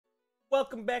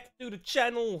Welcome back to the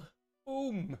channel.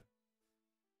 Boom.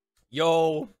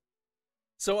 Yo.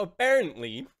 So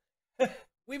apparently,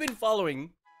 we've been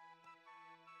following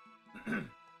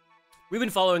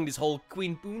this whole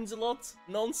Queen pwnsalot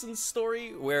nonsense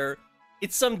story where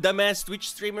it's some dumbass Twitch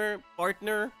streamer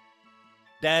partner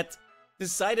that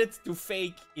decided to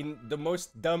fake in the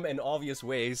most dumb and obvious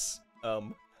ways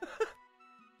an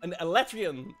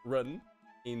Elatrion run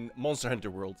in Monster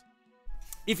Hunter World.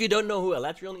 If you don't know who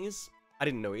Elatrion is, I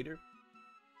didn't know either.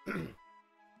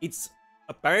 It's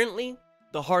apparently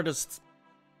the hardest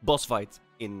boss fight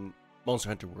in Monster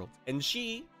Hunter World. And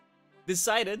she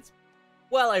decided,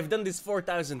 well, I've done this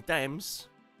 4,000 times.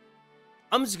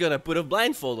 I'm just gonna put a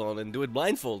blindfold on and do it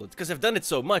blindfolded, because I've done it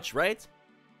so much, right?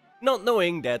 Not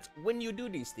knowing that when you do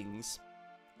these things,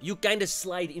 you kind of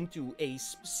slide into a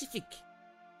specific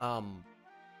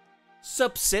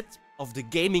subset of the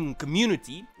gaming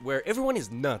community where everyone is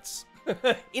nuts.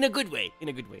 in a good way.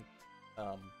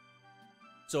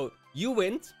 So you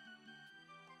went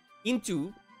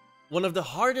into one of the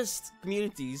hardest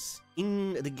communities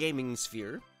in the gaming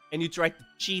sphere and you tried to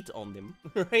cheat on them,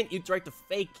 right? You tried to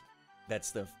fake that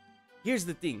stuff. Here's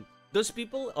the thing. Those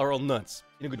people are all nuts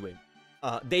in a good way.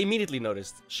 They immediately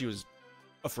noticed she was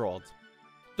a fraud.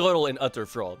 Total and utter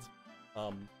fraud.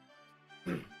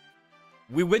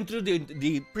 We went through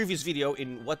the previous video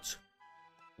in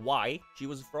why she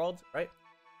was a fraud, right?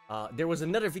 There was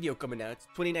another video coming out,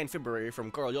 29 February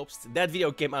from Carl Jobst. That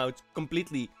video came out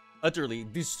completely, utterly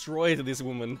destroyed this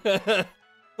woman.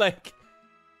 Like,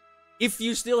 if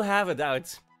you still have a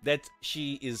doubt that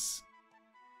she is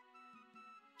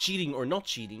cheating or not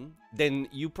cheating, then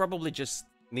you probably just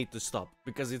need to stop,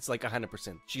 because it's like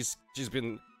 100%. She's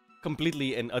been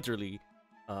completely and utterly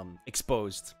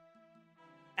exposed.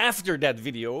 After that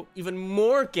video, even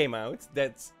more came out.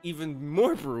 That's even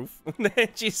more proof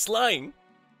that she's lying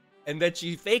and that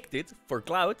she faked it for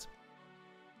clout.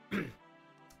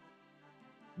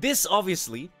 This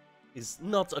obviously is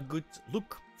not a good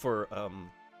look for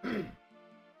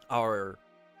our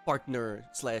partner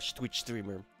slash Twitch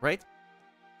streamer, right?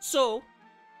 So,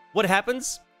 what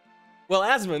happens? Well,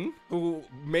 Asmon, who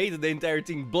made the entire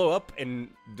thing blow up, and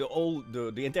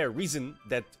the entire reason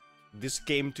that this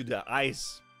came to the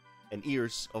eyes and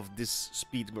ears of this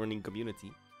speedrunning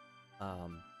community,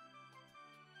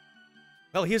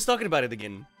 well, he was talking about it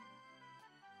again.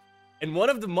 And one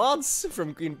of the mods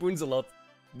from Queen pwnsalot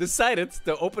decided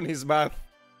to open his mouth.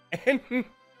 And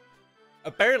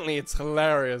apparently it's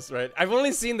hilarious, right? I've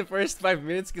only seen the first 5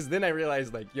 minutes, because then I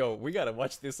realized, like, yo, we gotta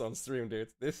watch this on stream, dude.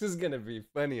 This is gonna be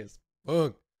funny as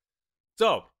fuck.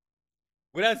 So,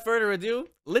 without further ado,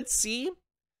 let's see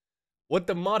what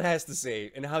the mod has to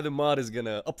say and how the mod is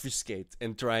gonna obfuscate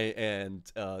and try and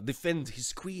defend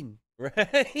his queen,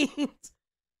 right?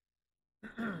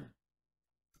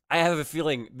 I have a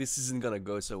feeling this isn't gonna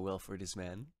go so well for this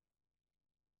man.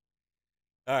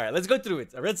 All right, let's go through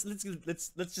it. Let's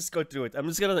just go through it.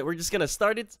 We're just gonna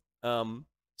start it.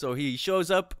 So he shows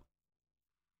up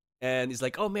and he's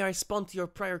like, "Oh, may I respond to your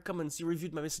prior comments? You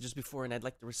reviewed my messages before, and I'd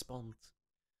like to respond.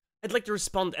 I'd like to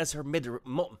respond as her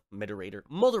moderator,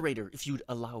 if you'd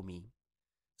allow me."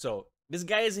 So this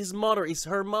guy is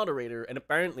her moderator, and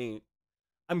apparently,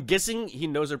 I'm guessing he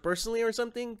knows her personally or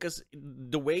something, because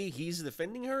the way he's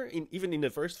defending her, even in the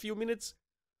first few minutes,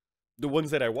 the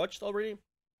ones that I watched already,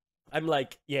 I'm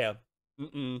like, yeah,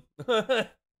 This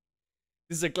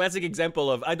is a classic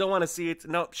example of, I don't want to see it.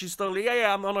 No, she's totally,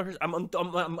 yeah, I'm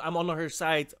on her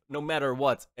side no matter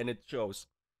what, and it shows.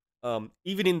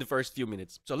 Even in the first few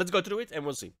minutes. So let's go through it and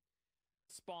we'll see.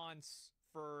 Response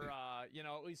for, you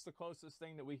know, at least the closest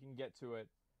thing that we can get to it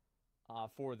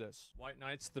for this. White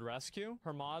Knights to the rescue?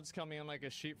 Her mod's coming in like a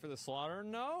sheep for the slaughter?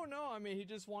 No, I mean, he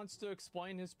just wants to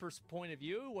explain his point of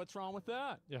view. What's wrong with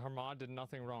that? Yeah, her mod did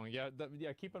nothing wrong. Yeah,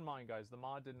 keep in mind, guys, the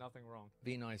mod did nothing wrong.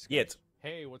 Be nice, guys. Yet.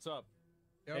 Hey, what's up?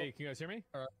 Yo. Hey, can you guys hear me?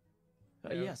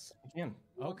 Yes, I can.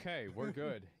 Okay, we're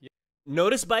good. Yeah.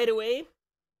 Notice, by the way,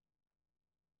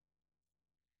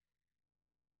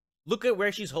 look at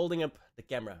where she's holding up the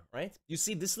camera, right? You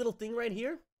see this little thing right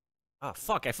here? Ah,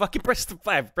 fuck, I fucking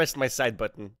pressed my side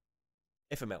button.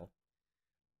 FML.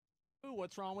 Ooh,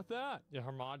 what's wrong with that? Yeah,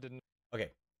 her mod didn't. Okay,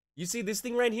 you see this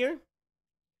thing right here?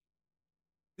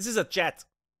 This is a chat.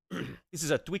 This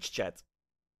is a Twitch chat.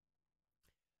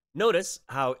 Notice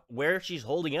how, where she's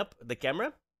holding up the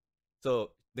camera?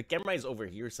 So, the camera is over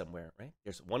here somewhere, right?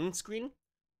 There's one screen,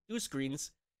 two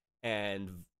screens,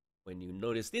 and when you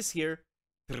notice this here,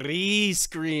 3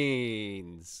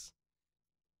 screens.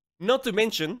 Not to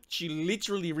mention, she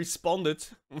literally responded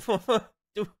to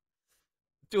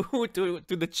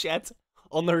the chat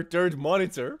on her third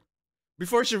monitor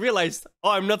before she realized,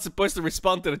 oh, I'm not supposed to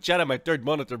respond to the chat on my third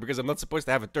monitor because I'm not supposed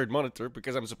to have a third monitor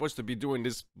because I'm supposed to be doing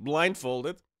this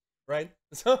blindfolded, right?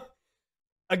 So,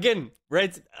 again,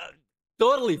 right?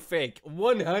 Totally fake.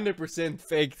 100%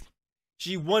 fake.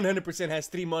 She 100% has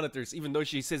 3 monitors, even though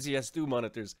she says she has 2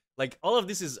 monitors. Like, all of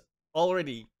this is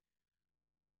already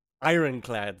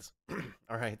ironclad.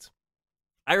 Alright.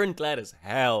 Ironclad as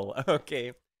hell.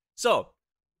 Okay. So,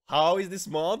 how is this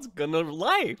mod gonna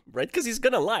lie? Right? Because he's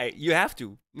gonna lie. You have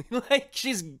to. Like,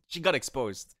 she got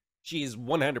exposed. She is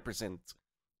 100%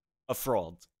 a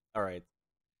fraud. Alright.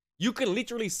 You can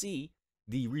literally see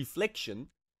the reflection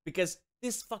because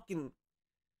this fucking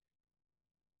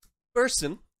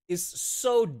person is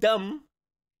so dumb,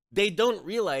 they don't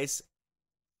realize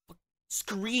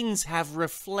screens have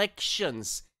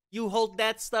reflections. You hold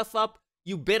that stuff up,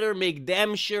 you better make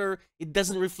damn sure it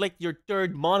doesn't reflect your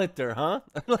third monitor, huh?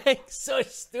 Like, so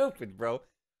stupid, bro.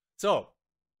 So,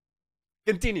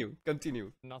 continue.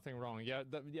 Nothing wrong. Yeah,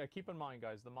 yeah. Keep in mind,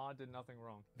 guys, the mod did nothing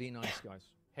wrong. Be nice, guys.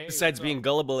 Hey, Besides being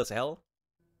gullible as hell.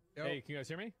 Hey, can you guys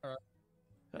hear me?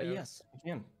 Yes, I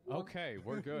can. Okay,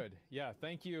 we're good. Yeah,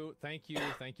 thank you,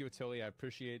 Attili. I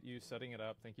appreciate you setting it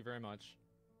up. Thank you very much.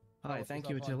 Hi, thank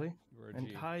you, Attili. And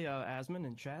G. hi, Asmon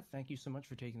and chat. Thank you so much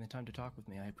for taking the time to talk with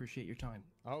me. I appreciate your time.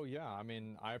 Oh, yeah. I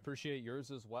mean, I appreciate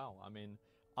yours as well. I mean,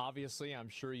 obviously, I'm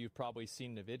sure you've probably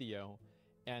seen the video.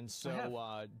 And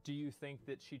so, do you think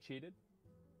that she cheated?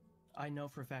 I know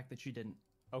for a fact that she didn't.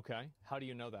 Okay. How do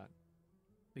you know that?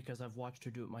 Because I've watched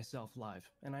her do it myself live.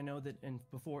 And I know that, and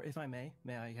before, if I may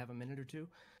I have a minute or two?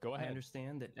 Go ahead. I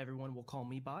understand that everyone will call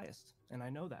me biased, and I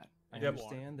know that. I Yep.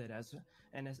 understand that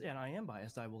and I am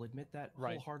biased. I will admit that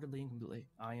wholeheartedly and completely.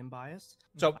 I am biased.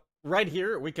 So, right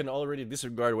here, we can already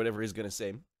disregard whatever he's gonna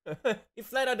say. He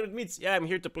flat out admits, yeah, I'm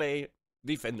here to play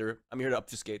Defender. I'm here to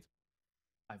obfuscate.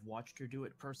 I've watched her do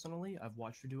it personally. I've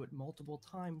watched her do it multiple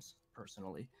times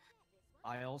personally.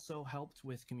 I also helped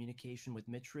with communication with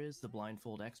Mitriz, the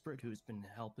blindfold expert, who's been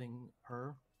helping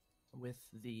her with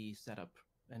the setup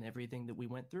and everything that we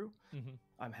went through.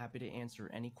 I'm happy to answer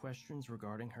any questions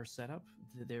regarding her setup.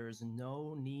 There is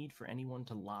no need for anyone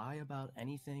to lie about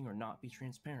anything or not be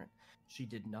transparent. She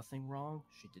did nothing wrong.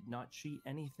 She did not cheat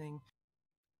anything.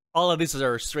 All of this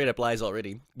are straight up lies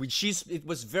already. It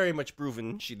was very much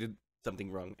proven she did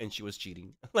something wrong and she was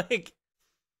cheating. Like,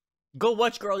 go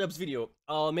watch Carlyup's video.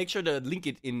 I'll make sure to link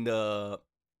it in the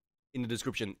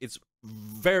description. It's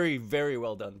very, very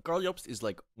well done. Carlyups is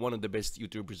like one of the best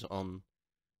YouTubers on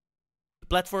the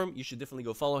platform. You should definitely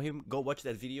go follow him. Go watch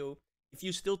that video. If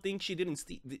you still think she didn't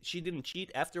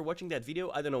cheat after watching that video,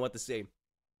 I don't know what to say.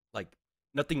 Like,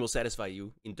 nothing will satisfy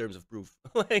you in terms of proof.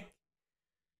 Like,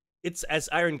 it's as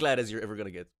ironclad as you're ever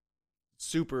gonna get.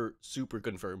 Super, super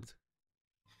confirmed.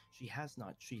 She has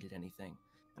not cheated anything.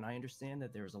 And I understand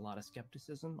that there's a lot of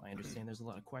skepticism. I understand there's a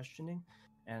lot of questioning.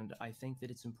 And I think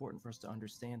that it's important for us to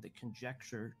understand that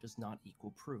conjecture does not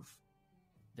equal proof.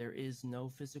 There is no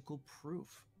physical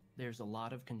proof. There's a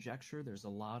lot of conjecture. There's a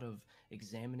lot of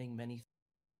examining many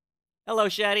Hello,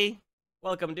 Shaddy.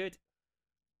 Welcome, dude.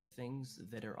 things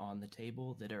that are on the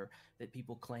table that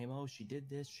people claim, oh, she did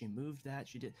this, she moved that,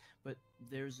 she did. But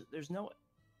there's no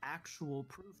actual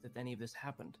proof that any of this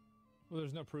happened. Well,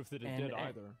 there's no proof that it did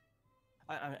either.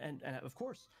 And of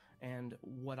course, and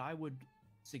what I would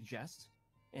suggest,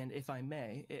 and if I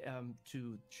may,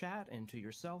 to chat and to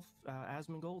yourself,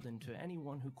 Asmongold, and to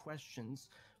anyone who questions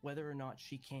whether or not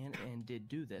she can and did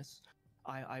do this,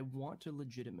 I want to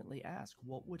legitimately ask,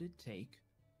 what would it take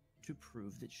to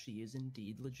prove that she is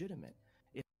indeed legitimate?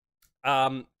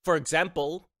 For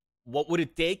example, what would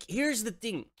it take? Here's the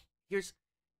thing.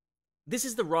 This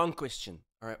is the wrong question.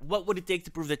 All right, what would it take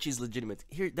to prove that she's legitimate?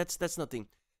 That's nothing.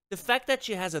 The fact that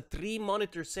she has a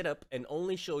 3-monitor setup and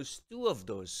only shows 2 of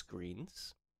those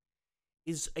screens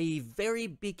is a very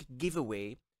big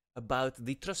giveaway about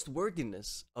the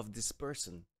trustworthiness of this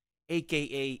person.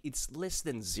 AKA, it's less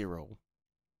than 0.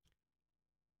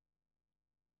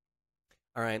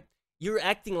 Alright, you're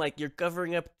acting like you're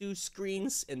covering up 2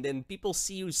 screens and then people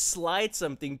see you slide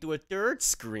something to a 3rd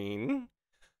screen.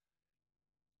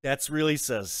 That's really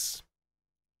sus.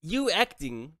 You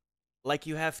acting like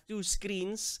you have 2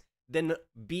 screens, then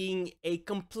being a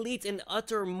complete and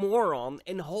utter moron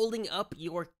and holding up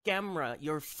your camera,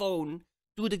 your phone,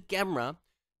 to the camera,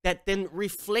 that then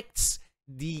reflects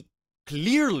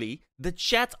clearly the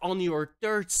chat on your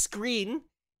 3rd screen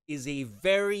is a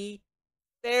very,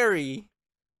 very,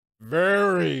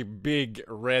 very big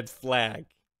red flag.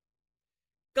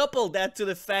 Couple that to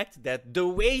the fact that the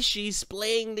way she's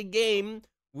playing the game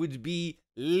would be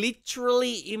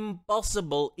literally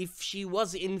impossible if she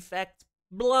was in fact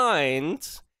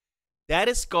blind. That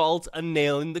is called a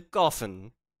nail in the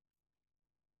coffin.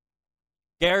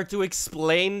 Care to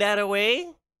explain that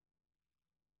away?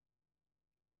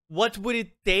 What would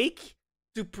it take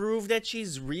to prove that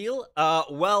she's real?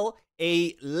 Well,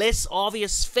 a less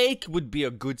obvious fake would be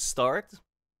a good start.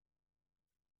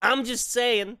 I'm just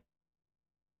saying.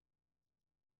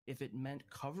 If it meant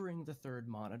covering the third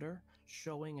monitor,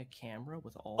 showing a camera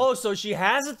with all... Oh, so she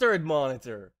has a third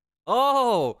monitor.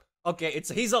 Oh, okay.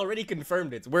 He's already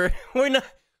confirmed it. We're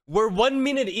 1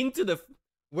 minute into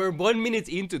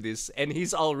this, and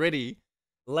he's already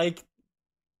like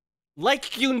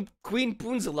Queen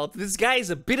pwnsalot. This guy is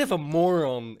a bit of a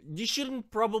moron. You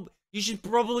should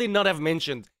probably not have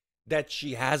mentioned that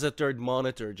she has a third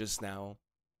monitor just now,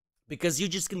 because you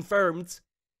just confirmed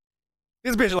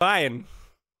this bitch lying.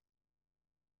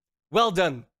 Well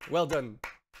done. Well done.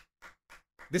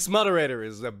 This moderator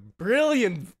is a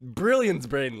brilliant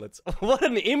brainlet. What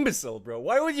an imbecile, bro.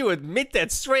 Why would you admit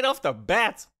that straight off the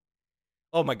bat?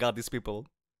 Oh my god, these people.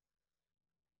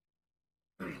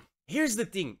 Here's the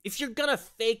thing. If you're gonna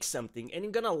fake something and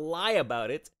you're gonna lie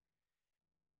about it,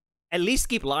 at least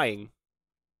keep lying.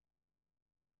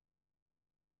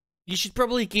 You should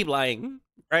probably keep lying,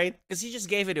 right? Because you just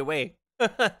gave it away.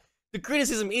 The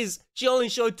criticism is, she only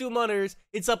showed 2 monitors,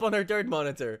 it's up on her third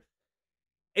monitor.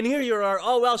 And here you are,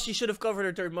 oh well, she should have covered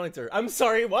her third monitor. I'm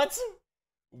sorry, what?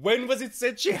 When was it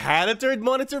said she had a third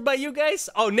monitor by you guys?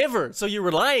 Oh, never. So you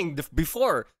were lying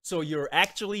before. So you're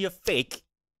actually a fake.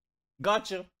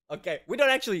 Gotcha. Okay,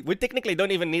 we technically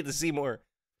don't even need to see more.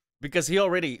 Because he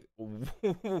already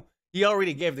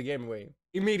gave the game away.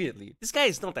 Immediately. This guy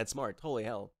is not that smart, holy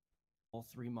hell. All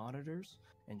 3 monitors,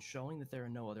 and showing that there are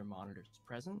no other monitors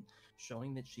present,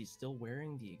 showing that she's still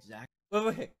wearing the exact...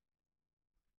 Wait.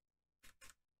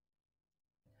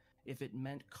 If it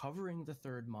meant covering the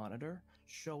third monitor,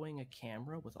 showing a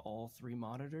camera with all 3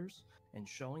 monitors, and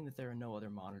showing that there are no other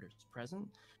monitors present,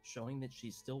 showing that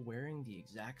she's still wearing the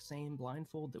exact same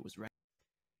blindfold that was...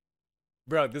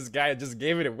 Bro, this guy just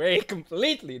gave it away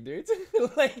completely, dude.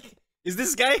 Like, is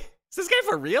this guy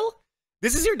for real?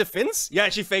 This is your defense? Yeah,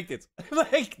 she faked it.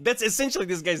 Like, that's essentially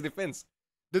this guy's defense.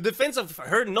 The defense of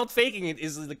her not faking it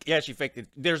is like, yeah, she faked it.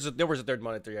 There was a third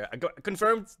monitor, yeah.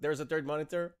 Confirmed, there's a third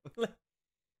monitor.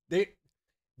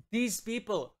 These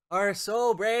people are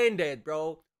so brain dead,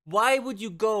 bro. Why would you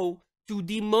go to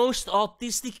the most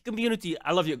autistic community?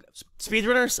 I love you.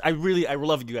 Speedrunners, I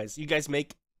love you guys. You guys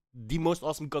make the most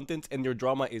awesome content and your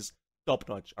drama is top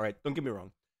notch. Alright, don't get me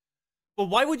wrong. But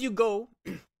why would you go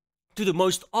to the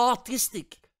most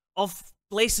autistic of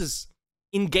places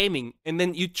in gaming and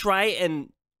then you try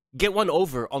and get one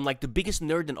over on like the biggest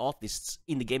nerd and autists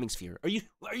in the gaming sphere? Are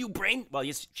you brain? Well,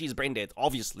 yes, she's brain dead,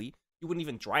 obviously. You wouldn't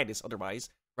even try this otherwise,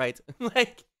 right?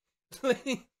 like,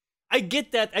 I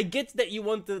get that. I get that you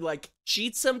want to like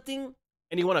cheat something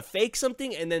and you want to fake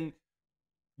something and then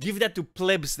give that to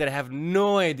plebs that have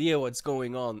no idea what's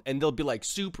going on and they'll be like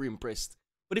super impressed.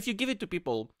 But if you give it to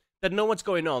people that know what's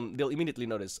going on, they'll immediately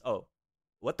notice, oh,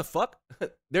 what the fuck?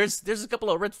 there's a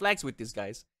couple of red flags with these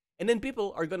guys. And then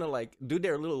people are gonna like do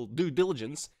their little due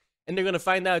diligence and they're gonna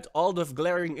find out all the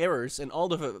glaring errors and all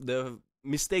the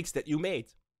mistakes that you made.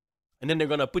 And then they're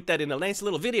gonna put that in a nice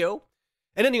little video,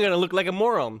 and then you're gonna look like a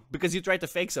moron because you tried to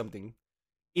fake something.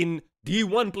 In the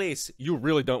one place you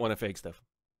really don't want to fake stuff.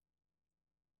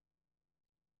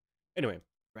 Anyway.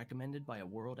 Recommended by a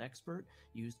world expert,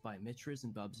 used by Mitras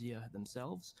and Bubzia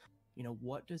themselves. You know,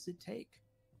 what does it take?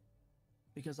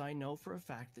 Because I know for a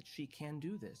fact that she can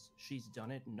do this. She's done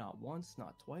it not once,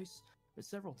 not twice, but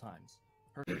several times.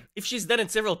 If she's done it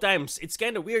several times, it's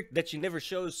kind of weird that she never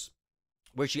shows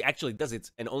where she actually does it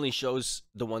and only shows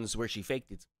the ones where she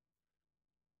faked it.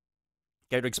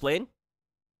 Care to explain?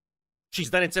 She's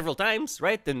done it several times,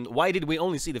 right? Then why did we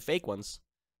only see the fake ones?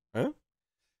 Huh?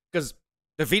 Because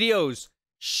the videos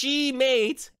she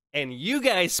made and you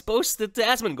guys posted to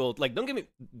Asmongold, like,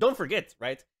 don't forget,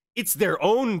 right? It's their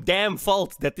own damn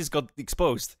fault that this got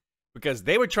exposed. Because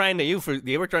they were trying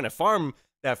to farm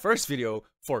that first video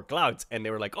for clout, and they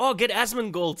were like, oh, get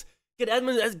Asmongold. Get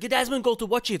Asmongold to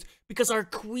watch it because our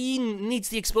queen needs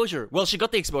the exposure. Well, she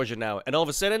got the exposure now, and all of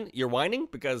a sudden you're whining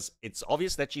because it's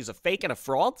obvious that she's a fake and a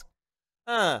fraud.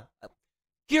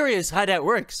 Curious how that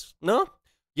works, no?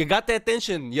 You got the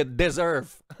attention you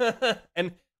deserve.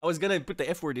 And I was gonna put the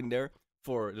F word in there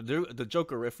for the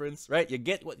Joker reference, right? You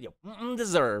get what you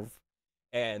deserve,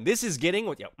 and this is getting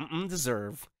what you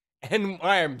deserve. And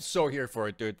I am so here for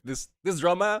it, dude. This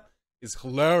drama is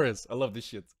hilarious. I love this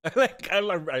shit.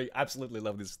 I absolutely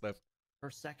love this stuff.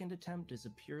 Her second attempt is a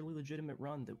purely legitimate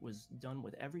run that was done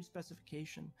with every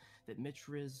specification that Mitch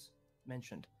Riz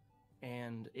mentioned.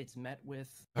 and it's met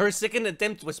with Her second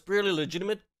attempt was purely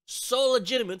legitimate, so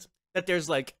legitimate that there's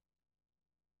like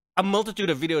a multitude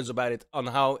of videos about it on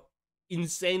how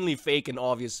insanely fake and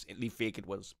obviously fake it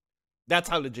was. That's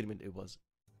how legitimate it was.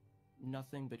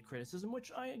 nothing but criticism,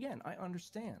 which I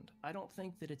understand. I don't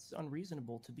think that it's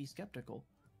unreasonable to be skeptical,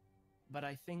 but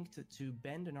I think to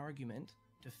bend an argument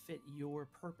to fit your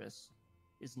purpose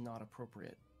is not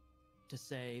appropriate. To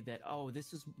say that, oh,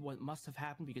 this is what must have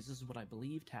happened because this is what I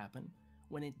believed happened,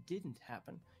 when it didn't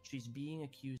happen. She's being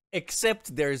accused.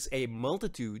 Except there's a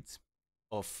multitude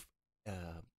of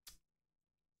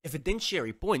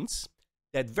evidentiary points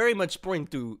that very much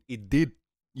point to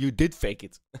you did fake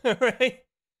it, right?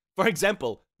 For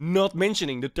example, not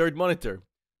mentioning the third monitor,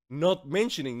 not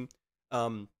mentioning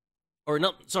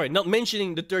not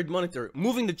mentioning the third monitor,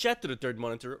 moving the chat to the third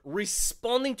monitor,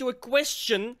 responding to a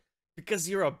question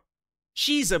because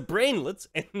she's a brainlet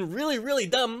and really, really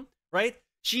dumb, right?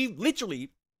 She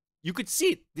literally, you could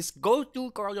see it. Go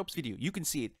to Carl Jobs' video. You can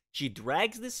see it. She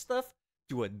drags this stuff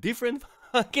to a different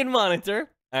fucking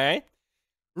monitor, alright?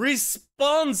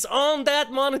 Responds on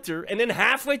that monitor, and then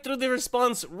halfway through the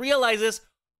response realizes,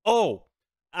 oh,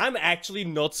 I'm actually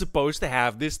not supposed to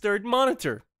have this third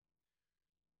monitor.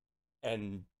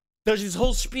 And does this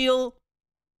whole spiel.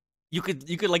 You could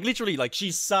like literally like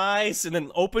she sighs and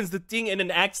then opens the thing and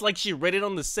then acts like she read it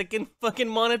on the second fucking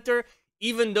monitor,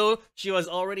 even though she was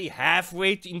already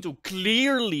halfway into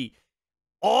clearly,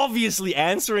 obviously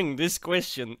answering this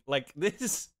question. Like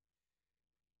this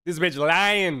bitch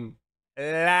lying. Of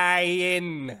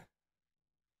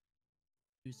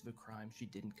a crime she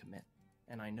didn't commit,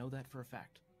 and I know that for a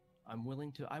fact. I'm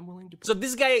willing to. So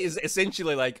this guy is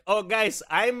essentially like, oh guys,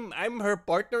 I'm her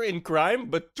partner in crime,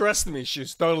 but trust me,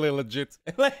 she's totally legit.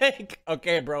 Like,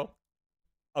 okay, bro.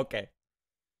 Okay.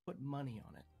 Put money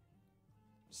on it.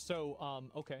 So,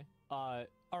 okay. All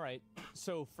right.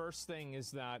 So first thing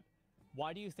is that,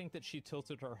 why do you think that she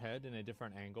tilted her head in a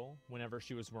different angle whenever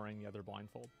she was wearing the other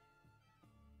blindfold?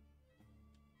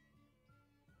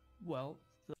 Well,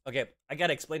 okay, I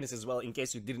gotta explain this as well in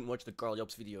case you didn't watch the Carl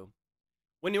Jobs video.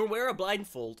 When you wear a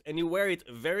blindfold and you wear it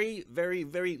very, very,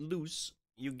 very loose,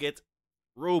 you get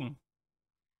room.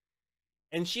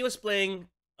 And she was playing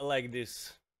like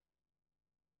this.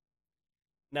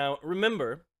 Now,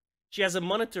 remember, she has a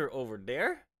monitor over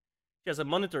there. She has a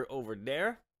monitor over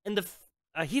there. And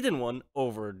a hidden one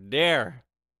over there.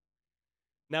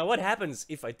 Now, what happens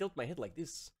if I tilt my head like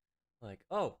this? Like,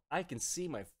 oh, I can see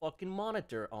my fucking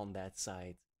monitor on that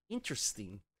side.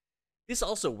 Interesting. This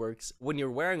also works when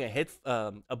you're wearing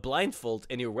a blindfold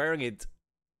and you're wearing it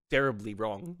terribly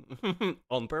wrong.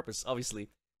 On purpose, obviously.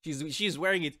 She's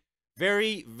wearing it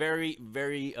very, very,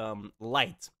 very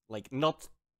light. Like not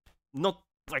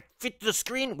like fit the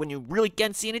screen when you really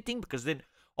can't see anything, because then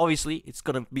obviously it's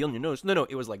gonna be on your nose. No,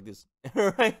 it was like this.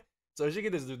 Right? So she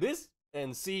can just do this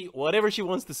and see whatever she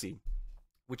wants to see,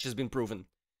 which has been proven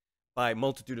by a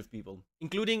multitude of people,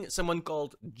 including someone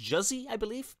called Juzzy, I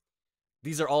believe.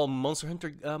 These are all Monster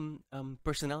Hunter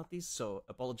personalities, so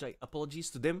apologies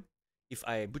to them if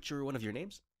I butcher one of your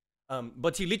names.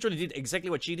 But he literally did exactly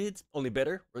what she did, only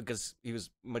better, because he was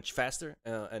much faster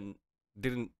and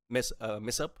didn't mess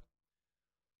up.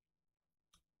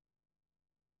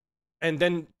 And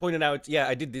then pointed out, yeah,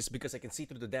 I did this because I can see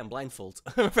through the damn blindfold,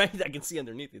 right? I can see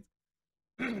underneath it.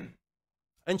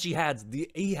 And he had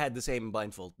the same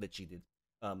blindfold that she did.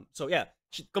 So yeah,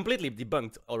 she completely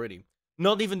debunked already.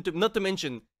 Not to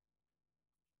mention,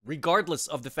 regardless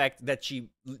of the fact that you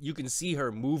can see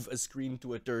her move a screen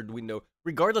to a third window,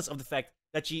 regardless of the fact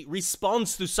that she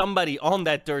responds to somebody on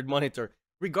that third monitor,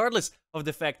 regardless of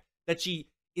the fact that she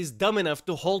is dumb enough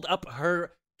to hold up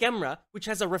her camera, which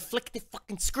has a reflective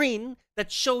fucking screen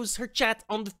that shows her chat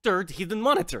on the third hidden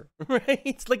monitor, right?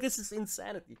 It's like, this is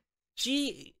insanity.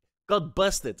 She got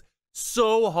busted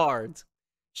so hard.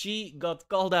 She got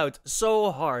called out so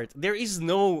hard. There is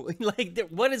no, like,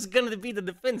 what is gonna be the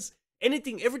defense?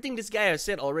 Everything this guy has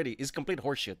said already is complete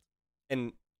horseshit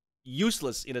and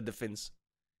useless in a defense.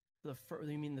 Do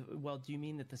you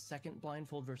mean that the second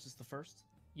blindfold versus the first?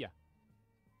 Yeah.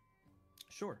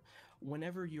 Sure.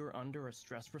 Whenever you're under a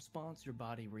stress response, your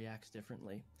body reacts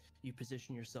differently. You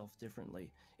position yourself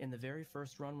differently. In the very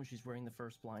first run, when she's wearing the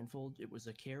first blindfold, it was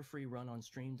a carefree run on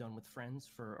stream done with friends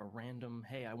for a random,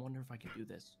 hey, I wonder if I could do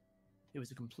this. It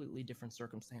was a completely different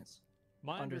circumstance.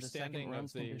 My understanding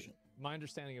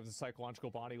of the psychological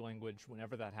body language,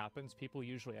 whenever that happens, people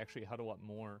usually actually huddle up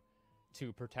more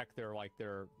to protect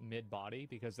their mid body,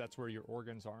 because that's where your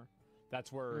organs are.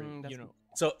 That's where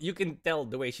So you can tell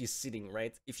the way she's sitting,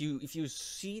 right? If you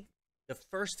see the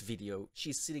first video,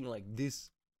 she's sitting like this,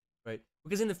 right?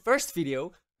 Because in the first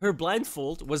video, her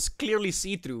blindfold was clearly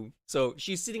see-through. So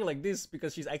she's sitting like this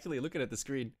because she's actually looking at the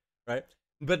screen, right?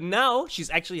 But now she's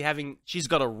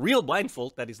got a real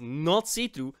blindfold that is not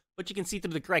see-through, but you can see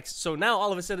through the cracks. So now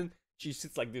all of a sudden she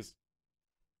sits like this.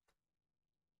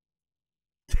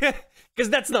 Because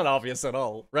that's not obvious at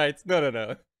all, right?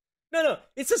 No.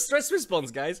 It's a stress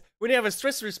response, guys. When you have a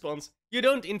stress response, you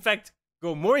don't, in fact,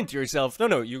 go more into yourself.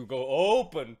 No, you go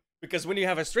open. Because when you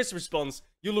have a stress response,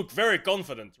 you look very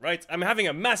confident, right? I'm having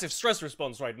a massive stress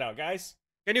response right now, guys.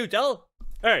 Can you tell?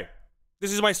 Hey,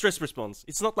 this is my stress response.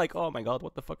 It's not like, oh my god,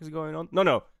 what the fuck is going on?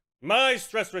 No. My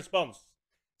stress response.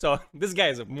 So, this guy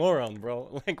is a moron,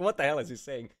 bro. Like, what the hell is he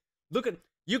saying?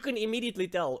 You can immediately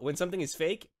tell when something is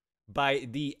fake by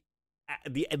the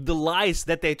lies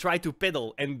that they try to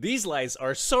peddle, and these lies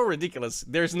are so ridiculous.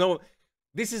 There's no,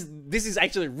 this is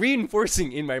actually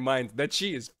reinforcing in my mind that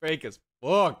she is fake as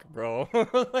fuck, bro.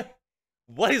 Like,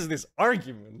 what is this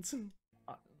argument?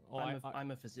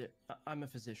 I'm a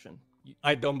physician.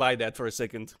 I don't buy that for a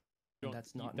second.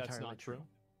 That's not entirely true.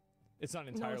 It's not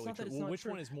entirely true. Well, which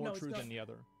one is more true than the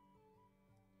other?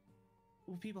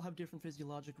 Well, people have different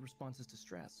physiological responses to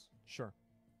stress. Sure.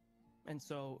 And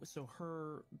so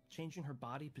her changing her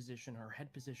body position, her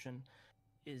head position,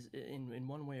 is in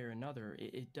one way or another.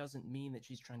 It doesn't mean that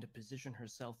she's trying to position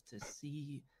herself to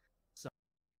see.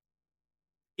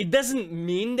 It doesn't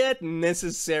mean that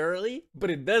necessarily,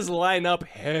 but it does line up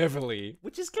heavily,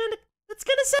 which is that's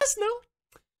kind of sus, no?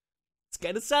 It's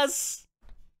kind of sus.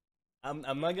 I'm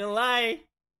not gonna lie.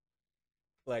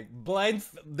 Like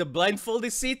the blindfold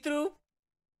is see-through.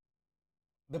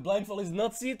 The blindfold is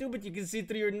not see-through, but you can see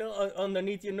through your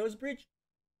underneath your nose bridge.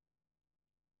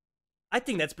 I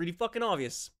think that's pretty fucking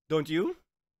obvious, don't you?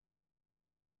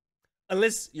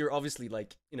 Unless you're obviously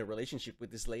like in a relationship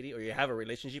with this lady, or you have a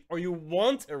relationship, or you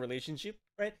want a relationship,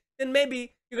 right? Then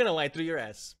maybe you're gonna lie through your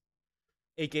ass,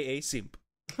 aka simp.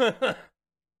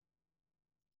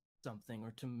 Something,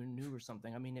 or to maneuver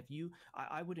something. I mean, if you,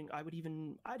 I'd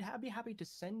be happy to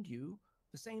send you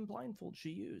the same blindfold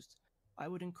she used. I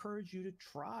would encourage you to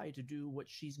try to do what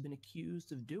she's been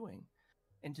accused of doing,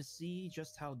 and to see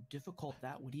just how difficult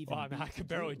that would even be. Well, I mean, I could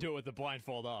barely do it with the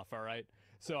blindfold off. All right,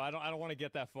 so I don't want to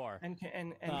get that far. And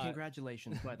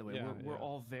congratulations, by the way. Yeah, we're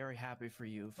all very happy for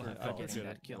you for getting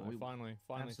that kill. We finally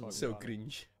so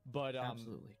cringe. But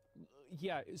absolutely.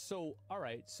 Yeah. So all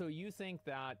right. So you think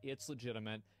that it's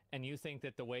legitimate, and you think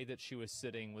that the way that she was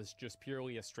sitting was just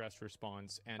purely a stress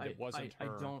response, and it wasn't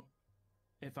her. I don't.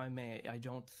 If I may, I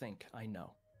don't think I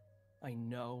know. I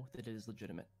know that it is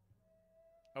legitimate.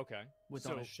 Okay.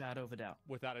 Without a shadow of a doubt.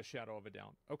 Without a shadow of a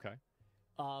doubt. Okay.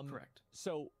 Correct.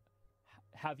 So,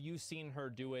 have you seen her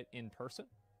do it in person?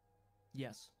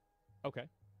 Yes. Okay.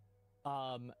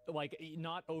 Like,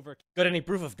 not over... Got any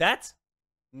proof of that?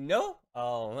 No?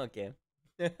 Oh, okay.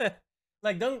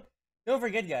 Like, don't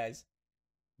forget, guys.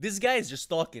 This guy is just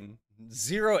talking.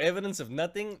 Zero evidence of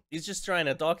nothing. He's just trying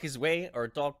to talk his way, or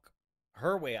talk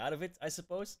her way out of it, I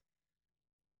suppose.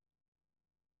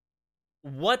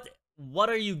 What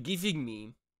are you giving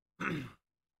me?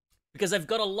 Because I've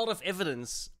got a lot of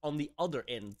evidence on the other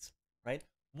end, right?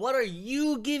 What are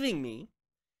you giving me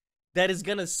that is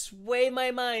gonna sway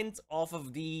my mind off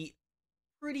of the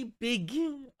pretty big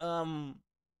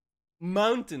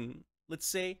mountain, let's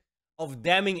say, of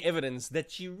damning evidence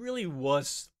that she really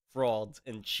was fraud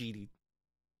and cheated?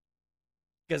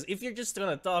 Because if you're just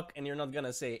gonna talk and you're not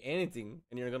gonna say anything,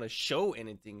 and you're gonna show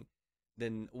anything,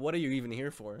 then what are you even here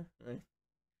for, right?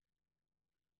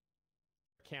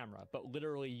 Camera, but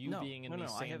literally you being in the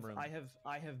same room.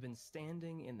 I have been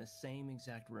standing in the same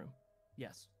exact room.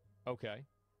 Yes. Okay.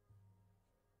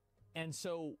 And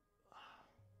so...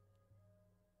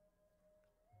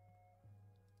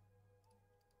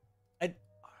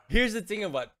 Here's the thing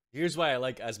about... Here's why I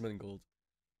like Asmongold.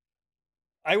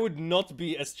 I would not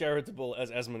be as charitable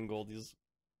as Asmongold is.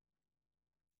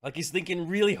 Like, he's thinking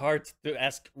really hard to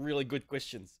ask really good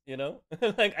questions, you know?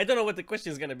 Like, I don't know what the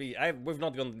question is gonna be. We've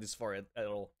not gone this far at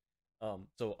all.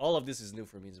 So all of this is new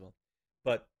for me as well.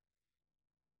 But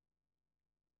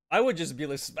I would just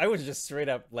straight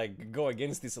up, like, go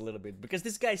against this a little bit, because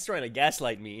this guy's trying to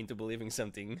gaslight me into believing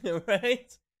something,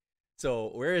 right?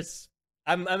 So,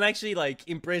 I'm actually, like,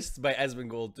 impressed by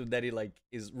Asmongold that he, like,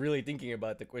 is really thinking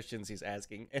about the questions he's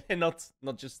asking, and not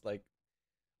just,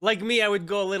 like me, I would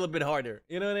go a little bit harder.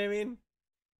 You know what I mean?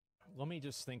 Let me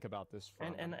just think about this for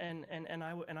and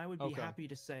I would be happy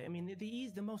to say, I mean,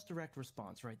 the most direct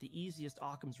response, right? The easiest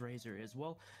Occam's razor is,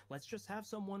 well, let's just have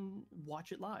someone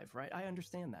watch it live, right? I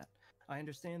understand that. I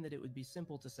understand that it would be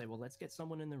simple to say, well, let's get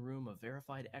someone in the room, a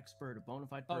verified expert, a bona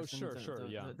fide Oh, person, sure,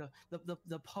 yeah.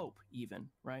 the Pope, even,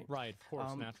 right? Right, of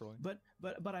course, naturally.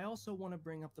 But I also want to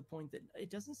bring up the point that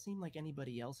it doesn't seem like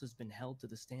anybody else has been held to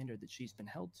the standard that she's been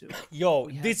held to. Yo,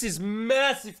 this is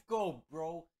massive cope,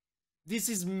 bro. This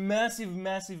is massive,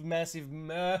 massive, massive,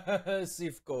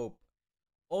 massive cope.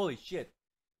 Holy shit.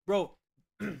 Bro,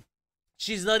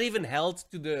 she's not even held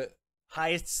to the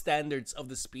highest standards of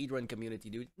the speedrun community,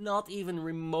 dude. Not even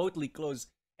remotely close.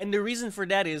 And the reason for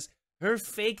that is her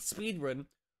fake speedrun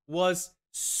was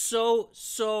so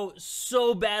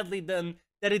badly done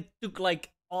that it took like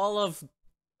all of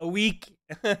a week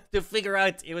to figure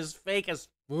out it was fake as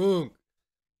fuck.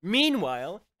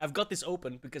 Meanwhile, I've got this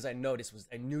open because I knew this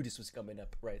was coming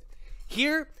up, right?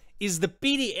 Here is the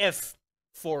PDF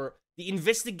for the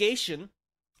investigation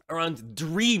around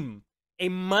Dream, a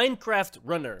Minecraft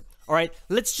runner. All right,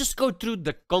 let's just go through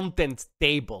the content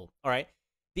table. All right,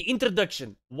 the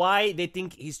introduction, why they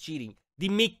think he's cheating, the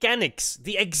mechanics,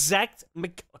 the exact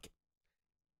okay.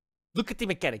 Look at the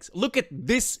mechanics. Look at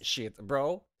this shit,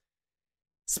 bro.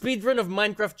 Speedrun of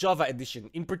Minecraft Java Edition.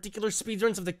 In particular,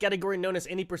 speedruns of the category known as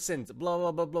any percent. Blah,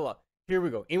 blah, blah, blah, blah. Here we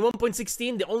go. In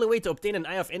 1.16, the only way to obtain an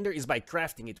Eye of Ender is by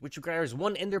crafting it, which requires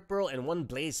 1 Ender Pearl and 1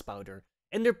 Blaze Powder.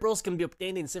 Ender Pearls can be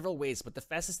obtained in several ways, but the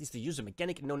fastest is to use a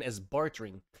mechanic known as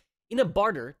bartering. In a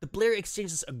barter, the player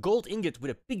exchanges a gold ingot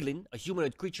with a piglin, a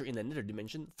humanoid creature in the nether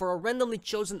dimension, for a randomly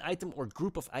chosen item or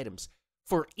group of items.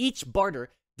 For each barter,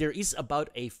 there is about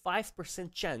a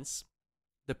 5% chance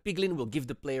the piglin will give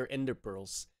the player Ender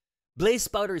Pearls. Blaze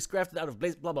Powder is crafted out of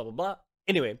blaze, blah, blah, blah, blah.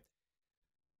 Anyway,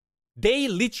 they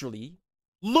literally,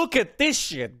 look at this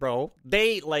shit, bro.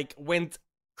 They, like, went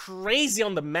crazy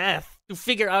on the math to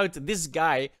figure out this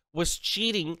guy was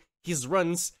cheating his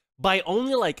runs by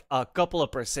only, like, a couple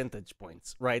of percentage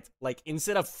points, right? Like,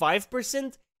 instead of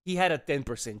 5%, he had a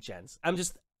 10% chance. I'm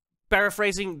just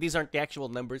paraphrasing. These aren't the actual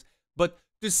numbers. But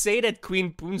to say that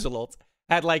Queen pwnsalot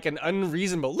had, like, an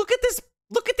unreasonable... Look at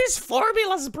this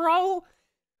formulas, bro!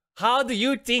 How do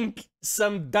you think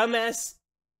some dumbass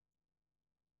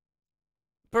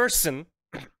person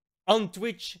on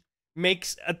Twitch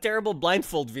makes a terrible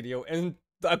blindfold video and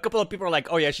a couple of people are like,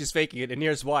 oh yeah, she's faking it and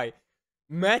here's why?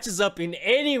 Matches up in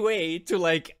any way to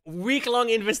like week-long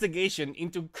investigation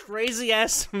into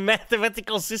crazy-ass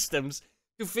mathematical systems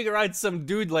to figure out some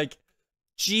dude like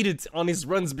cheated on his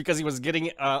runs because he was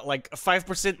getting like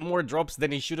 5% more drops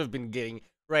than he should have been getting.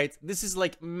 Right, this is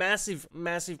like massive,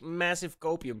 massive, massive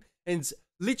copium. And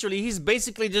literally, he's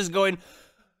basically just going,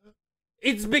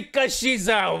 it's because she's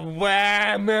a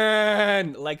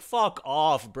woman. Like, fuck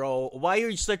off, bro. Why are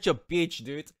you such a bitch,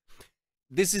 dude?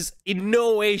 This is in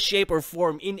no way, shape, or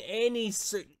form, in any...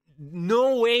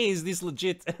 No way is this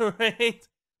legit, right?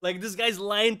 Like, this guy's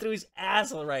lying through his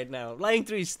asshole right now. Lying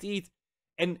through his teeth.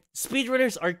 And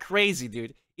speedrunners are crazy,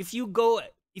 dude. If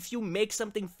you make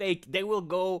something fake, they will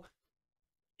go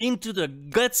into the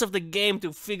guts of the game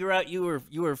to figure out you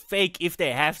were fake if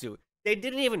they have to. They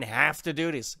didn't even have to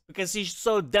do this because she's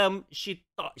so dumb. She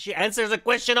answers a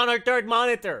question on her third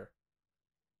monitor.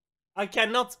 I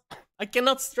cannot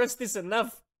stress this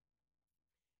enough.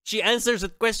 She answers a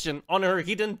question on her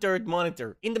hidden third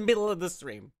monitor in the middle of the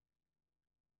stream.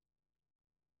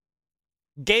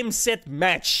 Game, set,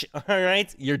 match. All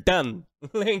right, you're done.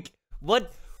 Like, what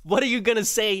are you gonna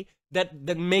say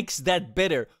that makes that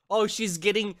better? Oh, she's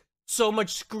getting so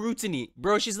much scrutiny.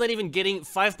 Bro, she's not even getting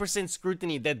 5%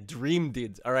 scrutiny that Dream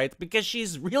did, alright? Because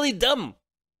she's really dumb.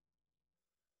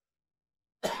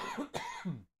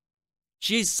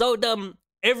 She's so dumb,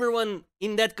 everyone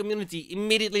in that community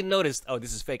immediately noticed, oh,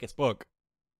 this is fake as fuck.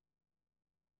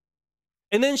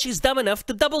 And then she's dumb enough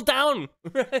to double down,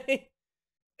 right?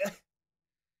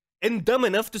 And dumb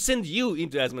enough to send you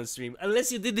into Asmon's stream.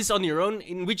 Unless you did this on your own,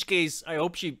 in which case, I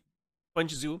hope she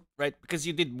punches you, right? Because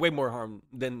you did way more harm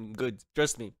than good.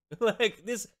 Trust me. Like,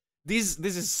 this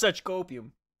is such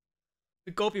copium.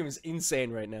 The copium is insane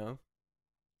right now.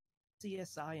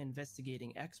 CSI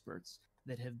investigating experts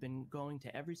that have been going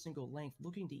to every single length,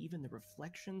 looking to even the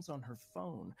reflections on her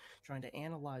phone, trying to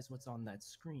analyze what's on that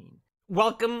screen.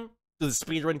 Welcome to the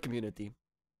speedrun community.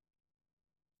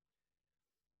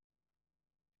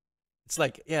 It's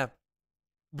like, yeah.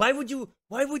 Why would you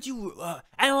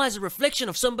analyze a reflection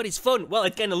of somebody's phone? Well,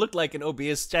 it kind of looked like an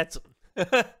OBS chat,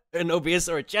 an OBS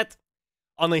or a chat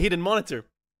on a hidden monitor.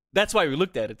 That's why we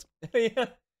looked at it. Yeah.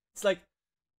 It's like,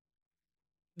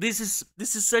 this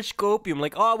is such copium.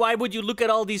 Like, oh, why would you look at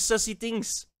all these sussy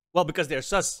things? Well, because they're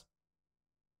sus.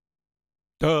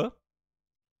 Duh.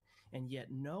 And yet,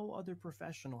 no other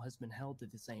professional has been held to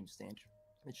the same standard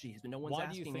that she has been. No one's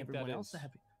asking everyone else to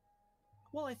have.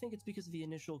 Well, I think it's because of the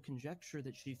initial conjecture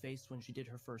that she faced when she did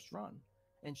her first run.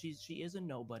 And she is a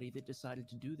nobody that decided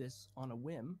to do this on a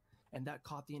whim, and that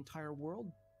caught the entire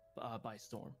world by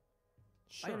storm.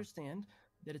 Sure. I understand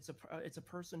that it's a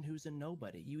person who's a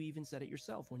nobody. You even said it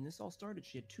yourself. When this all started,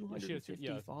 she had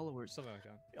 250 followers. Something like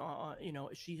that. You know,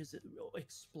 she has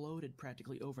exploded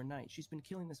practically overnight. She's been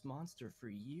killing this monster for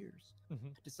years.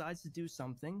 Decides to do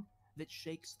something that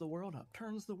shakes the world up,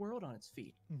 turns the world on its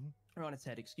feet, or on its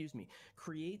head, excuse me,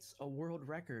 creates a world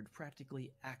record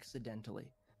practically accidentally.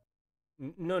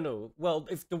 No. Well,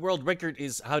 if the world record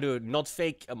is how to not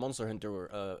fake a Monster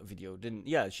Hunter video, then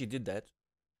yeah, she did that.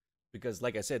 Because,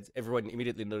 like I said, everyone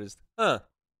immediately noticed,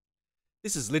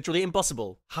 this is literally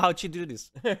impossible. How'd she do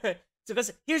this? So,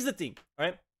 guys, here's the thing,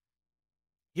 alright?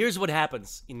 Here's what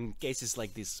happens in cases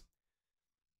like this.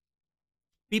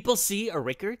 People see a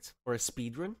record or a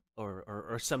speedrun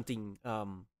or something, I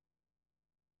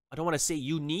don't want to say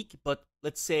unique, but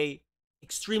let's say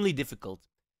extremely difficult.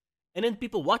 And then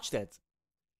people watch that.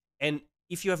 And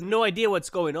if you have no idea what's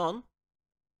going on,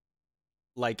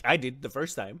 like I did the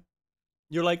first time,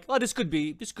 you're like, oh, this could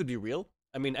be real.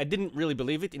 I mean, I didn't really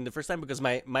believe it in the first time because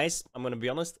I'm gonna be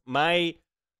honest, I'm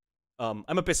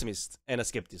a pessimist and a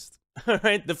skeptist.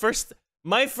 Alright?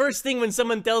 My first thing when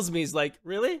someone tells me is like,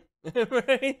 really?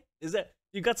 Right? Is that,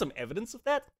 you got some evidence of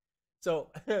that?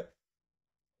 So,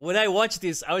 when I watched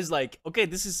this, I was like, okay,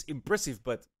 this is impressive,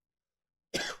 but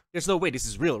there's no way this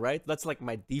is real, right? That's like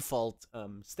my default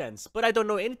stance. But I don't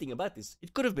know anything about this.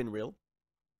 It could have been real.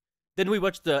 Then we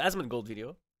watched the Asmongold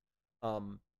video.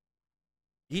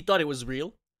 He thought it was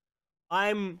real.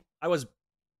 I was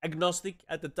agnostic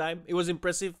at the time. It was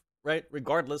impressive, right?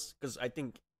 Regardless, because I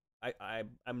think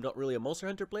I'm not really a Monster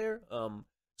Hunter player.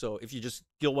 So if you just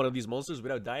kill one of these monsters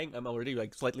without dying, I'm already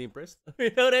like slightly impressed. You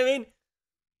know what I mean?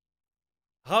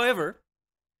 However,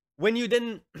 when you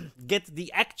then get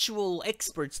the actual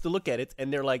experts to look at it,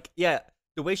 and they're like, yeah,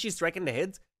 the way she's striking the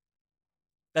head,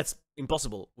 that's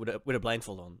impossible with a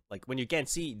blindfold on. Like, when you can't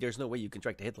see, there's no way you can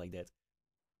track the head like that.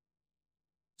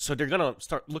 So they're gonna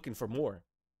start looking for more,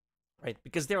 right?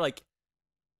 Because they're like,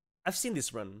 I've seen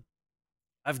this run.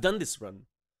 I've done this run.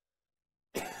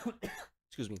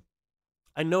 Excuse me.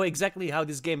 I know exactly how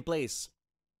this game plays.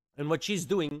 And what she's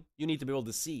doing, you need to be able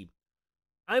to see.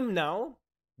 I'm now,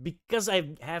 because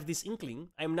I have this inkling,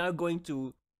 I'm now going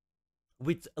to,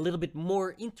 with a little bit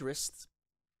more interest,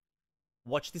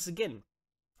 watch this again.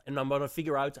 And I'm gonna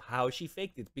figure out how she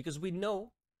faked it. Because we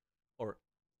know, or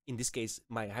in this case,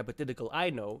 my hypothetical, I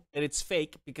know that it's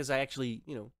fake because I actually,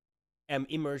 you know, am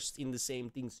immersed in the same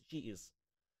things she is.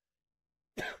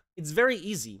 It's very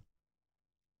easy.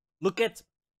 Look at,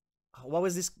 what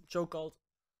was this show called?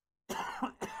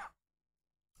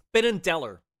 Penn and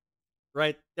Teller,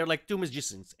 right? They're like two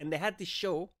magicians, and they had this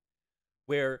show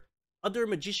where other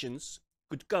magicians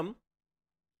could come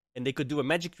and they could do a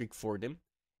magic trick for them.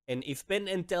 And if Penn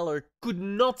and Teller could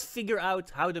not figure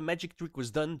out how the magic trick was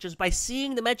done just by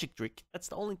seeing the magic trick, that's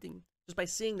the only thing, just by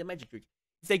seeing the magic trick.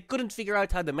 If they couldn't figure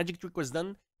out how the magic trick was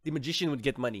done, the magician would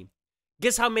get money.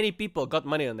 Guess how many people got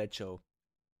money on that show?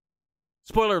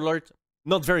 Spoiler alert,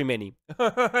 not very many.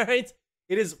 Alright?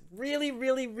 It is really,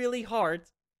 really, really hard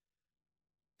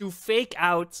to fake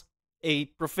out a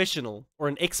professional or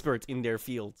an expert in their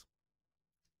field.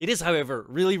 It is, however,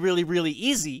 really, really, really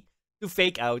easy to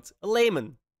fake out a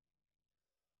layman.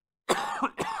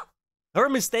 Her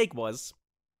mistake was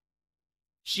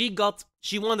she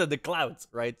wanted the clout,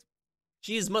 right?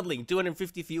 She is muddling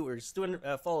 250 viewers,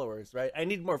 200 followers, right? I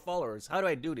need more followers. How do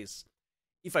I do this?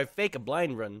 If I fake a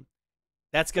blind run,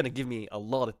 that's gonna give me a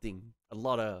lot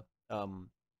of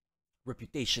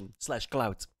reputation /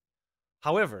 clout.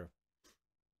 However,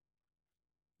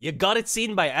 you got it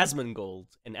seen by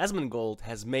Asmongold, and Asmongold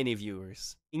has many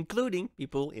viewers, including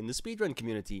people in the speedrun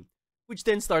community, which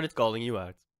then started calling you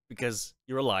out because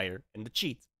you're a liar and a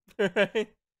cheat.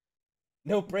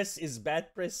 No press is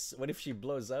bad press. What if she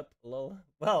blows up? Lol.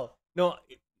 Well,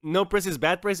 no press is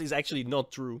bad press is actually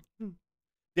not true.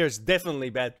 There's definitely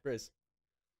bad press.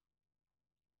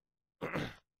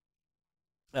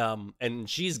 And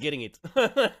she's getting it.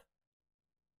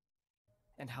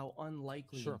 And how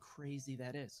unlikely and crazy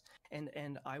that is.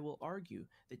 And I will argue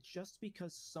that just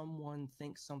because someone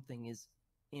thinks something is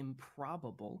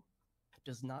improbable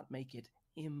does not make it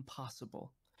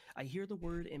impossible. I hear the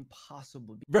word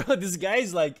impossible. Bro, this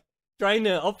guy's like trying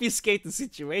to obfuscate the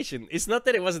situation. It's not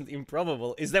that it wasn't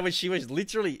improbable. It's that what she was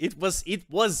literally, it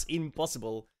was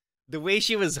impossible. The way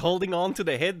she was holding on to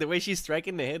the head, the way she's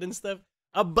striking the head and stuff.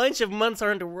 A bunch of Monster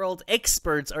Hunter World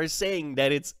experts are saying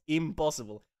that it's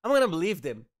impossible. I'm gonna believe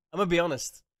them. I'm gonna be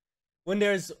honest. When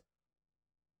there's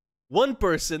one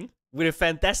person with a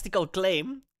fantastical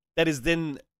claim that is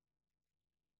then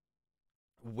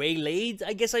waylaid,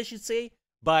 I guess I should say,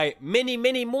 by many,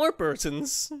 many more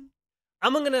persons,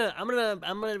 I'm gonna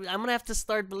have to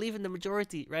start believing the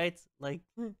majority, right? Like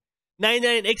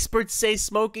 99 experts say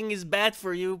smoking is bad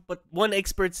for you, but one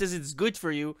expert says it's good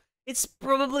for you. It's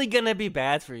probably gonna be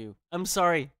bad for you. I'm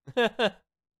sorry.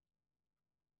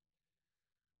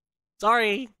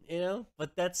 Sorry, you know,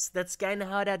 but that's kind of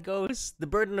how that goes. The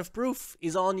burden of proof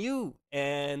is on you,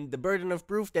 and the burden of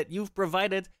proof that you've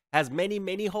provided has many,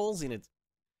 many holes in it,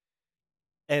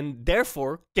 and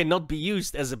therefore cannot be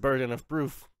used as a burden of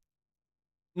proof.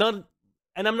 And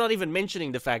I'm not even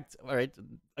mentioning the fact, all right,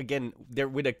 again, there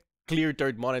with a clear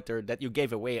third monitor that you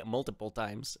gave away multiple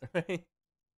times, right?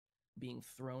 Being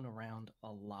thrown around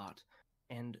a lot,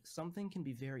 and something can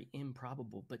be very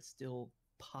improbable but still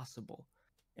possible.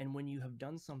 And when you have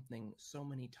done something so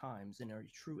many times and are a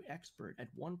true expert at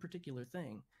one particular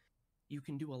thing, you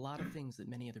can do a lot of things that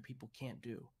many other people can't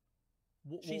do.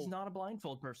 She's not a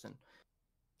blindfold person.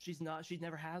 She's not. She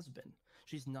never has been.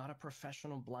 She's not a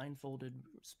professional blindfolded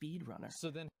speedrunner.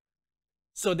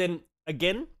 So then,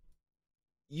 again,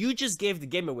 you just gave the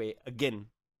game away again.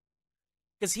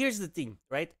 Because here's the thing,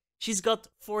 right? She's got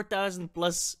 4,000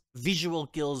 plus visual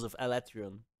kills of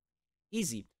Alatrion.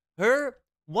 Easy.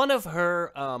 One of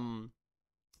her,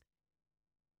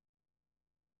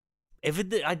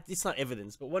 it's not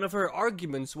evidence, but one of her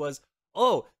arguments was,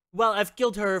 oh, well, I've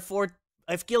killed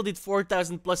it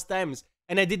 4,000 plus times,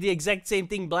 and I did the exact same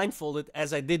thing blindfolded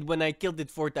as I did when I killed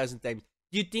it 4,000 times.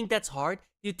 Do you think that's hard?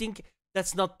 Do you think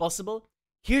that's not possible?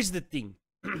 Here's the thing.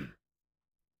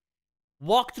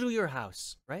 Walk through your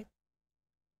house, right?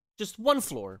 Just one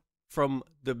floor, from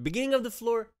the beginning of the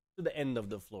floor to the end of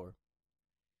the floor.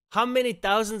 How many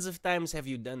thousands of times have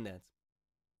you done that?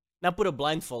 Now put a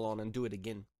blindfold on and do it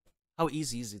again. How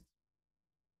easy is it?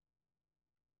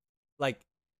 Like,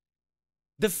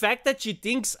 the fact that she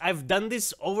thinks I've done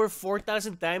this over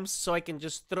 4,000 times so I can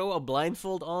just throw a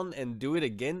blindfold on and do it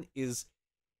again is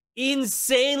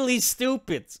insanely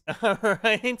stupid,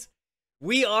 alright?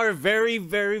 We are very,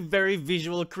 very, very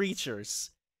visual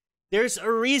creatures. There's a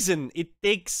reason it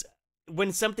takes,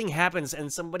 when something happens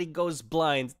and somebody goes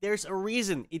blind, there's a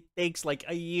reason it takes like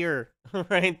a year,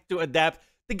 right, to adapt.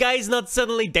 The guy is not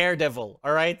suddenly Daredevil,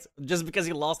 alright? Just because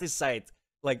he lost his sight.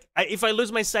 Like, if I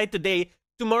lose my sight today,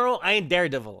 tomorrow I ain't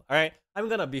Daredevil, alright? I'm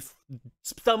gonna be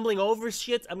stumbling over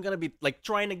shit. I'm gonna be, like,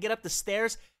 trying to get up the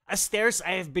stairs. Stairs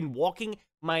I have been walking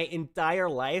my entire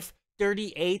life,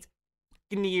 38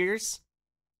 years.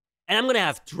 And I'm gonna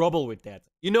have trouble with that.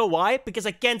 You know why? Because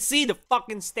I can't see the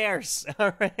fucking stairs,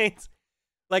 alright?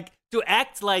 Like, to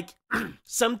act like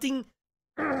something...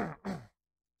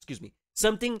 excuse me.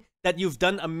 Something that you've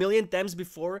done a million times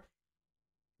before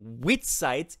with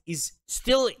sight is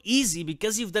still easy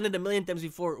because you've done it a million times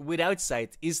before without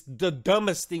sight is the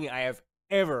dumbest thing I have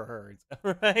ever heard,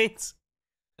 alright?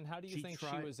 And how do you think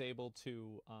she was able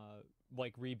to,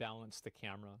 like, rebalance the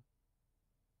camera?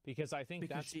 Because I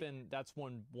think that's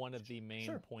one of the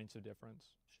main points of difference.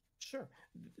 Sure.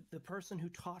 The person who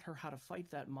taught her how to fight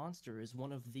that monster is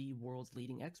one of the world's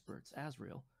leading experts,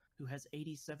 Azrael, who has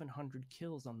 8,700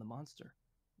 kills on the monster,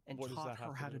 and taught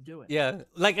her how to do it. Yeah,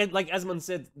 like Asmon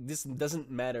said, this doesn't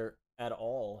matter at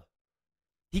all.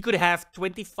 He could have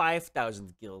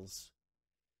 25,000 kills.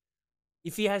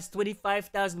 If he has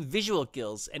 25,000 visual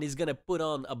kills and he's gonna put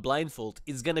on a blindfold,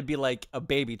 it's gonna be like a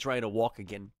baby trying to walk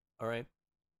again, alright?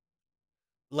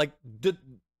 Like, the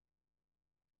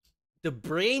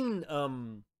brain, how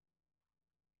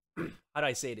do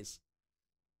I say this?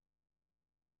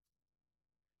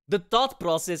 The thought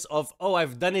process of, oh,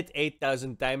 I've done it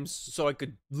 8,000 times, so I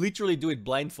could literally do it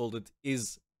blindfolded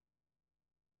is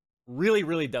really,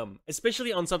 really dumb.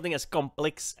 Especially on something as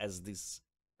complex as this,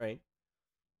 right?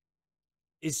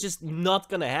 It's just not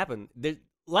gonna happen.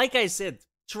 Like I said,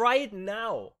 try it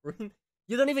now.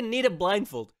 You don't even need a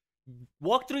blindfold.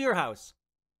 Walk through your house.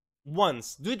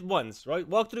 Once. Do it once, right?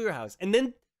 Walk through your house. And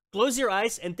then close your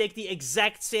eyes and take the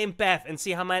exact same path and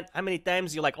see how many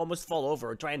times you, like, almost fall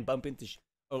over or try and bump into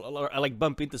or like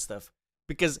bump into stuff,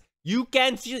 because you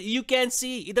can't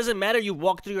see. It doesn't matter you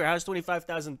walk through your house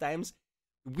 25,000 times.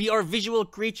 We are visual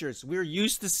creatures. We're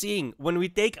used to seeing. When we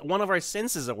take one of our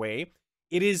senses away,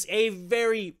 it is a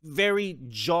very, very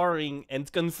jarring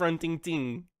and confronting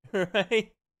thing,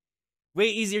 right? Way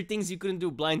easier things you couldn't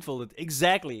do blindfolded.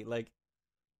 Exactly. Like,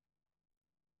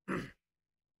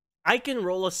 I can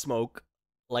roll a smoke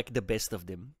like the best of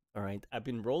them, alright? I've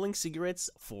been rolling cigarettes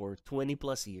for 20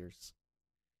 plus years.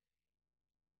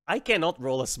 I cannot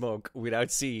roll a smoke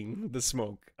without seeing the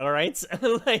smoke, alright?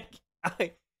 Like,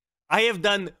 I have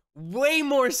done way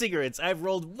more cigarettes. I've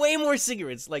rolled way more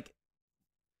cigarettes. Like,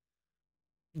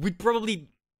 with probably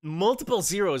multiple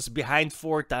zeros behind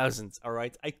 4,000. All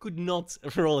right, I could not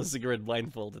roll a cigarette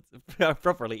blindfolded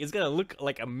properly. It's gonna look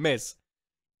like a mess.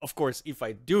 Of course, if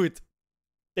I do it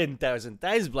 10,000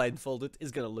 times blindfolded,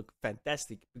 it's gonna look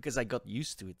fantastic because I got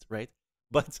used to it, right?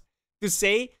 But to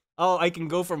say, oh, I can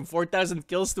go from 4,000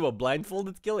 kills to a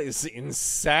blindfolded kill is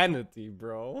insanity,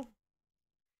 bro.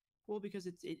 Well, because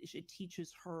it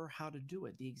teaches her how to do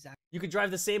it. The exact. You could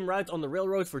drive the same route on the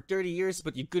railroad for 30 years,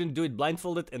 but you couldn't do it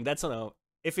blindfolded, and that's on a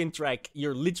if-in track.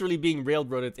 You're literally being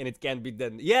railroaded, and it can't be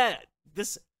done. Yeah,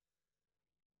 this...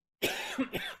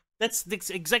 that's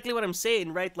exactly what I'm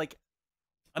saying, right? Like,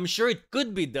 I'm sure it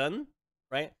could be done,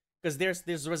 right? Because there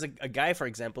was a guy, for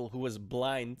example, who was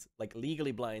blind, like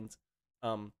legally blind,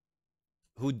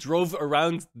 who drove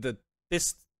around the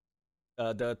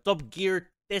Top Gear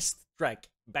test track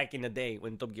back in the day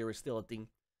when Top Gear was still a thing.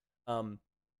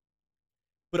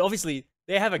 But obviously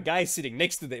they have a guy sitting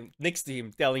next to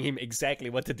him, telling him exactly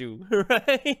what to do,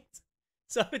 right?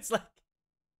 So it's like,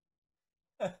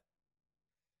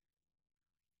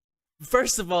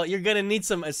 first of all, you're gonna need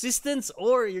some assistance,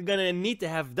 or you're gonna need to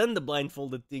have done the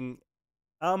blindfolded thing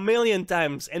a million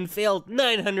times and failed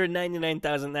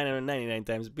 999,999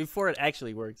 times before it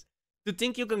actually works. To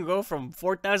think you can go from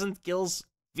 4,000 kills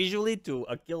visually to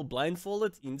a kill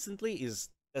blindfolded instantly is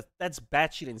that's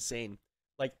batshit insane.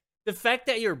 Like, the fact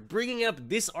that you're bringing up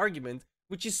this argument,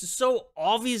 which is so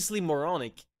obviously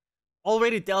moronic,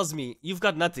 already tells me you've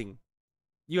got nothing.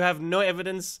 You have no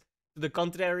evidence to the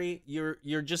contrary.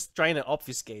 You're just trying to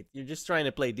obfuscate. You're just trying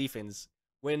to play defense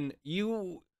when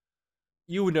you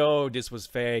know this was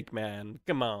fake, man.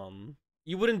 Come on.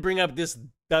 You wouldn't bring up this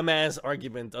dumbass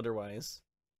argument otherwise.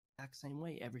 Exact same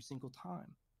way every single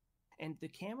time. And the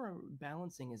camera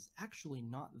balancing is actually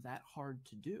not that hard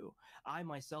to do. I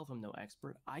myself am no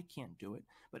expert. I can't do it.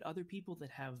 But other people that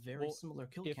have very similar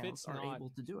kill counts are able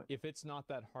to do it. If it's not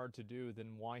that hard to do,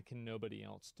 then why can nobody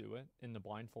else do it in the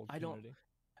blindfold community?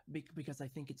 Because I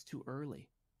think it's too early.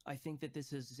 I think that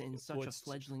this is in such a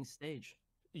fledgling stage.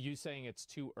 You saying it's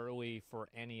too early for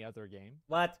any other game?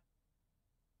 What?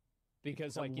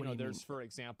 Because, like, you know, there's, for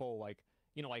example, like,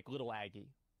 you know, like Little Aggie,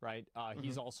 right?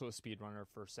 He's also a speedrunner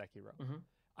for Sekiro.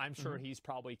 I'm sure he's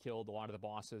probably killed a lot of the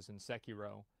bosses in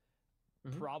Sekiro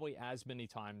probably as many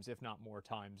times, if not more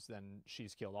times, than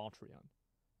she's killed Altrion.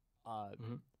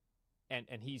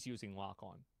 And he's using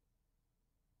lock-on.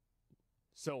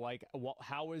 So, like,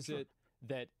 how is it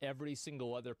that every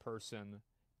single other person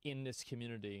in this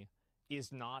community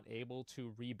is not able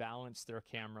to rebalance their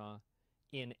camera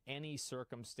in any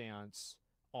circumstance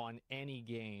on any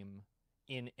game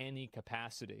in any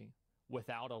capacity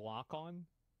without a lock-on,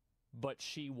 but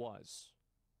she was?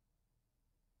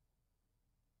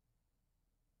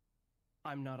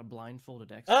 I'm not a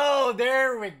blindfolded expert. Oh,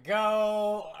 there we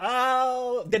go.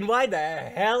 Oh, then why the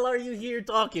hell are you here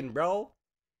talking, bro?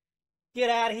 Get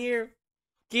out of here.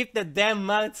 Keep the damn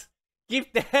mouth.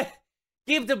 Keep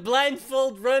the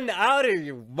blindfold run out of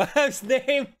your mouth's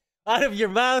name, out of your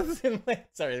mouth.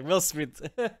 Sorry, Will Smith.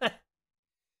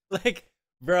 Like,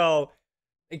 bro,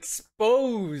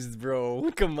 exposed,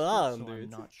 bro. Come on, so dude. I'm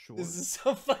not sure. This is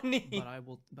so funny.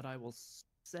 But I will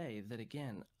say that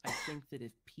again. I think that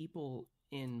if people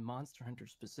in Monster Hunter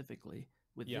specifically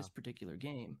with this particular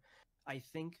game, I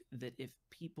think that if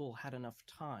people had enough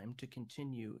time to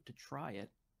continue to try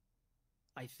it,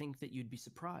 I think that you'd be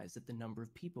surprised at the number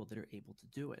of people that are able to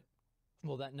do it.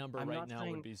 Well, that number right now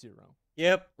would be 0.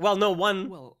 Yep. Well, no, 1.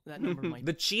 Well, that number might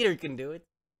the cheater can do it.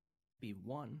 Be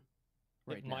 1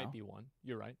 right now. It might be 1.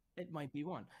 You're right. It might be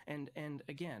 1. And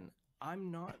again,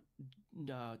 I'm not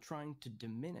trying to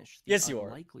diminish the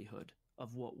unlikelihood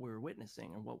of what we're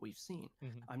witnessing and what we've seen.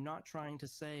 I'm not trying to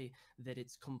say that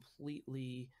it's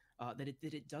completely that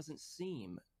it doesn't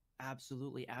seem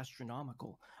absolutely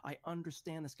astronomical. I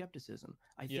understand the skepticism.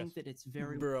 I think that it's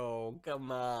very... Bro,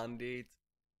 come on, dude.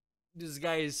 This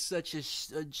guy is such a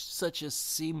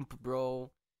simp,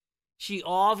 bro. She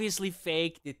obviously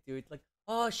faked it, dude. Like,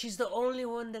 oh, she's the only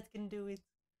one that can do it.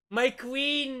 My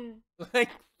queen!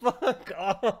 Like, fuck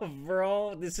off,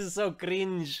 bro. This is so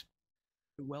cringe.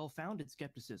 Well-founded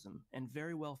skepticism and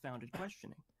very well-founded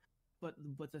questioning. But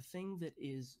the thing that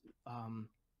is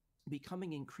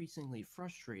becoming increasingly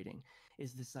frustrating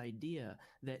is this idea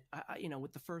that, you know,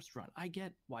 with the first run, I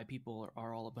get why people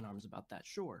are all up in arms about that,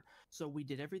 sure. So we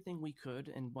did everything we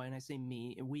could, and when I say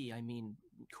we, I mean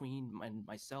Queen and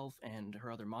myself and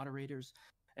her other moderators,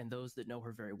 and those that know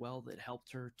her very well that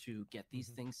helped her to get these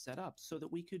things set up so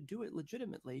that we could do it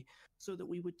legitimately, so that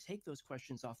we would take those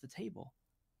questions off the table.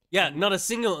 Yeah, not a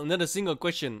single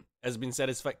question has been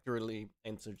satisfactorily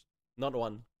answered. Not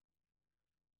one.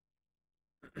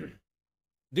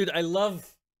 Dude, I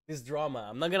love this drama.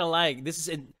 I'm not gonna lie.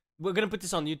 We're gonna put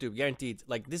this on YouTube, guaranteed.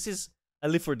 Like, this is, I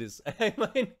live for this. I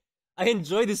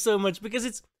enjoy this so much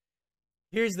because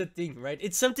here's the thing, right?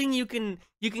 It's something you can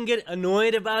get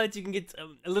annoyed about, you can get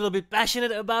a little bit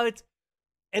passionate about,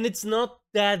 and it's not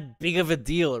that big of a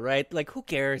deal, right? Like, who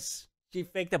cares? She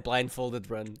faked a blindfolded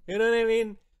run. You know what I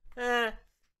mean?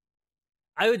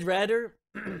 I would rather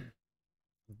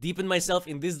deepen myself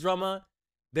in this drama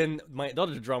than my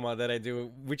other drama that I do,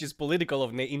 which is political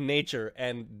in nature,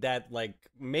 and that like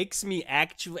makes me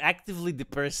actively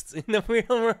depressed in the real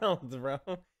world, bro.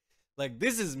 Like,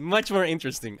 this is much more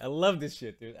interesting. I love this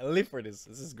shit, dude. I live for this.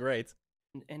 This is great.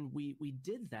 And we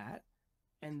did that,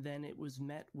 and then it was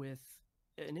met with,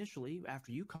 initially,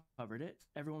 after you covered it,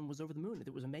 everyone was over the moon.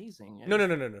 It was amazing. No.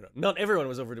 Not everyone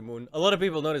was over the moon. A lot of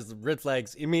people noticed the red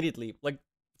flags immediately. Like,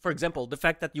 for example, the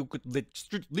fact that you could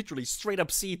literally straight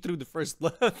up see through the first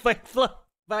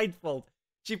blindfold.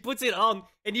 She puts it on,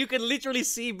 and you can literally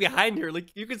see behind her.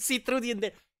 Like, you can see through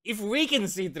the... If we can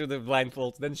see through the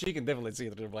blindfold, then she can definitely see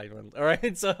through the blindfold.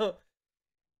 Alright, so...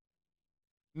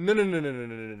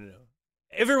 No.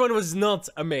 Everyone was not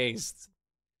amazed.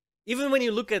 Even when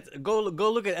you look at... Go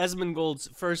look at Asmongold's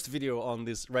first video on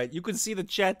this, right? You can see the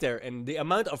chat there, and the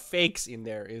amount of fakes in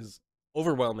there is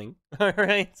overwhelming.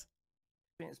 Alright?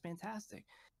 It's fantastic.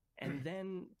 And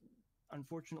then,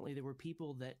 unfortunately, there were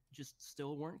people that just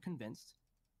still weren't convinced,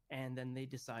 and then they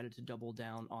decided to double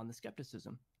down on the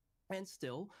skepticism. And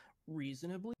still,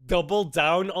 reasonably... Double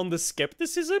down on the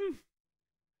skepticism?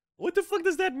 What the fuck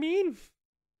does that mean?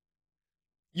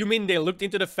 You mean they looked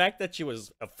into the fact that she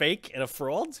was a fake and a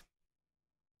fraud?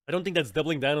 I don't think that's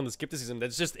doubling down on the skepticism.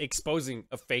 That's just exposing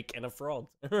a fake and a fraud.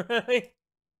 Right?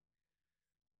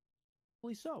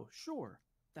 So, sure,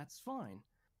 that's fine.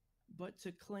 But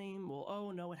to claim, well,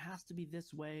 oh no, it has to be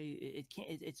this way, it can't,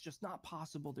 it's just not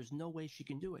possible, there's no way she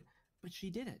can do it. But she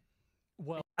did it.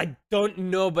 Well, I don't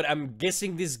know, but I'm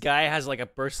guessing this guy has like a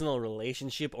personal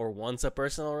relationship or wants a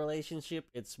personal relationship.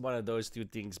 It's one of those two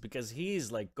things, because he's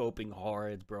like coping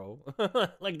hard, bro.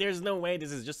 Like, there's no way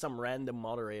this is just some random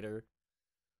moderator.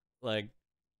 Like,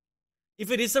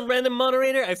 if it is some random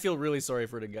moderator, I feel really sorry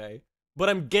for the guy. But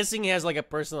I'm guessing he has like a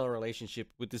personal relationship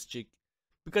with this chick,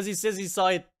 because he says he saw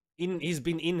it he's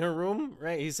been in her room,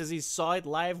 right? He says he saw it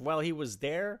live while he was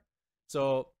there.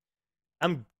 So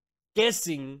I'm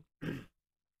guessing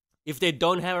if they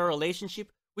don't have a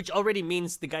relationship, which already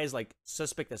means the guy's like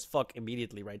suspect as fuck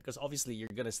immediately, right? Because obviously you're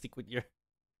gonna stick with your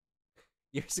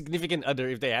significant other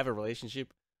if they have a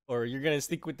relationship, or you're gonna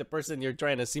stick with the person you're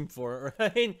trying to simp for,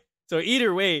 right? So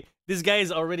either way, this guy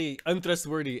is already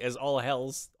untrustworthy as all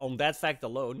hells on that fact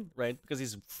alone, right? Because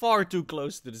he's far too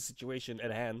close to the situation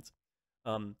at hand.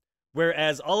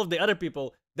 Whereas all of the other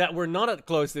people that were not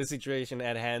close to the situation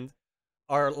at hand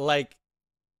are like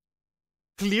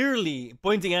clearly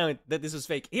pointing out that this was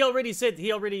fake. He already said,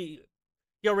 he already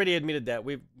admitted that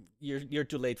you're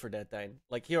too late for that time.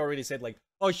 Like, he already said, like,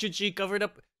 oh, should she have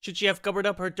covered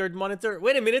up her third monitor?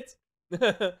 Wait a minute.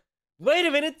 Wait a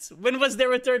minute. When was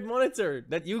there a third monitor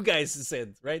that you guys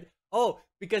said, right? Oh,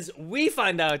 because we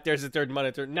find out there's a third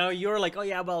monitor. Now you're like, oh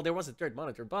yeah, well, there was a third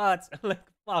monitor, but like,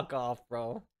 fuck off,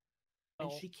 bro.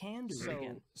 And she can do it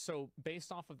again. So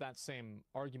based off of that same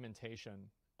argumentation,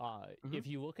 if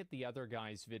you look at the other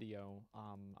guy's video,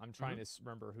 I'm trying to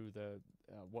remember who the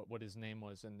what his name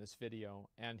was in this video,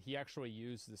 and he actually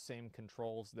used the same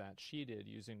controls that she did,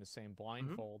 using the same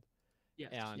blindfold. Yes,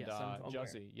 and yes, I'm aware.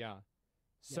 Juzzy, yeah.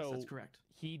 Yes, So that's correct.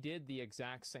 he did the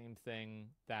exact same thing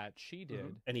that she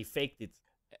did, And he faked it.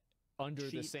 under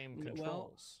the same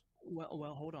controls.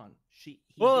 Well, hold on.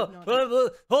 Hold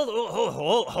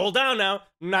down now.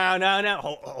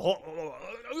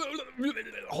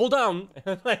 Hold on.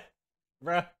 Like,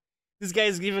 bruh, this guy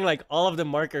is giving like all of the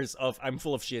markers of I'm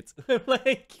full of shit.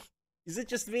 Like, is it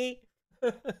just me?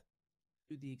 Do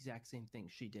the exact same thing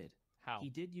she did. How? He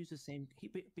did use the same,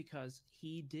 because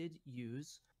he did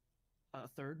use a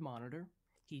third monitor.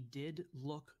 He did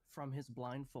look from his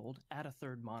blindfold at a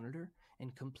third monitor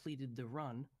and completed the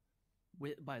run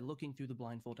by looking through the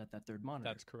blindfold at that third monitor.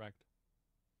 That's correct.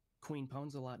 Queen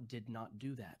pwnsalot did not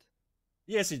do that.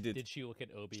 Yes, he did. Did she look at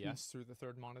OBS through the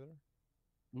third monitor?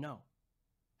 No,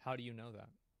 How do you know that?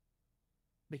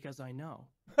 because I know.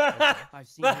 I've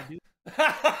seen her do.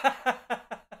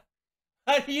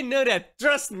 How do you know that?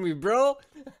 Trust me, bro.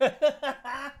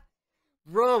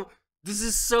 Bro, this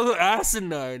is so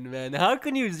asinine, man. How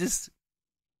can you just...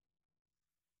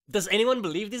 Does anyone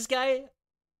believe this guy?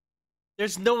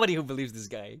 There's nobody who believes this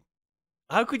guy.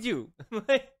 How could you?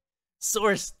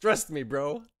 Source, trust me,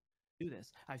 bro. Do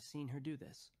this. I've seen her do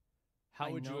this. How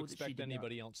I would you know that she expect did not-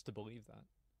 anybody else to believe that?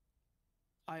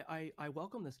 I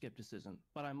welcome the skepticism,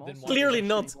 but I'm Then also why Clearly questioning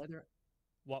not. whether-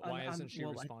 Why I'm- hasn't she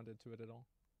well, I- responded to it at all?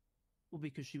 Well,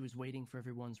 because she was waiting for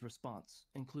everyone's response,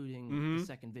 including Mhm. the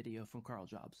second video from Carl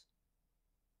Jobs,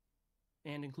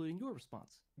 and including your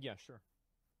response. Yeah, sure.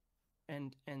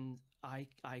 And I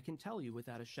can tell you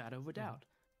without a shadow of a doubt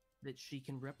that she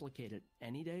can replicate it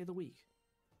any day of the week,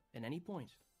 at any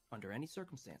point, under any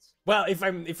circumstance. Well, if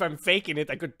I'm faking it,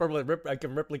 I could probably I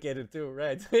can replicate it too,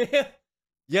 right?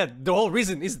 Yeah, the whole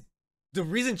reason is the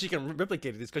reason she can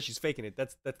replicate it is because she's faking it.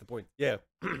 That's the point. Yeah.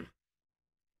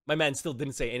 My man still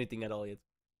didn't say anything at all yet.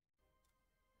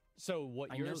 So what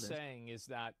I you're know this. saying is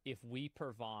that if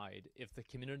the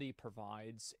community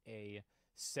provides a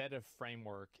set of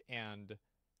framework and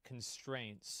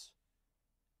constraints,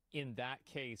 in that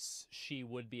case, she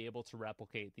would be able to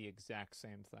replicate the exact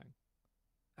same thing.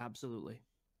 Absolutely.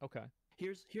 Okay.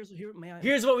 Here. May I?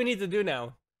 Here's what we need to do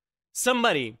now.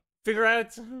 Somebody figure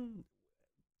out,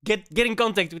 get in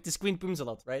contact with this Queen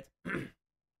pwnsalot, right?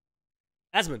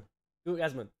 Asmon,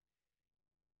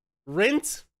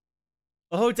 rent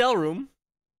a hotel room,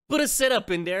 put a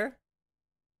setup in there,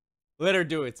 let her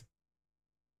do it.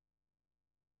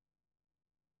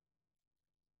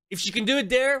 If she can do it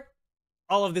there,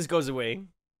 all of this goes away.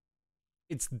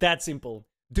 It's that simple.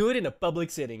 Do it in a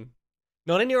public setting.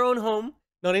 Not in your own home,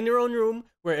 not in your own room,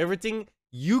 where everything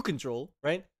you control,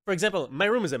 right? For example, my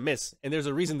room is a mess, and there's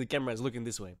a reason the camera is looking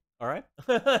this way, alright?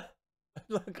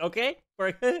 Look, okay?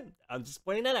 I'm just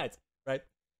pointing that out, right?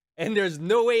 And there's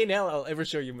no way in hell I'll ever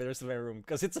show you the rest of my room,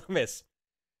 because it's a mess.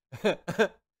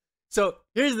 So,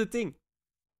 here's the thing.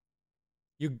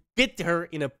 You get her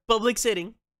in a public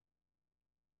setting,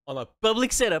 on a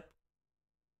public setup,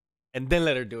 and then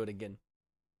let her do it again.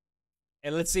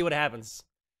 And let's see what happens.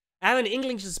 I have an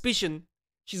inkling suspicion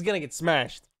she's gonna get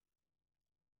smashed.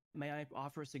 May I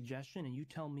offer a suggestion, and you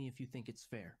tell me if you think it's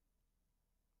fair?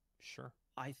 Sure.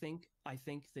 I think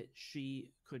that she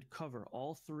could cover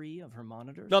all three of her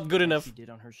monitors. Not good as enough. She did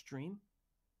on her stream.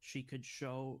 She could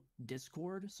show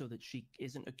Discord so that she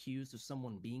isn't accused of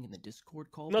someone being in the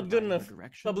Discord call. Not good providing her enough.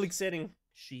 directions. Public setting.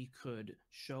 She could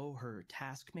show her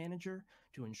task manager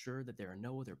to ensure that there are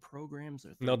no other programs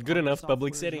or Not good third-party enough.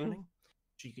 Public software setting. running.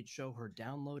 She could show her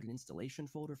download and installation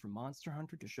folder from Monster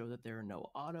Hunter to show that there are no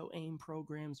auto-aim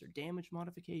programs or damage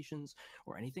modifications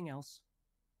or anything else.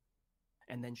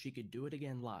 And then she could do it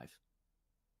again live.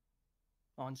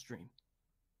 On stream.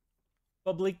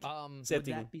 Public Would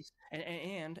setting. that be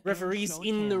and Referees show a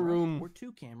in the camera room. or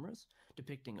two cameras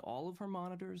depicting all of her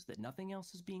monitors, that nothing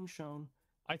else is being shown.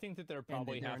 I think that there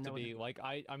probably there are have to no be other- like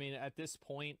I mean at this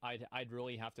point I'd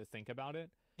really have to think about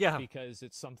it Yeah. because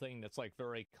it's something that's like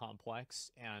very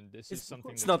complex and this is It's,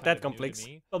 something it's that's not kind that of new to complex.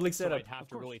 me. Public So setup. I'd have Of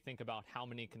to really course. think about how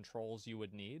many controls you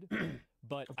would need.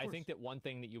 But Of I course. think that one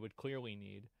thing that you would clearly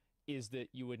need is that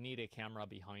you would need a camera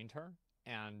behind her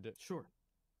and Sure.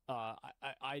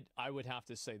 I would have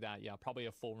to say that, yeah, probably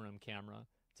a full room camera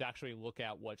to actually look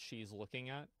at what she's looking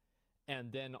at.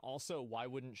 And then also, why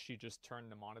wouldn't she just turn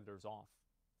the monitors off?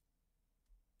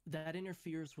 That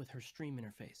interferes with her stream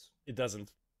interface. It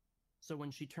doesn't. So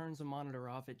when she turns a monitor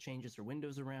off, it changes her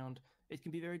windows around. It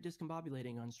can be very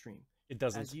discombobulating on stream. It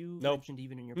doesn't. As you Nope. mentioned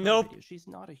even in your Nope. video, she's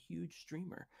not a huge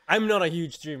streamer. I'm not a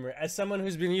huge streamer. As someone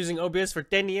who's been using OBS for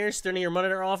 10 years, turning your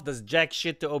monitor off does jack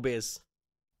shit to OBS.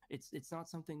 It's not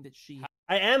something that she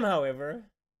I am, however,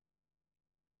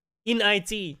 in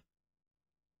IT.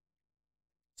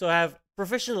 So I have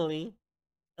professionally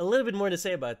a little bit more to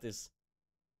say about this.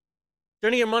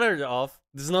 Turning your monitor off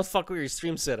does not fuck with your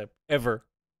stream setup, ever.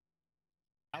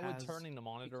 How would has- turning the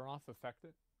monitor off affect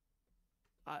it?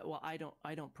 I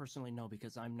don't personally know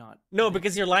because I'm not. No,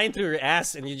 because you're lying through your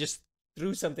ass and you just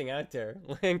threw something out there.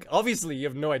 Like, obviously you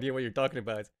have no idea what you're talking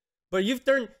about. But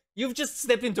you've just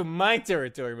stepped into my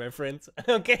territory, my friend.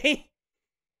 Okay?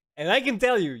 And I can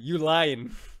tell you, you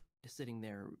lying. Sitting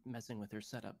there messing with her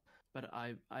setup. But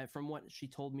I from what she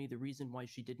told me, the reason why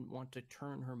she didn't want to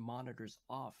turn her monitors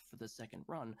off for the second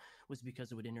run was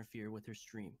because it would interfere with her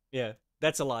stream, Yeah,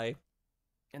 that's a lie.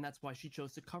 and that's why she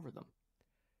chose to cover them.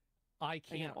 I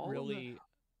Again, can't all of the- really,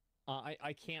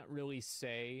 I can't really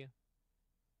say,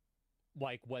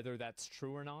 like whether that's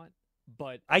true or not.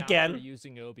 But I after can.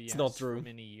 using OBS not for true.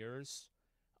 many years,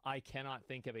 I cannot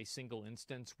think of a single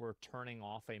instance where turning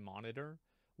off a monitor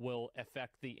will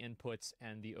affect the inputs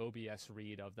and the OBS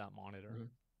read of that monitor. Mhm.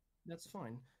 That's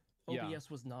fine. Yeah. OBS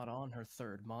was not on her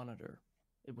third monitor.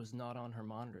 It was not on her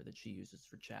monitor that she uses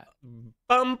for chat.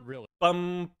 Bum, Really?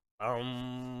 bum,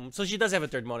 So she does have a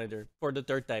third monitor. For the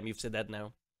third time, you've said that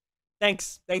now.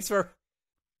 Thanks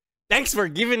for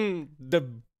giving the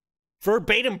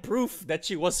verbatim proof that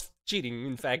she was cheating,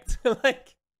 in fact.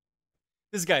 Like,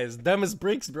 this guy is dumb as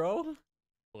bricks, bro.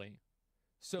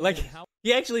 So Like, then how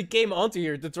he actually came onto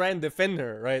here to try and defend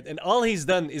her, right? And all he's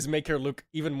done is make her look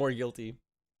even more guilty.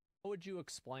 would you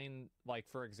explain, like,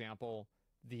 for example,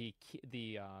 the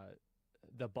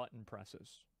button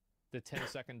presses, the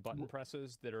 10-second button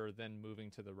presses that are then moving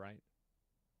to the right?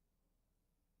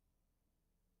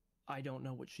 I don't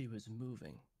know what she was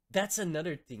moving. That's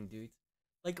another thing, dude.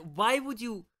 Like, why would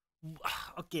you...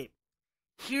 Okay,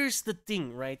 here's the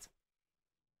thing, right?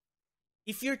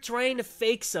 If you're trying to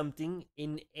fake something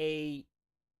in a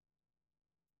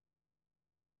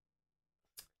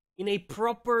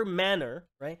proper manner,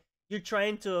 right?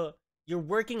 You're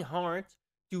working hard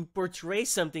to portray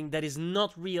something that is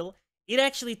not real. It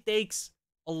actually takes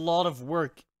a lot of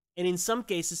work. And in some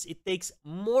cases, it takes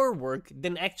more work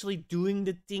than actually doing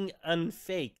the thing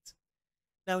unfaked.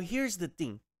 Now, here's the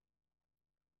thing.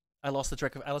 I lost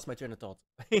my train of thought.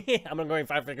 I'm not going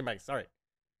 5 seconds back, sorry.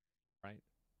 Right.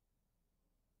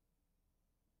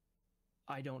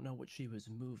 I don't know what she was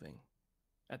moving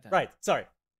at that. Right, sorry.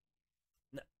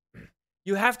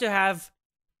 You have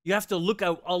to look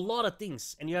at a lot of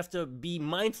things, and you have to be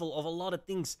mindful of a lot of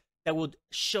things that would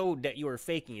show that you are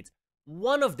faking it.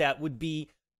 One of that would be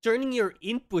turning your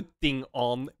input thing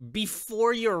on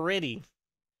before you're ready,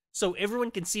 so everyone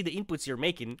can see the inputs you're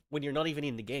making when you're not even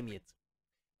in the game yet.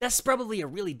 That's probably a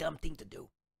really dumb thing to do.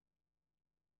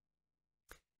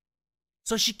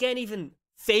 So she can't even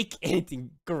fake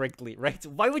anything correctly, right?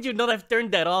 Why would you not have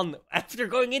turned that on after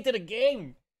going into the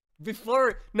game?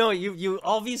 Before, no, you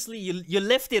obviously, you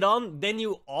left it on, then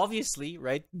you obviously,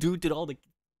 right, due to all the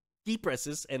key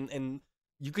presses, and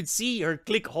you could see her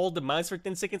hold the mouse for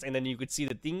 10 seconds, and then you could see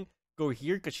the thing go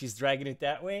here because she's dragging it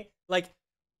that way. Like,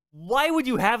 why would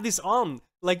you have this on?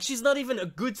 Like, she's not even a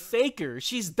good faker.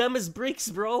 She's dumb as bricks,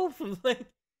 bro. Like,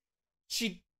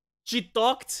 she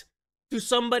talked to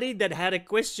somebody that had a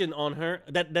question on her,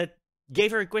 that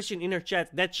gave her a question in her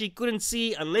chat that she couldn't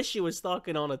see unless she was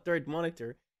talking on a third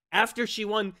monitor. After she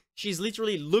won, she's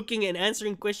literally looking and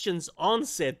answering questions on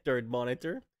said third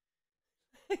monitor.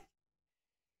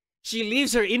 She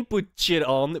leaves her input shit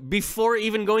on before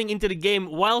even going into the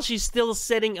game while she's still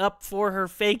setting up for her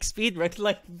fake speedrun.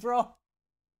 Like, bro,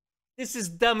 this is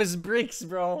dumb as bricks,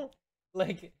 bro.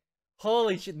 Like,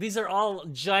 holy shit, these are all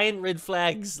giant red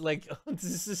flags. Like,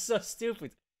 this is so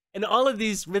stupid. And all of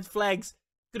these red flags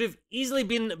could have easily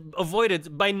been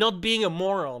avoided by not being a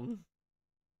moron.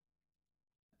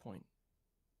 Point.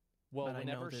 Well, But I know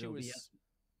whenever that she it'll be was,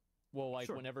 well, like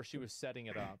Sure. whenever she was setting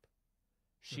it up,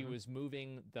 she was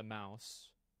moving the mouse,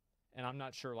 and I'm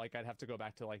not sure. Like, I'd have to go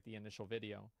back to like the initial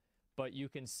video, but you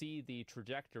can see the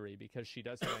trajectory because she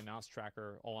does have a mouse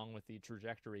tracker along with the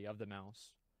trajectory of the mouse.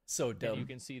 So dumb. And you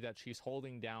can see that she's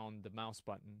holding down the mouse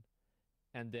button,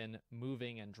 and then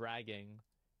moving and dragging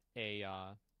a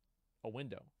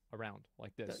window around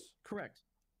like this. Correct.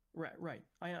 Right.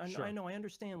 Sure. I know. I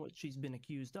understand what she's been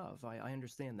accused of. I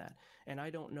understand that, and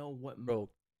I don't know what Bro,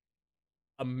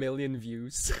 1 million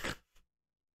views.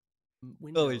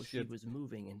 window Holy she shit. was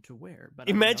moving into where. But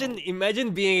I Imagine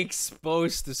know. being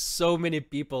exposed to so many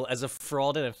people as a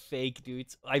fraud and a fake, dude.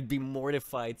 I'd be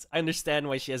mortified. I understand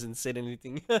why she hasn't said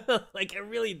anything. Like, I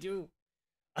really do.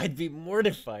 I'd be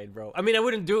mortified, bro. I mean, I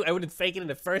wouldn't fake it in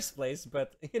the first place,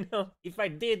 but, you know, if I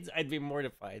did, I'd be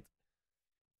mortified.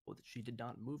 That she did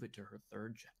not move it to her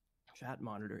third chat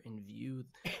monitor and view,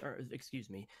 or excuse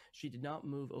me, she did not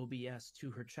move OBS to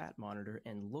her chat monitor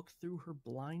and look through her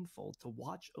blindfold to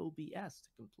watch OBS to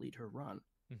complete her run.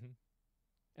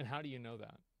 And how do you know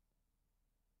that?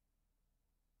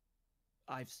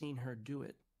 I've seen her do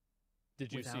it.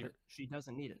 Did you see without her? it. She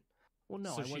doesn't need it. Well,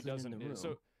 no, So I she wasn't doesn't. in the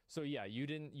room. So yeah, you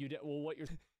didn't. Well, what you're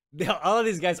All of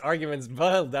these guys' arguments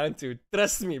boil down to,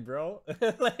 trust me, bro.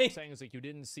 Like, saying is like you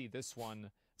didn't see this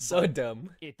one. so but dumb.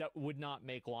 That would not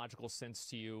make logical sense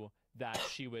to you that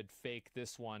she would fake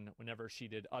this one whenever she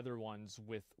did other ones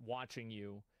with watching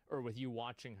you or with you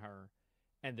watching her,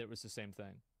 and it was the same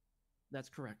thing. That's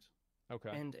correct.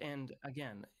 Okay. And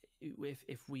again,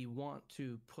 if we want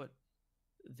to put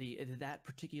that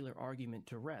particular argument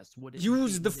to rest, would it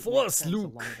Use the would it make Force, sense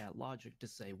Luke. along that logic to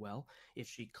say, well, if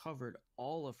she covered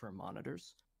all of her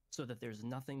monitors so that there's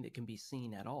nothing that can be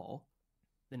seen at all,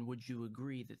 then would you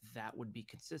agree that that would be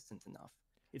consistent enough?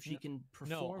 If she can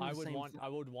perform No, the same I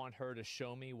would want her to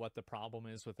show me what the problem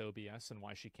is with OBS and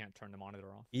why she can't turn the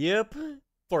monitor off. Yep.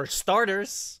 For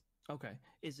starters. Okay.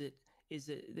 Is it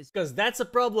this? Because that's a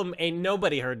problem ain't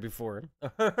nobody heard before.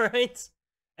 Alright?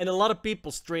 And a lot of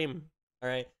people stream.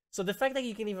 Alright? So the fact that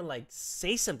you can even like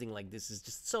say something like this is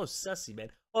just so sussy, man.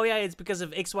 Oh yeah, it's because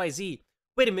of XYZ.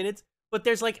 Wait a minute, but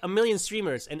there's like a million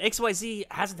streamers, and XYZ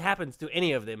hasn't happened to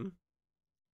any of them.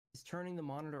 Is turning the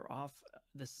monitor off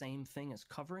the same thing as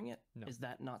covering it? No. Is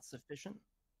that not sufficient?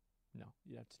 No,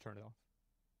 you have to turn it off.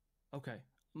 Okay.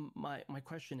 My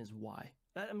question is why?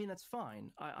 I mean, that's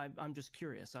fine. I'm just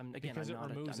curious. Because it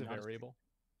removes a variable.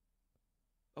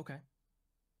 Okay.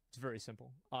 It's very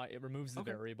simple. It removes the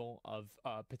variable of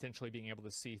potentially being able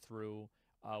to see through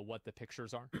what the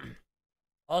pictures are.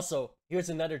 Also, here's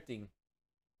another thing.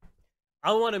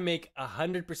 I want to make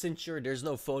 100% sure there's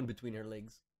no phone between her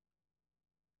legs.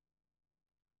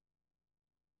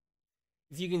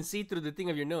 If you can see through the thing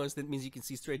of your nose, that means you can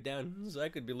see straight down. So I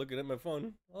could be looking at my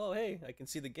phone. Oh, hey, I can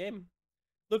see the game.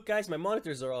 Look, guys, my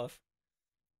monitors are off.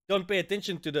 Don't pay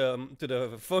attention to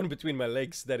the phone between my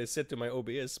legs that is set to my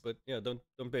OBS, but yeah, don't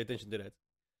pay attention to that.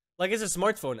 Like it's a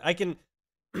smartphone. I can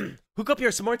hook up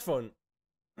your smartphone.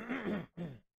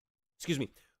 Excuse me.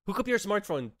 Hook up your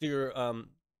smartphone to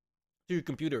your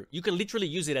computer. You can literally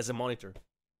use it as a monitor.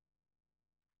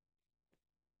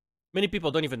 Many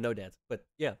people don't even know that, but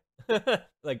yeah.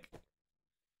 Like,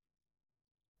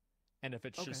 and if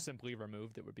it's just simply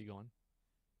removed, it would be gone.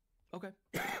 Okay.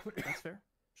 That's fair.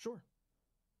 Sure.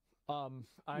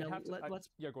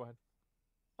 Yeah, go ahead.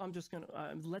 I'm just gonna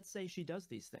let's say she does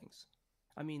these things.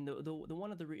 I mean, the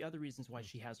one of the other reasons why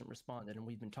she hasn't responded, and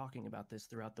we've been talking about this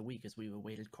throughout the week as we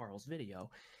awaited Carl's video,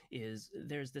 is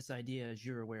there's this idea, as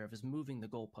you're aware of, is moving the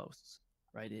goalposts,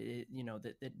 right? You know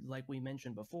that like we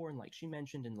mentioned before, and like she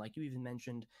mentioned, and like you even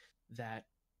mentioned, that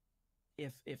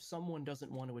if someone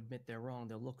doesn't want to admit they're wrong,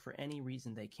 they'll look for any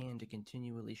reason they can to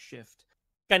continually shift.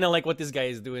 Kind of like what this guy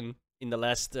is doing in the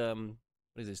last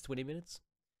what is this, 20 minutes?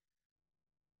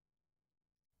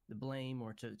 The blame,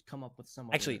 or to come up with some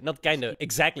actually not kind of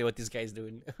exactly what this guy's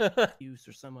doing. Use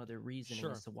or some other reasoning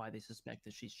as to why they suspect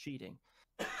that she's cheating.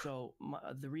 So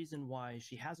the reason why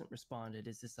she hasn't responded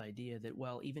is this idea that,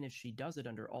 well, even if she does it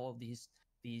under all of these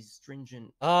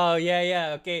stringent... Oh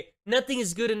yeah, okay, nothing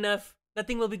is good enough,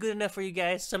 nothing will be good enough for you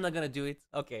guys, so I'm not gonna do it.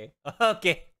 Okay.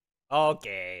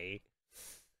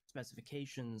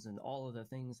 Specifications and all of the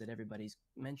things that everybody's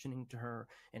mentioning to her,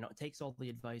 and it takes all the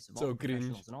advice of so all the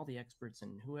professionals cringe. And all the experts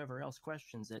and whoever else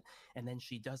questions it, and then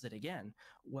she does it again.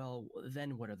 Well,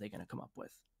 then what are they going to come up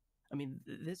with? I mean,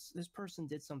 this person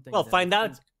did something. Well, find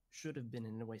out. Should have been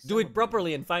in a way. Do it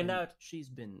properly and find out. She's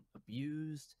been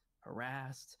abused,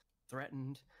 harassed,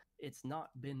 threatened. It's not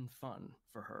been fun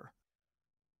for her.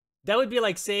 That would be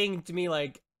like saying to me,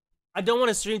 like, I don't want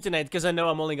to stream tonight because I know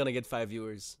I'm only gonna get 5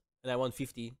 viewers and I want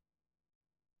 50.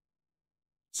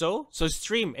 So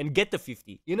stream and get the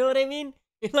 50. You know what I mean?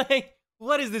 Like,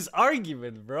 what is this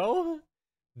argument, bro?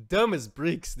 Dumb as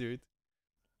bricks, dude.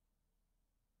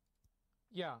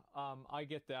 Yeah, I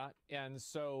get that. And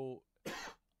so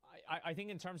I think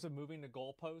in terms of moving the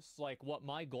goalposts, like what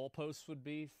my goalposts would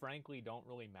be, frankly, don't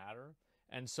really matter.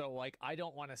 And so, like, I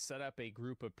don't want to set up a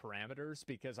group of parameters,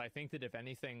 because I think that if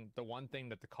anything, the one thing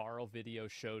that the Carl video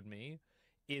showed me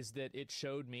is that it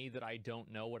showed me that I don't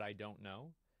know what I don't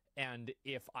know. And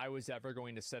if I was ever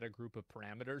going to set a group of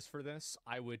parameters for this,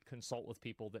 I would consult with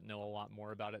people that know a lot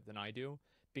more about it than I do,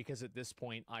 because at this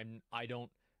point, I'm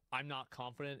not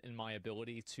confident in my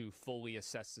ability to fully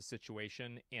assess the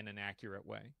situation in an accurate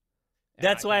way. And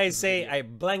that's why I say I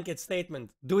blanket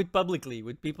statement. Do it publicly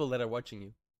with people that are watching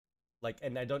you. Like,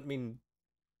 and I mean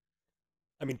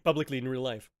publicly in real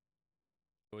life.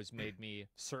 It has made me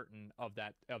certain of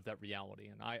that reality,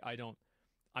 and I don't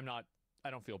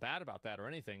feel bad about that or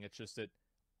anything. It's just that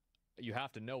you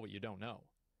have to know what you don't know.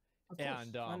 Of course,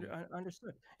 and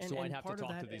understood. So I'd have to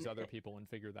talk to these other people and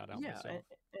figure that out myself.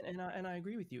 And I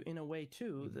agree with you in a way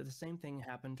too. That the same thing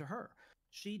happened to her.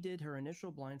 She did her initial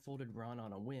blindfolded run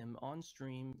on a whim on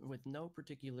stream with no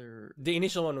particular... The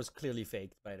initial one was clearly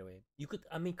faked, by the way. You could,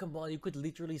 I mean, come on, you could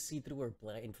literally see through her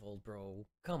blindfold, bro.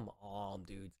 Come on,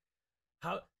 dude.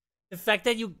 How... The fact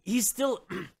that he's still...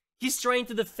 he's trying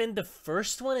to defend the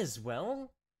first one as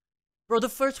well? Bro, the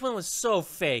first one was so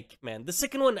fake, man. The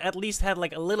second one at least had,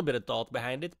 like, a little bit of thought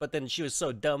behind it, but then she was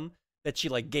so dumb that she,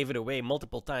 like, gave it away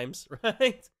multiple times,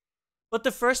 right? But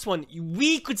the first one,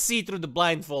 we could see through the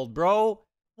blindfold, bro.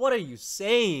 What are you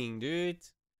saying, dude?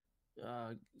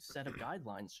 Set of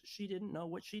guidelines. She didn't know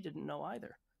what she didn't know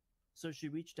either. So she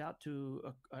reached out to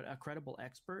a credible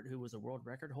expert who was a world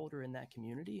record holder in that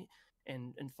community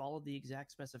and followed the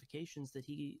exact specifications that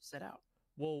he set out.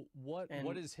 Well,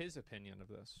 what is his opinion of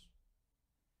this?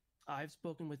 I've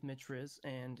spoken with Mitch Riz,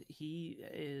 and he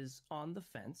is on the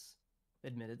fence,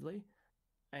 admittedly.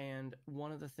 And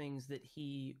one of the things that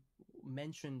he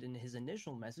mentioned in his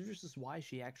initial message, this is why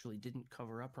she actually didn't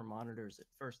cover up her monitors at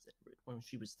first when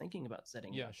she was thinking about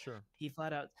setting it up. Sure. He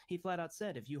flat out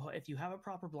said, if you have a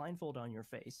proper blindfold on your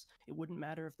face, it wouldn't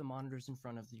matter if the monitor's in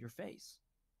front of your face.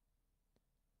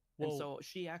 Well, and so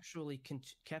she actually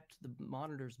kept the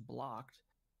monitors blocked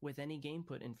with any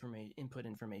input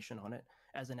information on it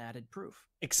as an added proof.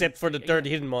 Except for the third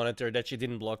hidden monitor that she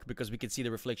didn't block because we could see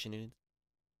the reflection in it.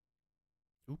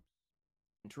 Oops.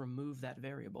 To remove that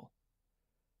variable.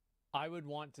 I would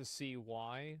want to see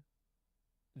why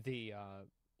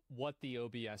what the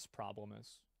OBS problem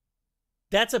is.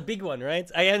 That's a big one, right?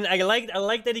 I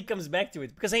like that he comes back to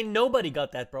it because ain't nobody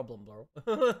got that problem, bro.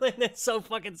 That's so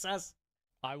fucking sus.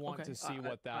 I want to see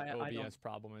what that OBS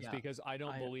problem is because I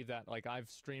don't believe that. Like, I've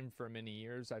streamed for many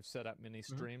years. I've set up many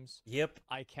streams. Yep.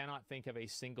 I cannot think of a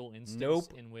single instance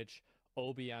in which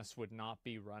OBS would not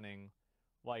be running.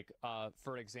 Like,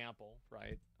 for example,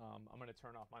 right? I'm going to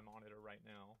turn off my monitor right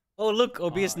now. Oh, look,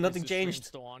 OBS, nothing is the changed. Stream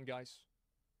still on, guys?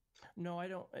 No, I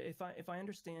don't. If I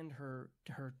understand her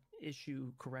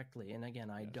issue correctly, and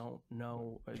again, I don't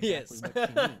know exactly what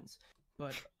she means.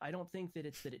 But I don't think that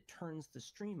it's that it turns the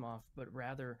stream off, but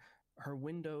rather her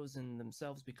windows in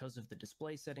themselves, because of the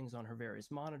display settings on her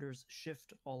various monitors,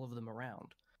 shift all of them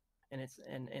around. And it's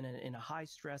in a high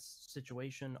stress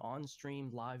situation on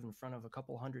stream live in front of a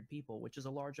couple hundred people, which is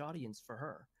a large audience for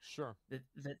her. Sure.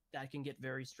 That can get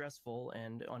very stressful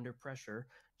and under pressure.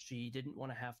 She didn't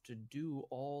want to have to do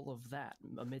all of that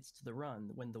amidst the run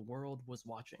when the world was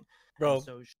watching. Bro. And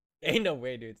so ain't no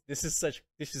way, dude. This is such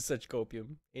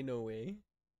copium. Ain't no way.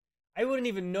 I wouldn't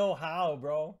even know how,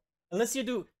 bro. Unless you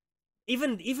do,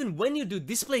 even when you do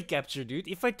display capture, dude.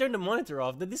 If I turn the monitor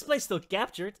off, the display's still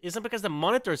captured. It's not because the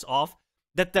monitor's off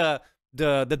that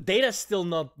the data's still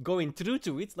not going through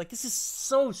to it. Like, this is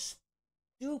so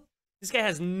stupid. This guy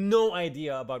has no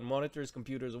idea about monitors,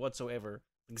 computers whatsoever.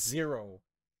 Like, zero.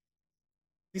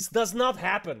 This does not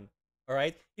happen. All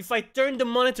right. If I turn the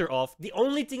monitor off, the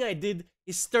only thing I did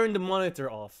is turn the monitor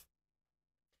off.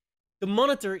 The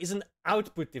monitor is an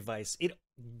output device. It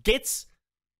gets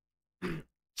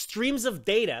streams of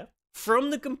data from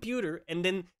the computer and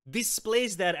then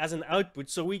displays that as an output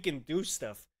so we can do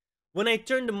stuff. When I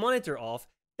turn the monitor off,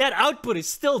 that output is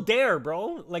still there,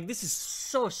 bro. Like, this is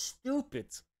so stupid.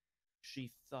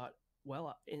 She thought,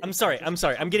 well, I'm sorry.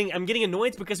 I'm getting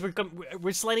annoyed because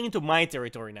we're sliding into my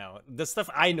territory now. The stuff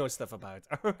I know stuff about,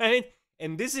 all right?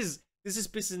 And this is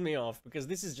pissing me off because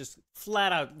this is just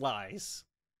flat out lies.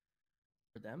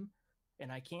 For them,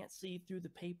 and I can't see through the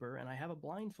paper, and I have a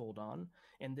blindfold on,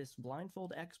 and this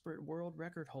blindfold expert world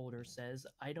record holder says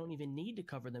I don't even need to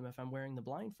cover them if I'm wearing the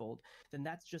blindfold, then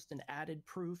that's just an added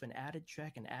proof, an added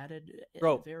check, an added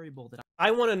variable that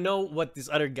I want to know what this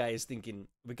other guy is thinking,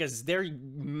 because they're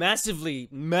massively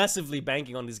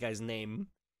banking on this guy's name.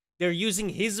 They're using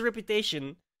his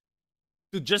reputation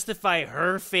to justify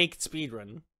her faked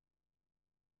speedrun.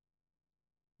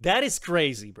 That is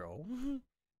crazy, bro.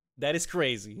 That is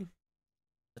crazy.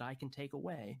 That I can take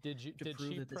away. Did she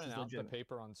print out the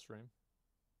paper on stream?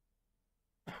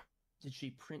 Did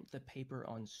she print the paper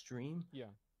on stream?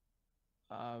 Yeah.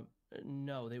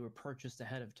 No, they were purchased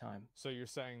ahead of time. So you're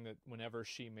saying that whenever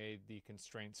she made the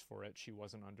constraints for it, she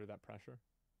wasn't under that pressure?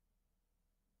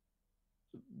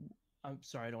 I'm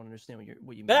sorry, I don't understand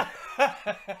what you mean.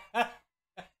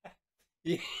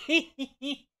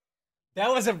 That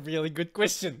was a really good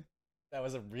question. That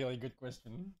was a really good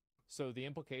question. So the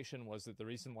implication was that the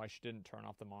reason why she didn't turn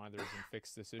off the monitors and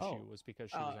fix this issue was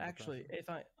because she was under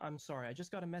pressure. I'm sorry, I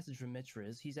just got a message from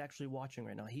Mitriz. He's actually watching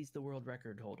right now. He's the world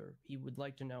record holder. He would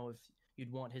like to know if you'd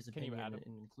want his opinion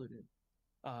included.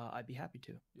 I'd be happy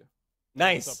to. Yeah.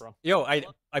 Nice. What's up, bro? Yo,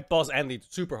 I paused Andy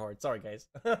super hard. Sorry, guys.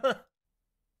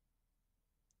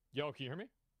 Yo, can you hear me?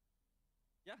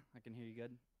 Yeah, I can hear you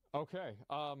good. Okay.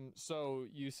 So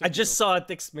you said I just saw a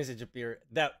text message appear.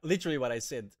 That literally what I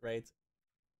said, right?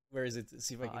 Where is it?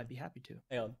 See if I can. I'd be happy to.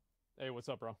 Hang on. Hey, what's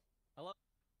up, bro? Hello.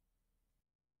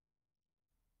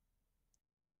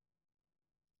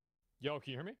 Yo,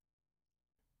 can you hear me?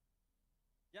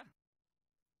 Yeah.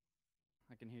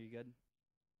 I can hear you good.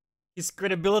 His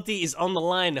credibility is on the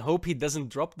line. Hope he doesn't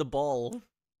drop the ball.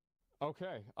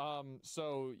 Okay.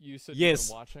 So you said yes.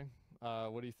 You've been watching.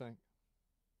 What do you think?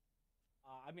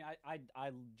 I mean,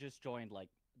 I just joined like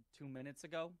 2 minutes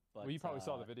ago, but well, you probably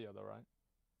saw the video though, right?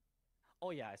 Oh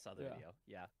yeah, I saw the video.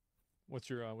 Yeah. What's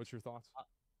your thoughts?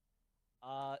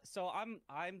 So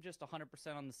I'm just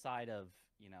 100% on the side of,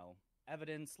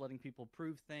 evidence, letting people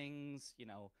prove things,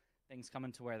 things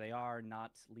coming to where they are,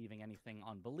 not leaving anything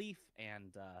on belief,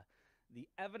 and The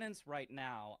evidence right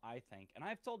now, I think, and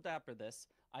I've told Dapper this,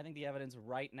 I think the evidence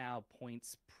right now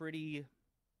points pretty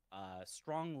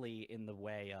strongly in the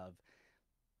way of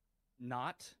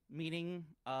not meeting,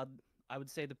 I would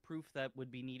say, the proof that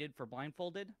would be needed for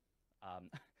blindfolded. I'm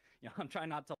trying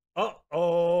not to.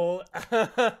 Uh-oh.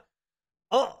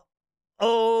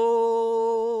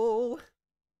 Uh-oh.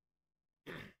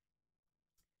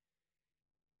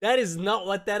 That is not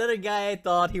what that other guy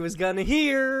thought he was gonna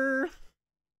hear.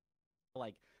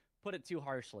 Like, put it too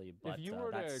harshly, but If you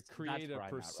were to create a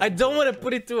percentage, I don't want to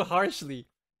put it too harshly.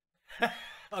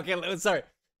 Okay, sorry,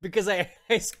 because I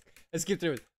skipped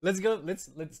through it. Let's go. Let's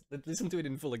listen to it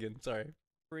in full again. Sorry.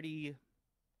 Pretty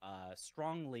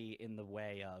strongly in the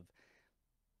way of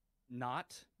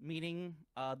not meeting,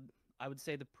 I would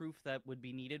say, the proof that would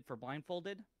be needed for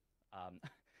blindfolded.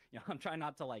 I'm trying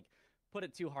not to like put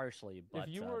it too harshly, but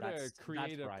if you were to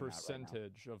create a right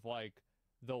percentage of like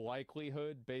the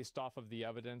likelihood based off of the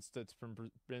evidence that's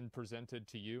been presented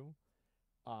to you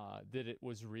that it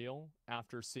was real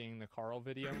after seeing the Carl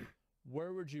video,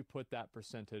 where would you put that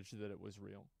percentage that it was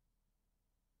real?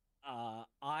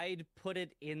 I'd put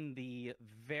it in the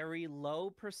very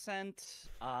low percent,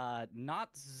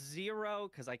 not 0,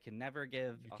 because I can never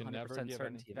give 100%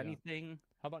 certainty of anything.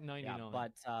 How about 99? Yeah,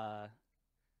 but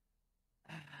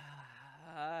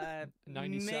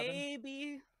 97?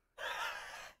 Maybe.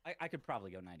 I could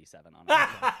probably go 97 on it.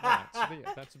 Alright, so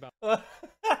yeah, that's about.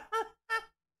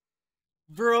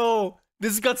 Bro,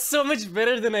 this got so much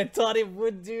better than I thought it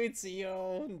would, dude.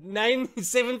 Yo,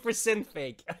 97%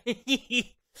 fake.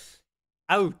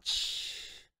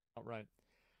 Ouch. Right.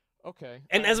 Okay.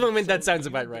 And as moment, that sounds you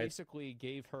about right. Basically,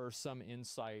 gave her some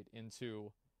insight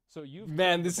into. So you.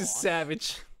 Man, this is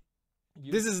savage.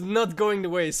 This is not going the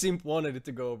way Simp wanted it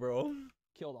to go, bro.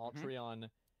 Killed Altreon.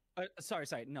 Sorry.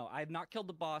 No, I have not killed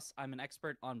the boss. I'm an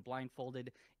expert on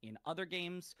blindfolded in other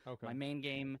games. Okay. My main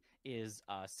game is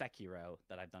Sekiro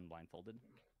that I've done blindfolded.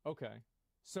 Okay.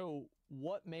 So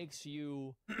what makes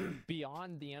you,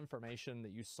 beyond the information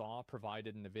that you saw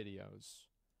provided in the videos,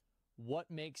 what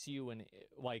makes you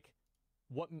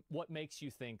what makes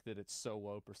you think that it's so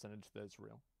low percentage that it's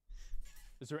real?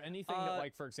 Is there anything that,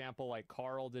 like, for example, like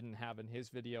Carl didn't have in his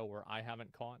video where I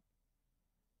haven't caught?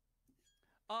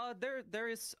 There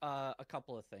is a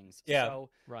couple of things. Yeah.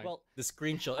 So, right. Well, the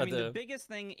screenshot. I mean, the biggest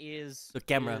thing is the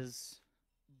camera. Is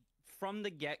from the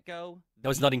get-go. That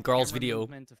was not in Carl's video.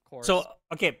 Movement, of course. So,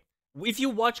 okay, if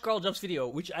you watch Carl Job's video,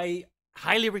 which I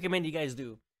highly recommend you guys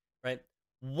do, right?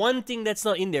 One thing that's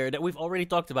not in there that we've already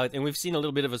talked about, and we've seen a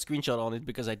little bit of a screenshot on it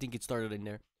because I think it started in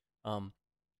there,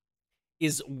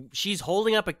 is she's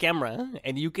holding up a camera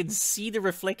and you can see the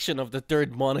reflection of the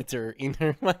third monitor in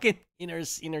her fucking in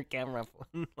her camera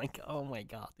phone. Like, oh my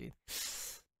god, dude.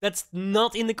 That's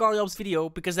not in the Carl Jobs video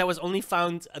because that was only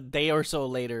found a day or so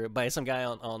later by some guy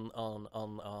on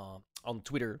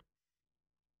Twitter.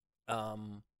 I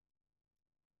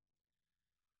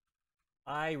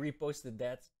reposted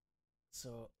that.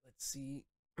 So let's see.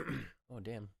 Oh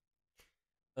damn.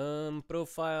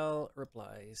 Profile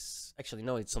replies. Actually,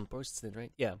 no, it's on posts then,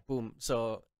 right? Yeah, boom.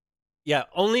 So yeah,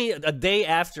 only a day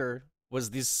after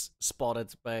was this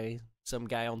spotted by some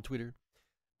guy on Twitter,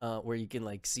 where you can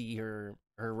like see her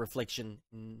reflection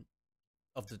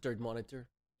of the third monitor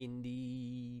in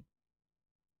the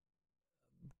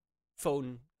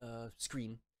phone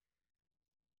screen.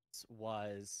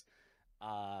 Was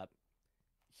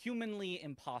humanly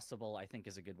impossible, I think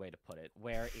is a good way to put it,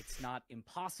 where it's not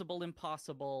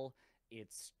impossible,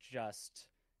 it's just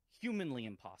humanly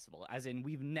impossible. As in,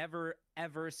 we've never,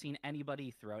 ever seen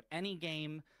anybody throughout any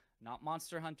game, not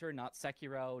Monster Hunter, not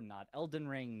Sekiro, not Elden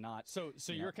Ring, not so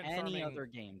you're confirming any other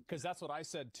game. Because that's what I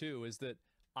said too, is that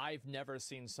I've never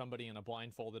seen somebody in a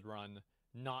blindfolded run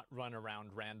not run around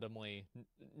randomly,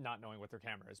 not knowing what their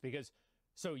camera is. Because,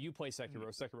 so you play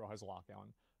Sekiro, Sekiro has a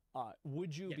lockdown.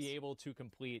 Would you be able to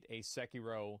complete a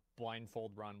Sekiro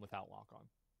blindfold run without lock-on?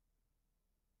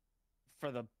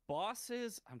 For the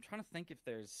bosses, I'm trying to think if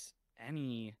there's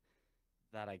any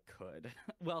that I could.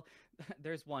 Well,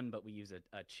 there's one, but we use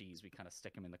a cheese. We kind of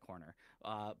stick him in the corner.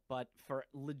 But for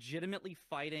legitimately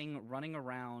fighting, running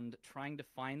around, trying to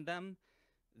find them,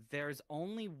 there's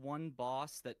only one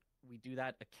boss that we do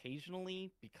that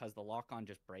occasionally because the lock-on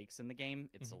just breaks in the game.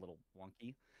 It's a little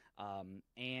wonky.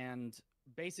 And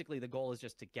basically the goal is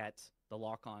just to get the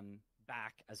lock-on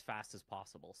back as fast as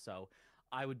possible. So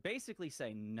I would basically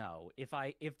say no.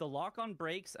 If the lock-on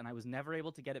breaks and I was never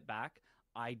able to get it back,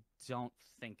 I don't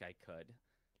think I could.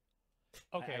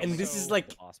 Okay, and this is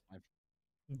like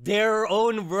their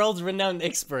own world-renowned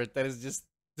expert that is just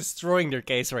destroying their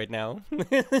case right now.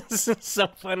 This is so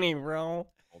funny, bro.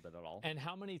 blindfolded at all. And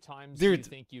how many times do you Dude.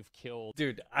 think you've killed?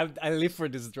 Dude, I live for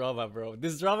this drama, bro.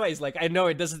 This drama is like, I know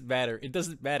it doesn't matter. It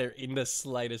doesn't matter in the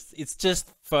slightest. It's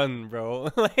just fun, bro.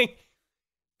 Like,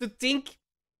 to think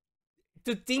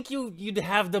you'd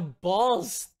have the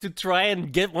balls to try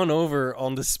and get one over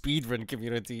on the speedrun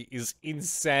community is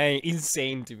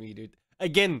insane to me, dude.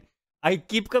 Again, I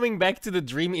keep coming back to the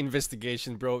dream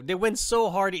investigation, bro. They went so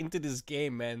hard into this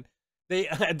game, man. They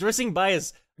addressing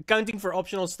bias, accounting for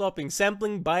optional stopping,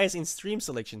 sampling bias in stream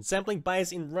selection, sampling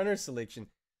bias in runner selection.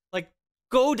 Like,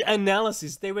 code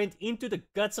analysis. They went into the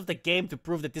guts of the game to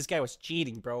prove that this guy was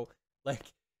cheating, bro.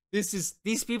 Like,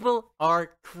 these people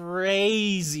are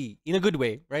crazy in a good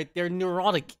way, right? They're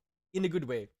neurotic in a good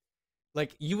way.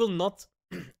 Like, you will not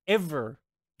ever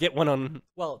get one on.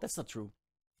 Well, that's not true.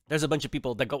 There's a bunch of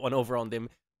people that got one over on them,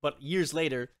 but years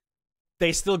later,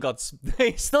 they still got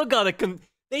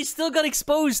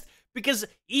exposed, because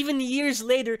even years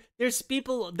later, there's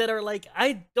people that are like,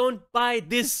 I don't buy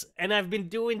this, and I've been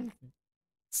doing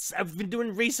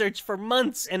research for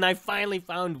months, and I finally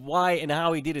found why and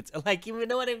how he did it. Like, you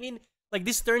know what I mean? Like,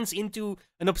 this turns into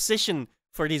an obsession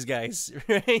for these guys,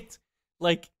 right?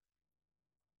 Like,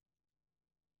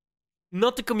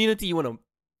 not the community you want to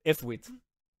F with.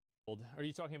 Are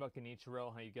you talking about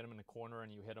Genichiro, how you get him in the corner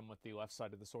and you hit him with the left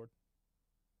side of the sword?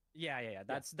 Yeah.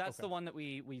 That's okay. the one that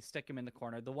we stick him in the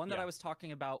corner. The one that Yeah. I was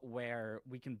talking about where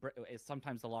we can is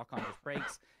sometimes the lock-on just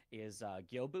breaks is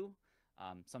Gyobu.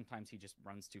 Sometimes he just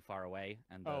runs too far away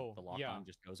and the lock-on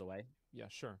just goes away. Yeah,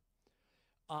 sure.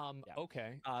 Yeah.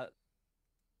 Okay.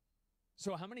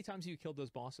 So how many times have you killed those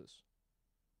bosses?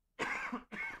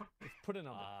 Put a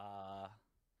number.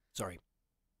 Sorry.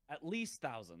 At least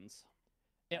thousands.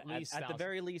 At least at the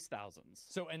very least thousands.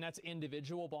 So, and that's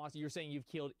individual boss. You're saying you've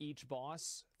killed each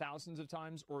boss thousands of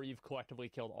times, or you've collectively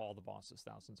killed all the bosses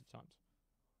thousands of times?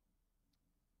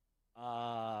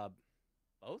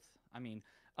 Both. I mean,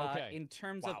 okay. In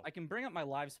terms Wow. of, I can bring up my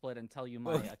live split and tell you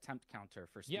my attempt counter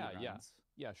for speedruns.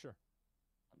 Yeah, sure.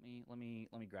 Let me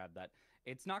grab that.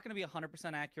 It's not going to be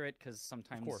 100% accurate because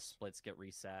sometimes splits get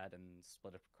reset and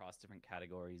split across different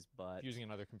categories. But using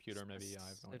another computer, maybe. I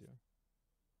have no idea.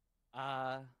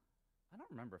 I don't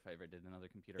remember if I ever did another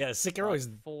computer. Yeah, Sekiro is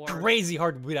crazy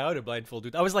hard without a blindfold,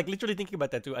 dude. I was like literally thinking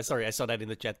about that too. Sorry, I saw that in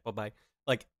the chat. Bye-bye.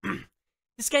 Like,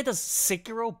 this guy does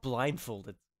Sekiro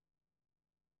blindfolded.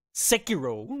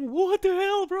 Sekiro? What the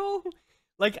hell, bro?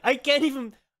 Like, I can't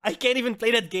even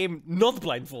play that game not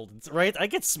blindfolded, right? I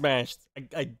get smashed.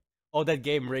 Oh, that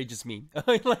game rages me.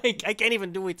 Like, I can't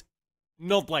even do it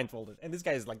not blindfolded. And this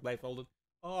guy is like blindfolded.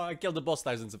 Oh, I killed the boss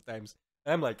thousands of times.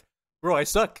 And I'm like, bro, I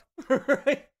suck.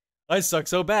 Right? I suck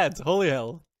so bad. Holy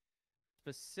hell.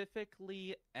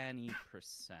 Specifically any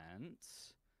percent,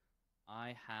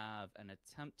 I have an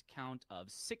attempt count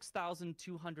of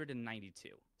 6,292.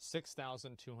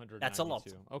 6,292. That's a lot.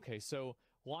 Okay, so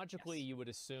logically you would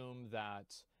assume that,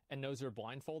 and those are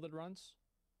blindfolded runs?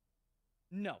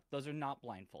 No, those are not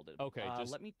blindfolded. Okay,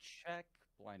 just let me check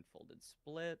blindfolded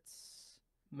splits.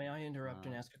 May I interrupt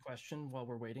and ask a question while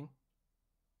we're waiting?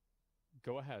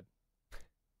 Go ahead.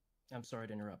 I'm sorry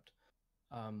to interrupt.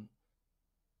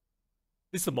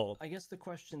 This is the ball. I guess the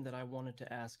question that I wanted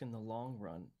to ask in the long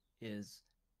run is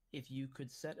if you could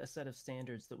set a set of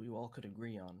standards that we all could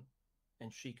agree on,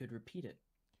 and she could repeat it.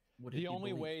 Would it The be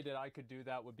only believed? way that I could do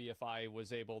that would be if I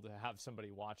was able to have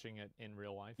somebody watching it in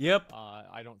real life. Yep.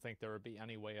 I don't think there would be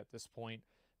any way at this point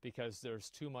because there's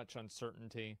too much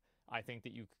uncertainty. I think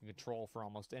that you can control for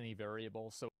almost any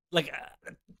variable. So, Like,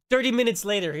 30 minutes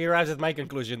later, he arrives at my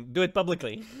conclusion. Do it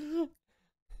publicly.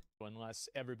 unless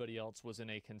everybody else was in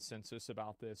a consensus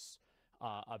about this,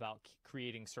 about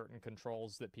creating certain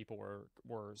controls that people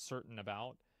were certain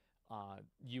about,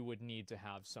 you would need to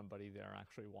have somebody there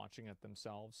actually watching it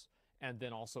themselves. And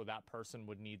then also that person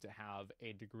would need to have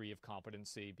a degree of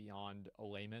competency beyond a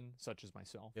layman, such as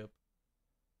myself. Yep.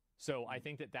 So I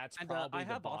think that that's And, probably I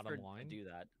the have bottom offered line. to do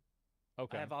that.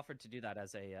 Okay. I have offered to do that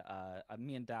as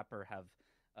me and Dapper have.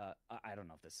 I don't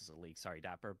know if this is a leak. Sorry,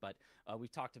 Dapper, but we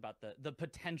talked about the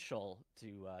potential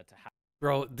to have.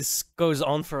 Bro, this goes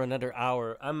on for another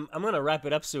hour. I'm gonna wrap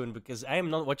it up soon because I am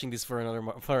not watching this for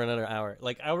another hour.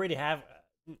 Like, I already have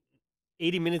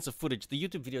 80 minutes of footage. The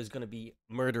YouTube video is gonna be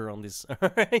murder on this.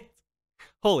 Alright?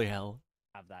 Holy hell.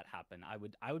 Have that happen.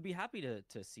 I would be happy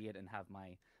to see it and have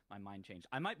my mind change.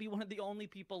 I might be one of the only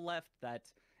people left that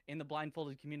in the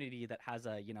blindfolded community that has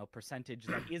a percentage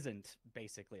that isn't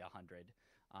basically 100.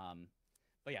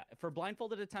 But yeah, for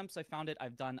blindfolded attempts, I found it.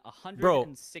 I've done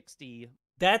 160.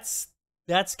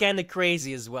 That's kind of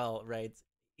crazy as well, right?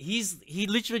 He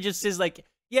literally just says like,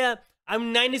 yeah,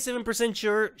 I'm 97%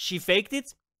 sure she faked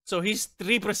it, So he's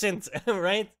 3%,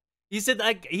 right? He said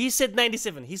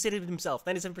 97. He said it himself.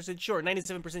 97% sure.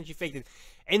 97% she faked it.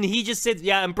 And he just said,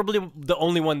 yeah, I'm probably the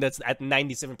only one that's at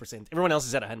 97%. Everyone else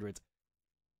is at 100.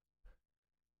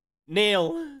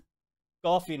 Nail.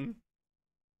 Coffin.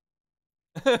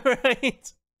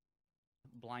 Right?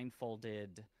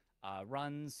 Blindfolded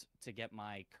runs to get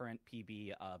my current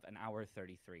PB of an hour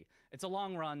 33. It's a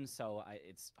long run, so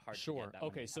it's hard to Sure. get that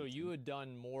Okay, many so times you in. had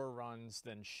done more runs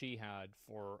than she had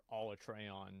for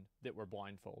Alatreon that were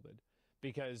blindfolded.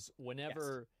 Because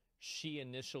whenever she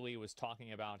initially was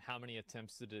talking about how many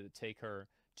attempts did it take her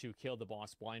to kill the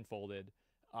boss blindfolded,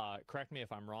 correct me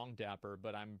if I'm wrong, Dapper,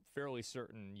 but I'm fairly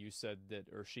certain you said that,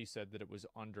 or she said that it was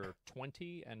under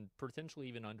 20 and potentially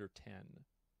even under 10.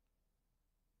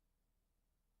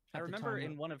 I At the remember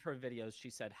time in one of her videos she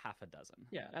said half a dozen.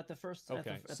 Yeah, at the first.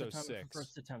 Okay, at so the time of 6. the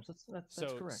first attempts. That's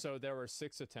So, correct. so there were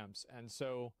 6 attempts, and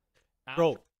so,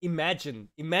 Bro, imagine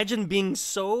being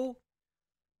so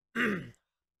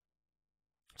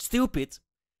stupid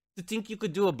to think you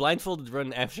could do a blindfolded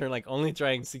run after like only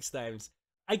trying 6 times.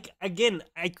 I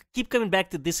keep coming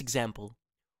back to this example.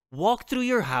 Walk through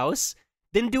your house,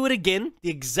 then do it again, the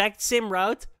exact same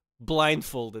route,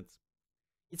 blindfolded.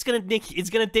 It's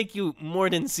gonna take you more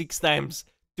than 6 times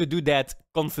to do that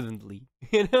confidently.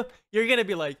 You know, you're gonna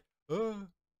be like, oh,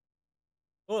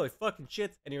 holy fucking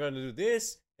shit, and you're gonna do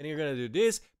this, and you're gonna do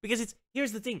this, because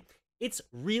here's the thing, it's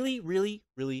really, really,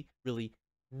 really, really,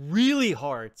 really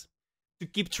hard to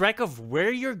keep track of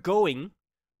where you're going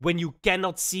when you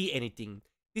cannot see anything.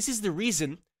 This is the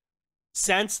reason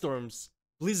sandstorms,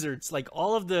 blizzards, like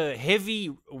all of the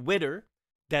heavy weather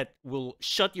that will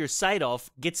shut your sight off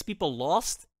gets people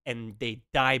lost and they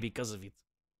die because of it.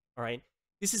 All right?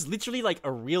 This is literally like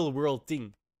a real world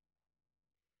thing.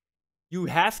 You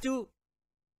have to,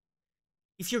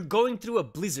 if you're going through a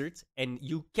blizzard and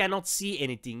you cannot see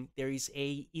anything, there is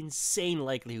a insane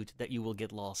likelihood that you will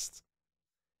get lost.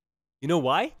 You know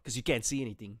why? Because you can't see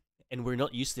anything, and we're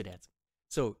not used to that.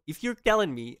 So if you're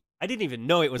telling me, I didn't even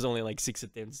know it was only like 6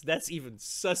 attempts. That's even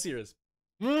sussiest.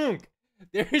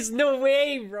 There is no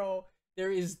way, bro.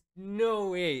 There is no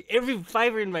way. Every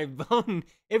fiber in my bone,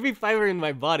 every fiber in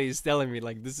my body is telling me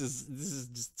like this is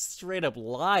just straight up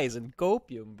lies and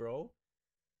copium, bro.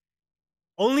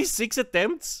 Only 6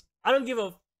 attempts? I don't give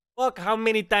a fuck how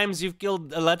many times you've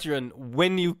killed Alatreon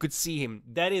when you could see him.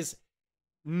 That is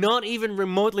not even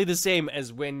remotely the same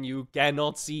as when you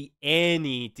cannot see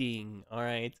anything,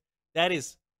 alright? That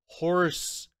is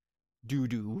horse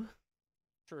doo-doo.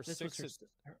 Sure, This 6 was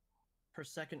her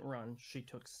second run. She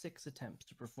took 6 attempts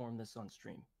to perform this on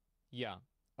stream. Yeah.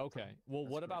 Okay. Well,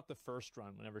 That's what correct. about the first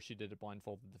run? Whenever she did it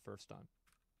blindfolded the first time,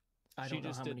 I She don't know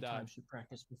just how did many that. times she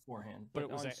practiced beforehand, but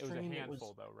it was on a stream,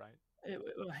 handful though, right? It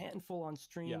was a handful on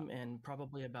stream and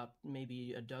probably about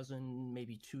maybe a dozen,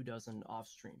 maybe 2 dozen off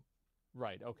stream.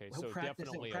 Right. Okay. So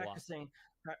definitely a lot.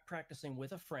 Practicing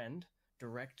with a friend,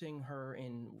 directing her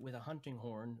in with a hunting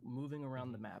horn, moving around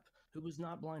Mm-hmm. the map, who was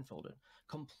not blindfolded.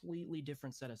 Completely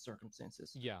different set of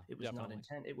circumstances. Yeah. It was definitely.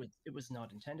 it was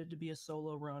not intended to be a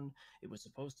solo run. It was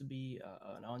supposed to be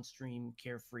an on-stream,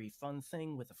 carefree, fun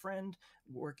thing with a friend,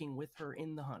 working with her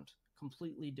in the hunt.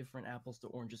 Completely different apples to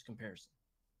oranges comparison.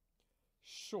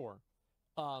 Sure.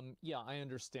 Yeah, I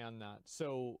understand that.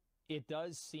 So it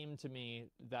does seem to me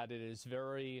that it is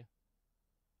very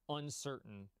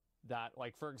uncertain that,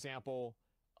 like, for example,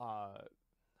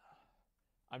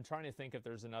 I'm trying to think if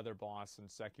there's another boss in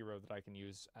Sekiro that I can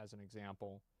use as an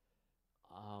example.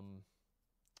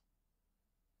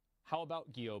 How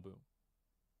about Gyobu?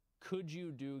 Could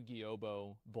you do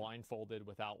Gyobo blindfolded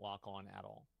without lock on at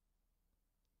all?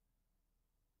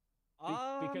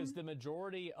 Because the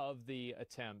majority of the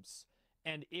attempts,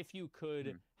 and if you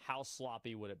could, how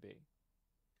sloppy would it be?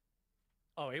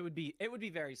 Oh, it would be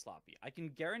very sloppy. I can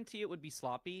guarantee it would be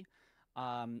sloppy.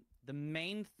 The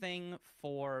main thing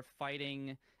for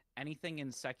fighting anything in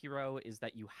Sekiro is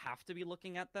that you have to be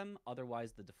looking at them,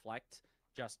 otherwise the deflect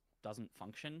just doesn't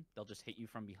function. They'll just hit you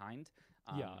from behind.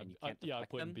 And you can't yeah, I deflect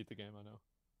played them. and beat the game, I know.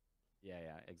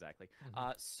 Yeah, exactly.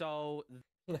 Mhm. So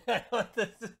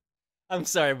I'm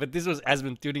sorry, but this was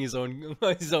Asmon tooting his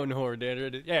own horn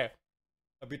there. Yeah,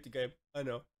 I beat the game. I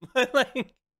know.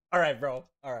 Like, all right, bro.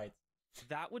 All right.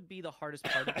 that would be the hardest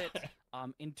part of it.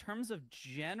 In terms of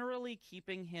generally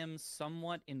keeping him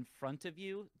somewhat in front of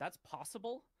you, that's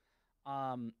possible.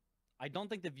 I don't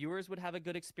think the viewers would have a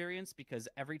good experience because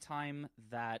every time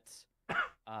that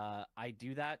I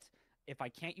do that, if I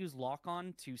can't use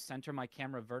lock-on to center my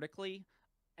camera vertically,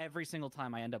 every single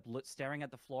time I end up staring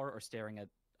at the floor or staring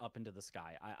up into the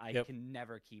sky. I can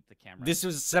never keep the camera. This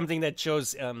was something that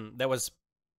shows that was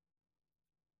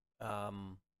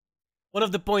one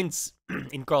of the points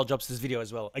in Carl Jobs' video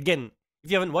as well. Again,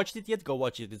 if you haven't watched it yet, go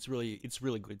watch it. It's really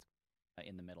good.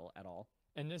 In the middle at all.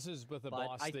 And this is with a But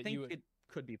boss I that think you. it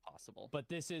could be possible. But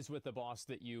this is with the boss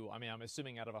that you. I mean, I'm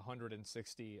assuming out of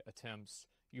 160 attempts,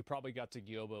 you probably got to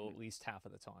Gyobo at least half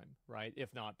of the time, right?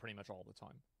 If not, pretty much all the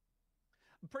time.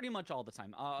 Pretty much all the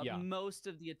time. Yeah. Most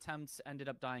of the attempts ended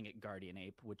up dying at Guardian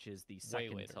Ape, which is the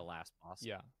second later. to last boss.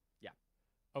 Yeah. Yeah.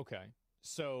 Okay.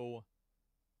 So.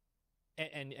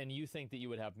 And you think that you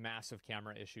would have massive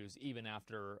camera issues even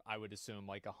after, I would assume,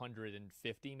 like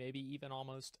 150, maybe even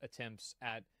almost attempts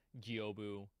at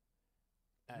Gyobu.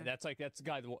 That's the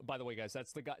guy. By the way, guys,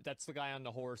 that's the guy on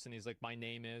the horse, and he's like, "My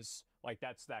name is," like,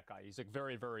 that's that guy. He's like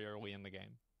very, very early in the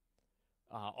game.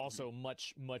 Also,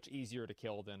 much easier to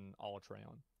kill than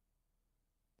Alatreon.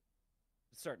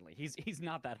 Certainly, he's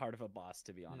not that hard of a boss,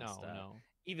 to be honest. No.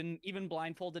 Even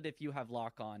blindfolded, if you have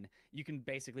lock on, you can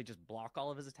basically just block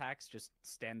all of his attacks. Just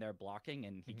stand there blocking,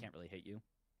 and he can't really hit you.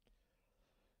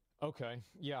 Okay,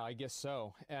 yeah, I guess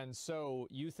so. And so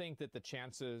you think that the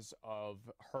chances of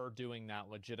her doing that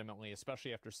legitimately,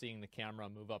 especially after seeing the camera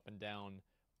move up and down,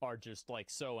 are just like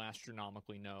so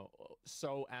astronomically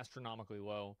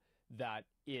low that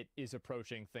it is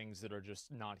approaching things that are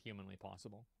just not humanly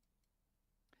possible.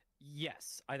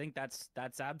 Yes, I think that's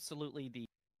absolutely the.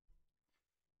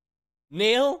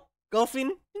 Nail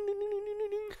coffin.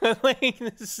 Like,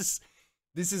 this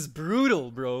is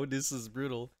brutal, bro. This is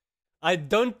brutal. I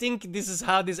don't think this is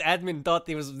how this admin thought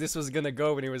this was gonna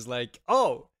go when he was like,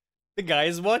 "Oh, the guy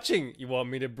is watching. You want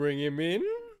me to bring him in?"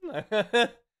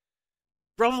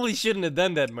 Probably shouldn't have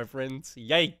done that, my friends.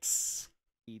 Yikes.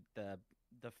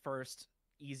 The first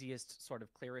easiest, sort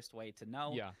of clearest way to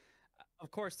know. Yeah. Of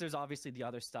course, there's obviously the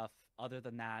other stuff. Other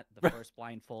than that, the first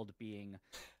blindfold being.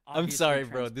 I'm sorry,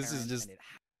 bro. This is just.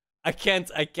 I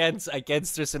can't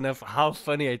stress enough how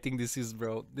funny I think this is,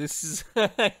 bro. This is.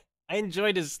 I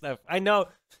enjoy this stuff. I know.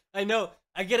 I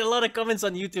get a lot of comments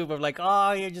on YouTube of like,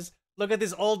 "Oh, you just look at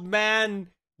this old man,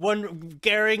 one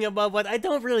caring about what." I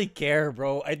don't really care,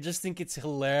 bro. I just think it's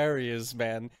hilarious,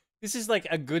 man. This is like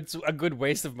a good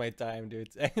waste of my time, dude.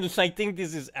 And I think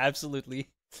this is absolutely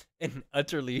and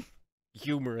utterly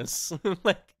humorous.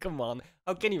 Like, come on,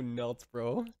 how can you not,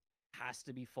 bro? Has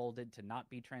to be folded to not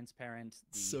be transparent.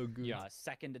 So good.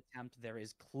 Second attempt, there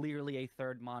is clearly a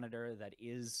third monitor that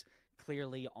is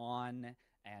clearly on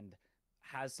and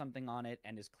has something on it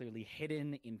and is clearly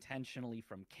hidden intentionally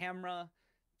from camera,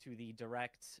 to the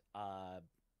direct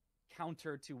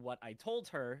counter to what I told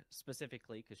her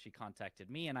specifically, because she contacted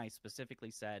me and I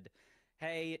specifically said,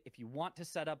 "Hey, if you want to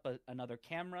set up another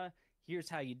camera, here's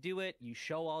how you do it. You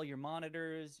show all your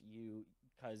monitors.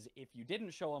 Because if you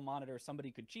didn't show a monitor,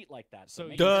 somebody could cheat like that. So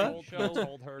make you sure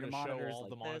told her your to show monitors all like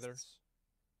the this." monitors?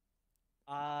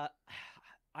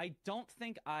 I don't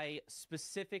think I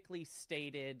specifically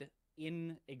stated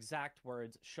in exact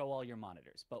words, "show all your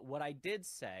monitors." But what I did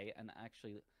say, and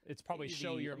actually, It's probably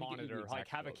show your let me give you the monitor, like exact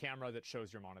have a quote. camera that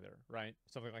shows your monitor, right?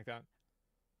 Something like that.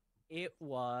 It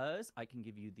was. I can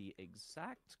give you the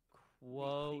exact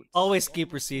quote. Always The keep only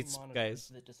two receipts, monitors guys.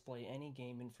 that display any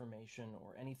game information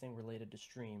or anything related to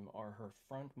stream are her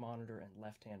front monitor and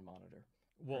left-hand monitor.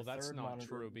 Well, Her that's third not monitor,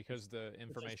 true because the is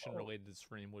information all- related to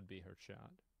stream would be her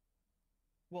chat,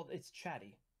 Well, it's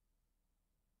chatty.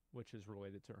 which is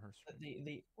related to her stream.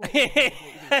 The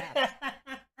apps.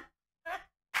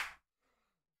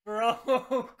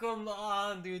 Bro, come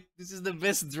on, dude. This is the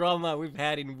best drama we've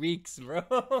had in weeks,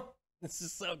 bro. This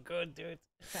is so good, dude.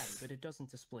 Chatty, but it doesn't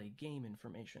display game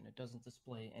information. It doesn't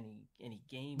display any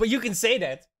game. But you can say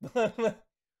that.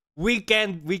 we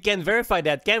can verify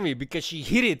that, can we? Because she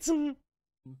hit it.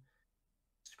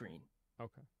 Screen.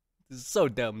 Okay. This is so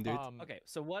dumb, dude. Okay,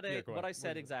 so what yeah, go ahead. I said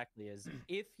What is it? exactly is,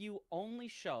 if you only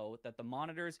show that the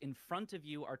monitors in front of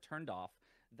you are turned off,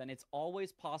 then it's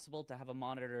always possible to have a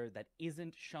monitor that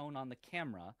isn't shown on the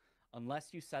camera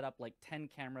unless you set up like 10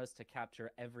 cameras to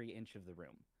capture every inch of the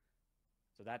room.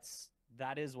 So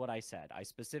that is what I said. I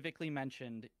specifically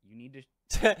mentioned you need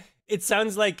to. It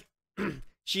sounds like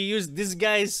she used this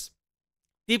guy's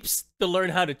tips to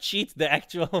learn how to cheat the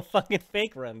actual fucking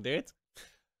fake run, dude.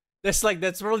 That's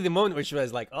probably the moment where she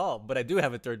was like, "Oh, but I do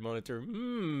have a third monitor."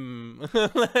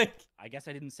 Like, I guess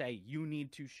I didn't say you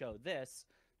need to show this,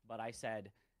 but I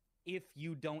said if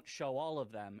you don't show all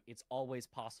of them, it's always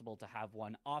possible to have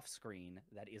one off screen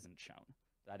that isn't shown.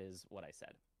 That is what I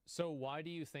said. So why do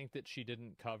you think that she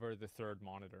didn't cover the third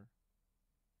monitor?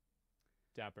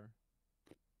 Dapper.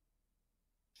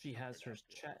 She has her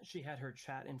chat. She had her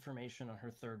chat information on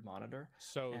her third monitor.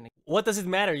 So And what does it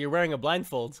matter? You're wearing a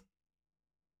blindfold.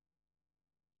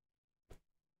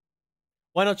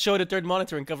 Why not show the third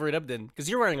monitor and cover it up then? Because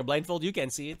you're wearing a blindfold, you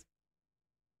can't see it.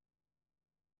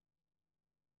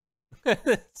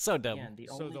 So dumb. Again, the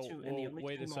So only the two, and the only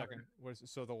wait two a second. monitor-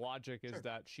 So the logic is Sure.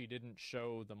 that she didn't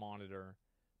show the monitor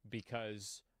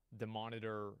because the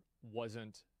monitor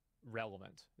wasn't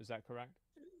relevant. Is that correct?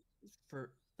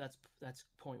 That's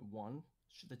point one.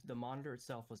 The monitor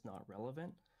itself was not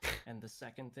relevant, and the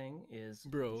second thing is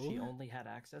Bro. she only had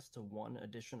access to one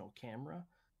additional camera,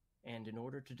 and in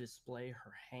order to display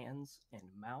her hands and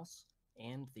mouse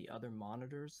and the other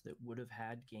monitors that would have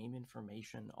had game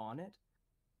information on it,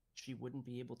 she wouldn't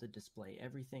be able to display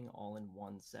everything all in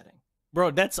one setting.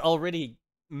 Bro, that's already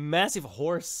massive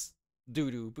horse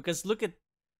doo-doo. Because look at...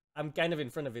 I'm kind of in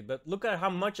front of it, but look at how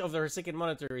much of her second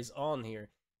monitor is on here.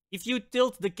 If you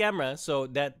tilt the camera so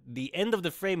that the end of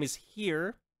the frame is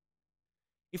here,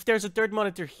 if there's a third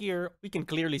monitor here, we can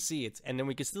clearly see it. And then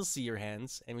we can still see your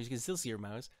hands, and we can still see your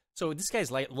mouse. So this guy's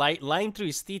lying through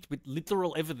his teeth with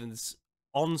literal evidence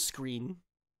on screen.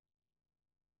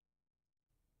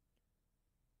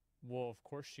 Well, of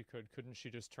course she could. Couldn't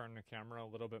she just turn the camera a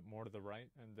little bit more to the right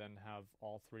and then have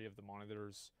all three of the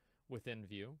monitors within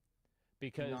view?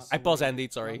 Because I pause Andy,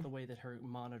 sorry. Not the way that her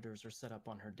monitors are set up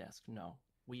on her desk, no.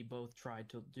 We both tried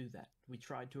to do that. We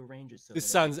tried to arrange it so This that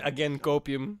sounds, everything again, was shown.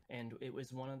 copium. And it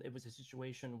was a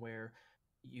situation where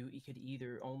you could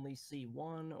either only see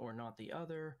one or not the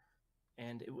other,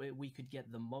 and we could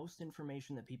get the most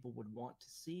information that people would want to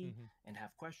see and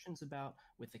have questions about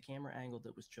with the camera angle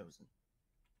that was chosen.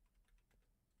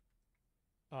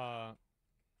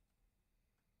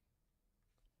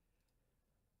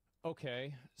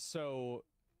 Okay, so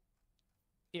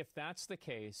if that's the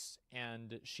case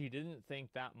and she didn't think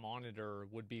that monitor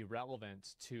would be relevant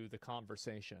to the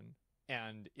conversation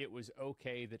and it was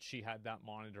okay that she had that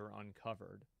monitor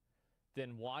uncovered,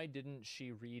 then why didn't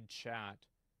she read chat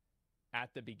at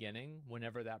the beginning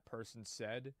whenever that person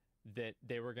said that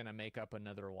they were going to make up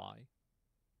another lie?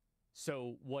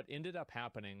 So what ended up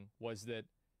happening was that,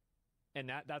 and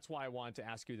that's why I wanted to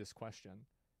ask you this question,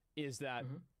 is that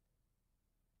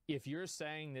if you're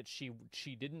saying that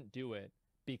she didn't do it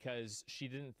because she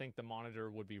didn't think the monitor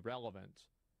would be relevant,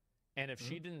 and if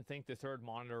she didn't think the third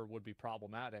monitor would be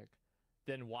problematic,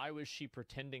 then why was she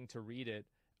pretending to read it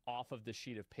off of the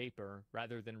sheet of paper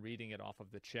rather than reading it off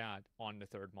of the chat on the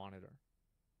third monitor?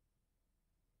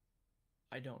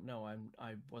 I don't know.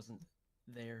 I wasn't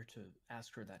there to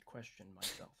ask her that question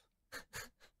myself.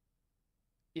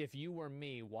 If you were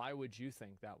me, why would you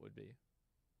think that would be?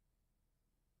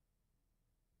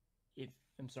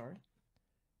 I'm sorry?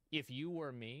 If you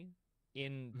were me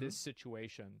in this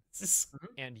situation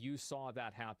and you saw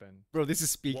that happen, bro, this is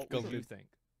speak what would you content. think?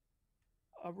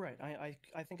 Right.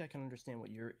 I think I can understand what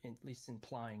you're at least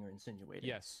implying or insinuating.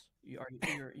 Yes.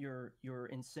 You're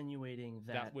insinuating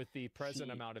That with the present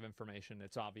she- amount of information,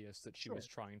 it's obvious that she was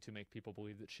trying to make people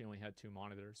believe that she only had two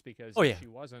monitors, because Oh, if yeah. she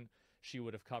wasn't, she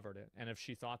would have covered it. And if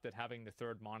she thought that having the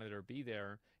third monitor be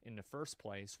there in the first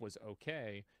place was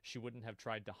okay, she wouldn't have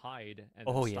tried to hide and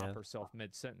then Oh, stop yeah. herself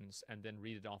mid-sentence and then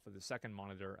read it off of the second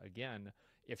monitor again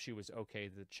if she was okay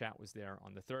that the chat was there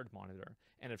on the third monitor.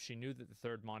 And if she knew that the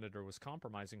third monitor was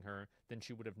compromising her, then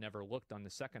she would have never looked on the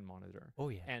second monitor. Oh,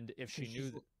 yeah. And if she Because knew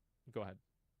she's- that... Go ahead.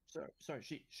 Sorry.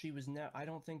 She was I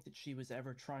don't think that she was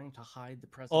ever trying to hide the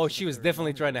presence. Oh, of she the was third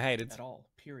definitely monitor trying to hide it. at all.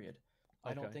 Period.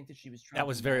 I don't Okay. think that she was trying. That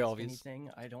was to very mask obvious.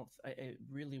 Anything. I don't. It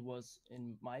really was,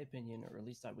 in my opinion, or at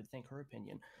least I would think her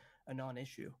opinion, a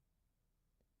non-issue.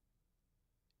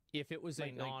 If it was a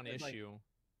Like- non-issue,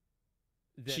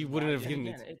 then She wouldn't why have did- hidden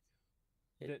Again,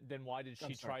 it. Then why did I'm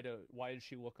she sorry. why did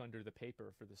she look under the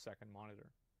paper for the second monitor?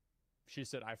 She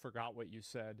said, "I forgot what you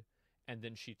said," and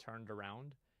then she turned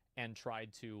around and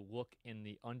tried to look in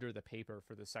the under the paper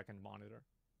for the second monitor.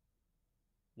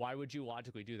 Why would you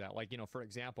logically do that? Like, for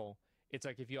example, it's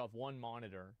like if you have one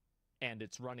monitor and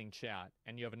it's running chat,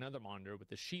 and you have another monitor with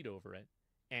the sheet over it,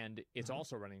 and it's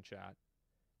also running chat,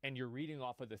 and you're reading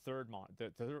off of the third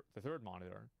third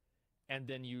monitor, and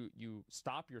then you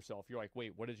stop yourself. You're like,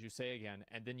 wait, what did you say again?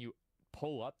 And then you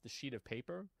pull up the sheet of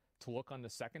paper to look on the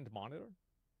second monitor.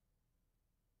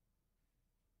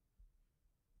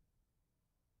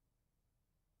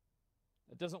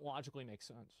 It doesn't logically make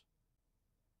sense.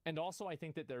 And also, I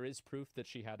think that there is proof that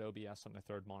she had OBS on the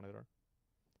third monitor.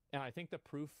 And I think the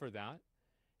proof for that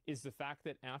is the fact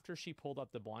that after she pulled up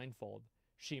the blindfold,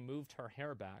 she moved her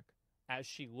hair back as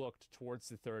she looked towards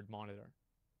the third monitor.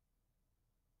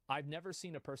 I've never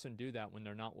seen a person do that when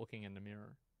they're not looking in the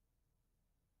mirror.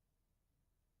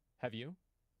 Have you?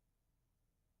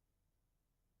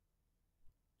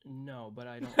 No, but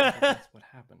I don't think that that's what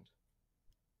happened.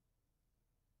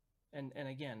 And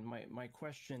again, my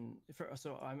question.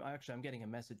 So I'm getting a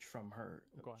message from her.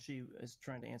 Go on. She is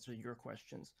trying to answer your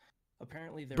questions.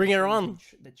 Apparently, there Bring are her things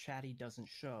on. that Chatty doesn't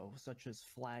show, such as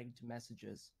flagged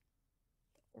messages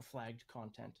or flagged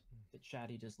content that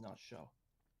Chatty does not show.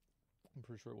 I'm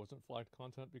pretty sure it wasn't flagged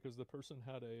content because the person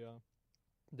had a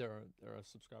they're a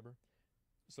subscriber,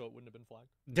 so it wouldn't have been flagged.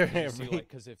 They're See, like,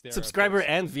 'cause if they're a subscriber bit-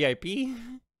 and VIP.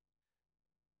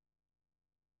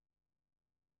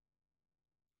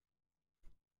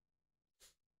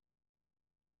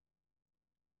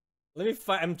 Let me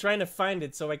find. I'm trying to find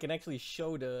it so I can actually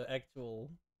show the actual.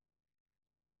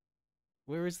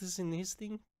 Where is this in his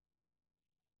thing?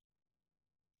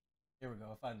 Here we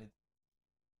go. I found it.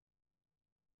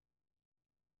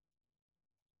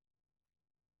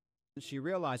 She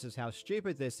realizes how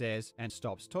stupid this is and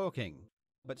stops talking,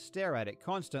 but stare at it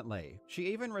constantly. She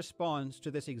even responds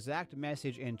to this exact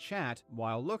message in chat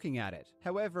while looking at it.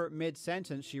 However,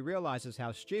 mid-sentence she realizes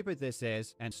how stupid this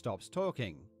is and stops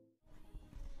talking.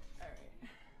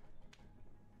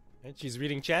 And she's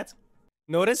reading chat.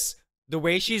 Notice the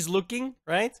way she's looking,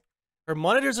 right? Her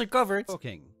monitors are covered.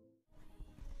 Talking.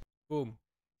 Boom.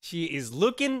 She is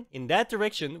looking in that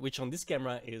direction, which on this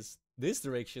camera is this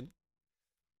direction.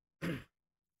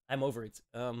 I'm over it.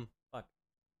 Fuck.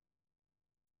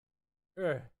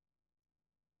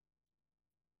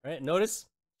 Right, notice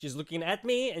she's looking at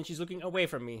me and she's looking away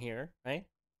from me here, right?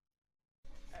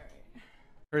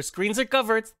 Her screens are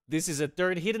covered. This is a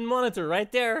third hidden monitor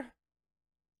right there.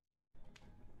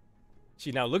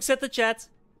 She now looks at the chat.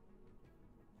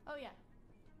 Oh yeah.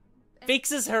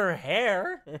 Fixes her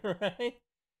hair, right?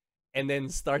 And then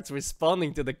starts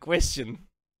responding to the question.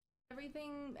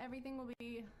 Everything will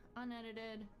be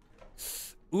unedited.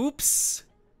 Oops.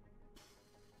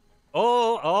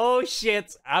 Oh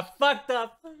shit. I fucked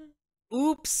up.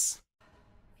 Oops.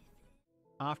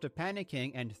 After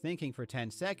panicking and thinking for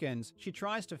 10 seconds, she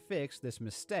tries to fix this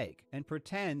mistake and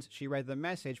pretends she read the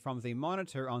message from the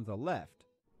monitor on the left.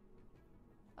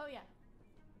 Oh yeah.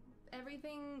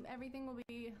 Everything will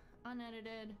be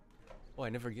unedited. Oh, I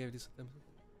never gave this a thumbs up.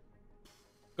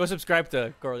 Go subscribe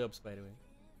to Coral Ups, by the way.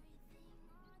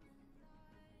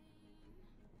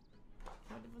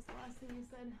 What was the last thing you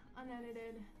said?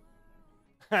 Unedited.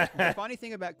 The funny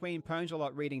thing about Queen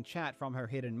pwnsalot reading chat from her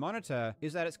hidden monitor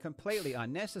is that it's completely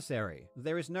unnecessary.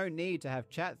 There is no need to have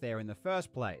chat there in the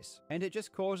first place, and it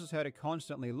just causes her to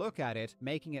constantly look at it,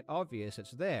 making it obvious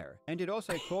it's there. And it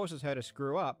also causes her to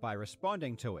screw up by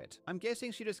responding to it. I'm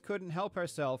guessing she just couldn't help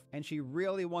herself, and she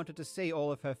really wanted to see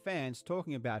all of her fans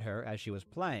talking about her as she was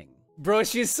playing. Bro,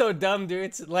 she's so dumb,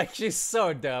 dude. Like, she's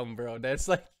so dumb, bro. That's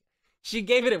like... She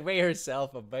gave it away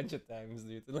herself a bunch of times,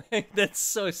 dude. Like, that's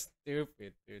so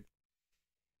stupid, dude.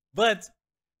 But,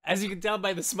 as you can tell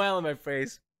by the smile on my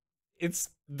face, it's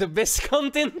the best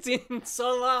content in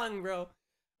so long, bro.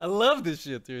 I love this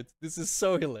shit, dude. This is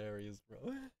so hilarious,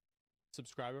 bro.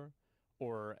 subscriber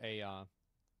or a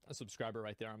subscriber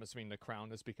right there. I'm assuming the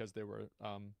crown is because they were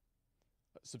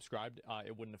subscribed.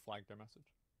 It wouldn't have flagged their message.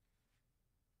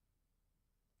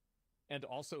 And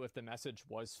also, if the message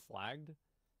was flagged,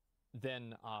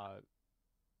 then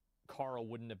Carl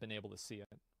wouldn't have been able to see it.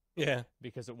 Yeah.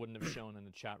 Because it wouldn't have shown in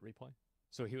the chat replay.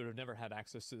 So he would have never had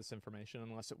access to this information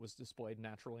unless it was displayed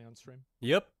naturally on stream.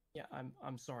 Yep. Yeah,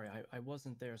 I'm sorry. I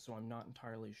wasn't there, so I'm not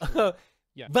entirely sure.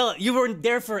 Yeah. Well, you weren't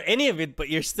there for any of it, but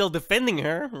you're still defending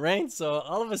her, right? So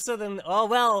all of a sudden, oh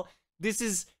well, this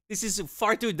is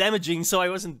far too damaging, so I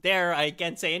wasn't there. I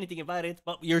can't say anything about it.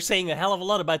 But you're saying a hell of a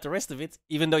lot about the rest of it,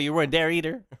 even though you weren't there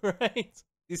either, right?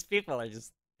 These people are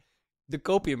just... The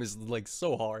copium is like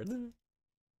so hard.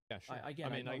 Yeah, sure.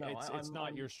 Again, I mean, it's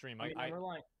not your stream. I'm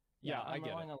relying. Yeah, I I'm get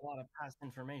relying it. on a lot of past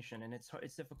information, and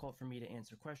it's difficult for me to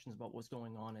answer questions about what's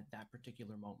going on at that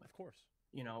particular moment. Of course.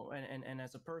 You know, and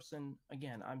as a person,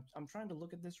 again, I'm trying to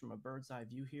look at this from a bird's eye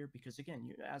view here because again,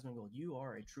 Asmongold, you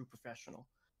are a true professional.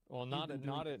 Well, not at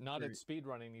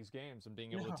speedrunning these games and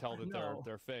being able to tell that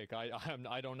they're fake.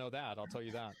 I don't know that. I'll tell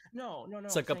you that. No.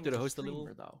 Suck I'm up saying to the as host a streamer,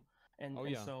 little. though. And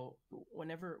yeah. So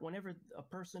whenever a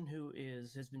person who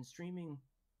has been streaming,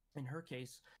 in her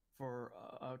case, for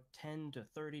 10 to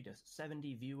 30 to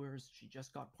 70 viewers, she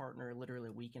just got partner literally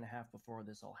a week and a half before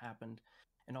this all happened,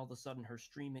 and all of a sudden her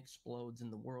stream explodes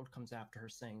and the world comes after her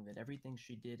saying that everything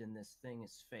she did in this thing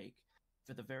is fake.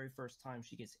 For the very first time,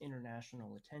 she gets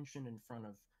international attention in front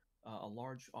of a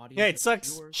large audience. Yeah, it of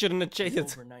sucks. viewers. Shouldn't have changed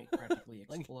it. Overnight practically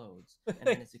explodes, and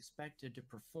then is expected to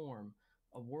perform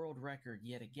a world record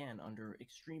yet again under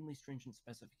extremely stringent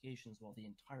specifications while the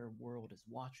entire world is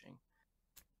watching.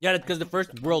 Yeah, because the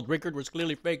first world record was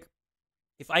clearly fake.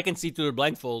 If I can see through the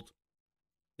blindfold,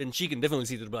 then she can definitely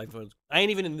see through the blindfold. I ain't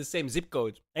even in the same zip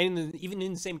code. I ain't even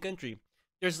in the same country.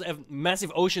 There's a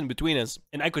massive ocean between us,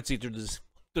 and I could see through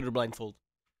the blindfold.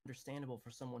 Understandable for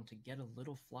someone to get a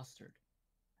little flustered.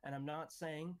 And I'm not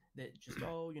saying that just,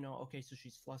 oh, okay, so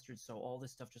she's flustered, so all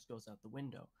this stuff just goes out the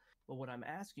window. But what I'm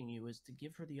asking you is to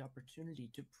give her the opportunity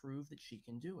to prove that she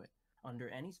can do it under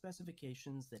any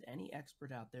specifications that any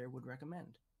expert out there would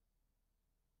recommend.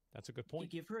 That's a good point.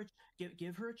 Give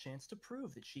her a chance to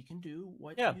prove that she can do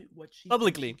what she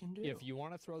publicly. thinks she can do. If you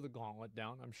want to throw the gauntlet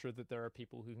down, I'm sure that there are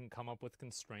people who can come up with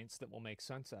constraints that will make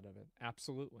sense out of it.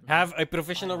 Absolutely. Have a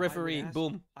professional referee.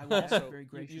 Boom. I will ask very You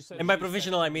graciously. said- And by you said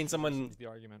professional, I mean this someone is the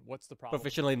argument. What's the problem?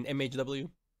 professional in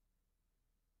MHW.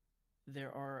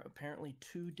 There are apparently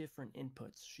 2 different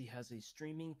inputs. She has a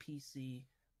streaming PC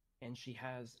and she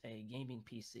has a gaming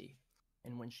PC.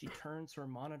 And when she turns her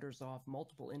monitors off,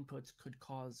 multiple inputs could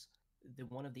cause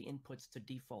one of the inputs to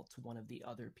default to one of the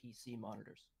other PC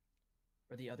monitors.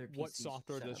 Or the other PC. What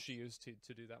software does setups. she use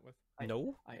to do that with?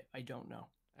 No. I don't know.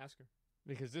 Ask her.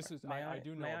 Because this is, May I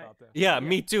do know about this. Yeah,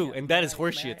 me too. Yeah. And that May is I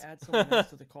horseshit. add someone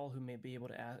else to the call who may be able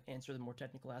to answer the more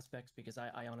technical aspects because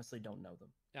I honestly don't know them.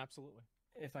 Absolutely.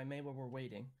 If I may, while we're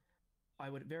waiting, I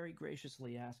would very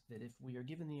graciously ask that if we are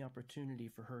given the opportunity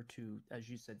for her to, as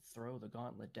you said, throw the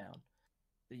gauntlet down,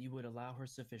 that you would allow her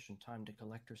sufficient time to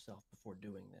collect herself before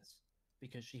doing this,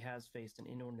 because she has faced an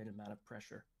inordinate amount of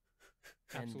pressure,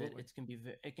 and that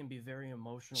Absolutely. it can be very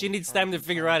emotional. She and needs time to charging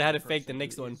figure out for how a to fake the person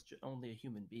next who one. is only a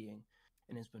human being,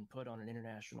 and has been put on an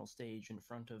international stage in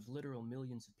front of literal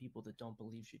millions of people that don't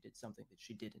believe she did something that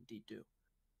she did indeed do.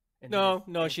 And No, that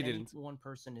no, if she any didn't. One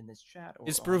person in this chat, or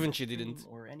It's on proven the she stream, didn't.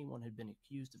 or anyone had been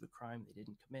accused of a crime they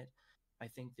didn't commit, I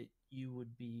think that you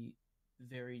would be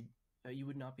you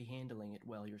would not be handling it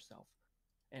well yourself,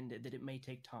 and that it may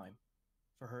take time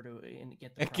for her to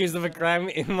get the Accused of a proper crime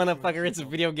setup, in for her to motherfucker, it's a feel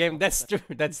video game. That's self-sufficient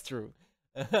true. That's true.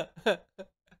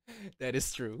 That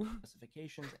is true.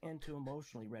 specifications, and to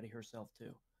emotionally ready herself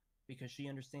too, because she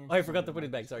understands. Oh, I she's forgot under to the put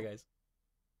it back. Sorry, microscope.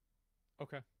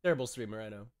 guys. Okay. Terrible streamer, I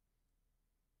know.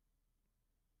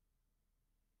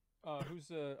 Who's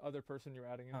the other person you're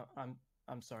adding in?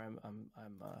 I'm sorry. I'm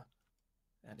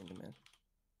adding them in.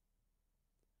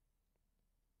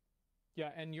 Yeah,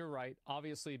 and you're right.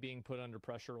 Obviously, being put under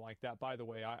pressure like that. By the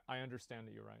way, I understand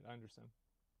that you're right. I understand.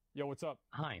 Yo, what's up?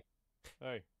 Hi.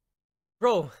 Hey.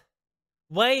 Bro,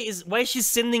 why is she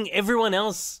sending everyone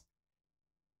else?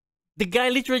 The guy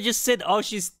literally just said, "Oh,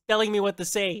 she's telling me what to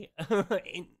say."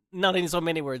 Not in so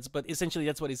many words, but essentially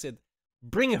that's what he said.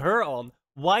 Bring her on.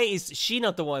 Why is she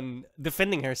not the one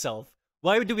defending herself?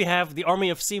 Why do we have the army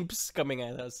of simps coming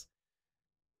at us?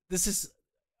 This is...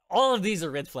 all of these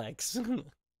are red flags.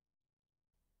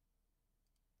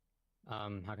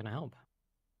 How can I help?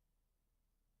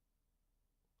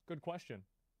 Good question.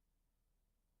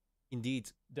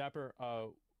 Indeed. Dapper,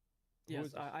 who Yes,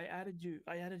 is this? I added you.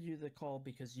 I added you to the call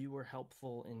because you were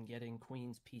helpful in getting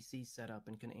Queen's PC set up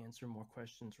and can answer more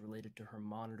questions related to her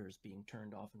monitors being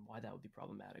turned off and why that would be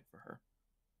problematic for her.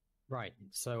 Right.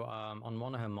 So on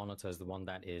one of her monitors, the one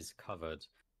that is covered,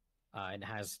 it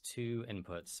has 2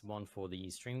 inputs, one for the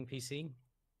streaming PC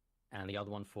and the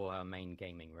other one for her main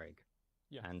gaming rig.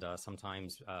 Yeah. And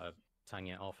sometimes turning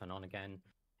it off and on again,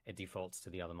 it defaults to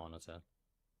the other monitor.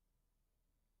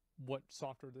 What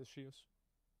software does she use?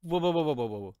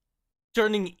 Whoa.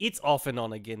 Turning it off and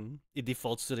on again, it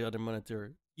defaults to the other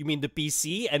monitor. You mean the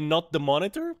PC and not the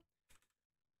monitor?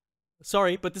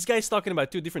 Sorry, but this guy's talking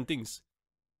about 2 different things.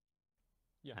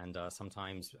 Yeah. And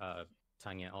sometimes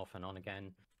turning it off and on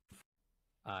again,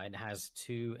 it has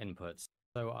 2 inputs.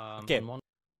 So Okay. on one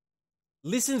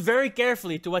Listen very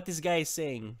carefully to what this guy is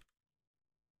saying.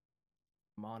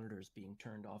 Monitors being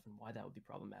turned off and why that would be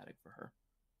problematic for her.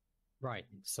 Right.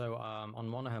 So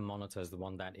on one of her monitors, the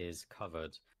one that is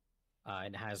covered,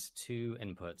 it has 2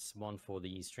 inputs, one for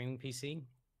the streaming PC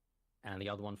and the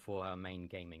other one for her main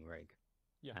gaming rig.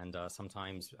 Yeah. And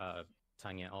sometimes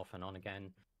turning it off and on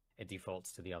again, it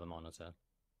defaults to the other monitor.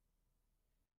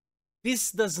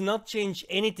 This does not change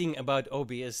anything about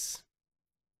OBS.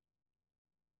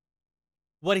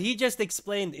 What he just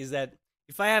explained is that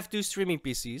if I have 2 streaming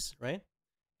PCs, right?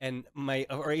 And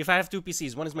or if I have 2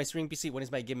 PCs, one is my streaming PC, one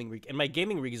is my gaming rig, and my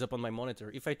gaming rig is up on my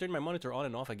monitor. If I turn my monitor on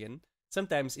and off again,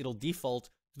 sometimes it'll default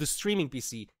to the streaming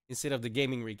PC instead of the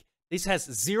gaming rig. This has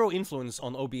 0 influence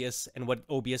on OBS and what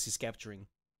OBS is capturing.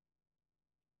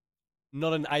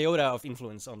 Not an iota of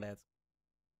influence on that.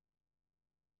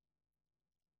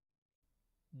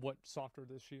 What software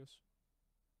does she use?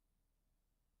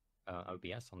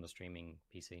 OBS on the streaming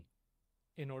PC.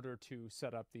 In order to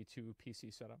set up the 2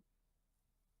 PC setup.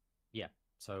 Yeah.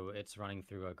 So it's running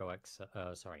through a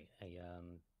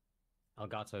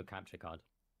Elgato capture card.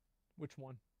 Which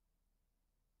one?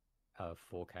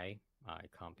 4K. I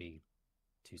can't be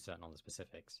too certain on the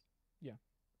specifics.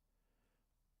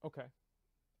 Okay.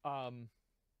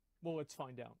 Well, let's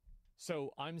find out.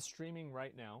 So I'm streaming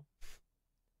right now.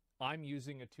 I'm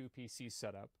using a 2 PC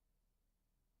setup.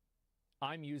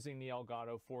 I'm using the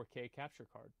Elgato 4K capture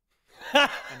card.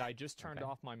 And I just turned Okay.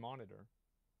 off my monitor.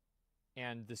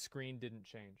 And the screen didn't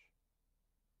change.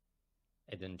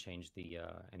 It didn't change the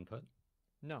input.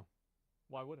 No.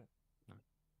 Why would it? No.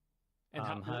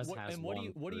 And, Hers what, has and what do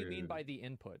you one what do you mean through- by the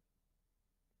input?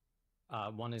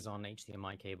 One is on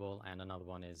HDMI cable, and another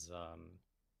one is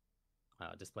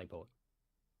DisplayPort,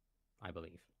 I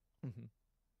believe.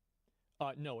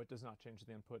 No, it does not change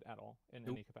the input at all in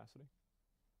any capacity.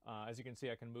 As you can see,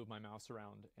 I can move my mouse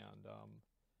around, and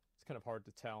it's kind of hard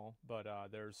to tell, but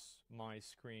there's my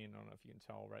screen. I don't know if you can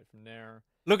tell right from there.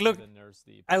 Look. And then there's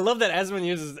the... I love that Asmon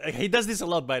uses. He does this a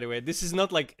lot, by the way. This is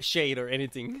not like shade or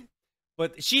anything.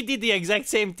 But she did the exact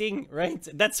same thing, right?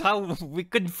 That's how we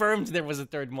confirmed there was a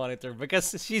third monitor,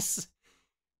 because he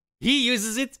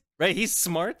uses it, right? He's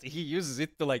smart. He uses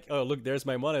it to like, oh, look, there's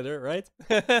my monitor, right?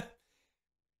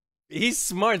 He's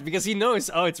smart because he knows,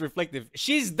 oh, it's reflective.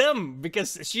 She's dumb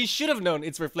because she should have known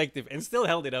it's reflective and still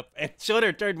held it up and showed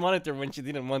her third monitor when she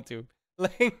didn't want to.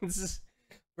 Like,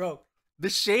 bro, the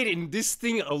shade in this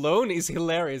thing alone is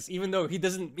hilarious, even though he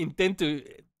doesn't intend to.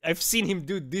 I've seen him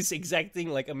do this exact thing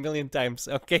like a million times,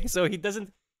 okay? So he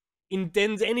doesn't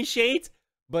intend any shade,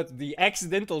 but the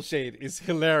accidental shade is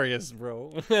hilarious,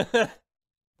 bro.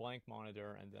 blank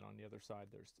monitor, and then on the other side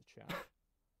there's the chat.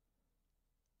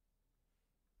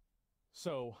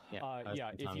 So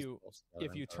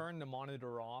if you turn the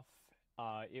monitor off,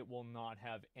 it will not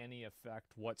have any effect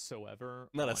whatsoever.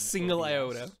 Not a on single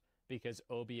OBS, iota. because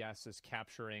OBS is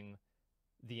capturing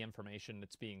the information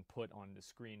that's being put on the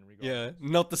screen. Yeah,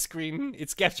 Regardless. not the screen.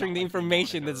 It's capturing not the like the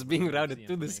information monitor that's being removes routed the to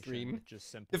the information, screen. it just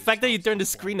The simply fact that you stops turn the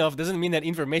displaying. screen off doesn't mean that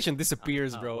information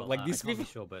disappears, bro. Well, Like these I can't people.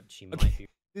 be sure, but she Okay. might be.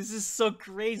 This is so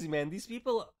crazy, man. These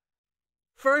people.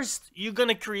 First, you're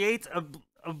gonna create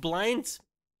a blind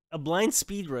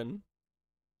speedrun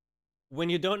when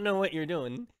you don't know what you're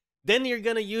doing. Then you're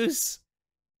gonna use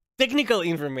technical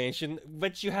information,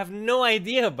 but you have no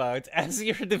idea about as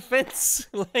your defense.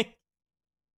 Like,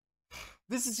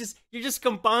 this is just, you're just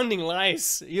compounding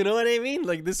lies. You know what I mean?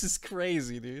 Like, this is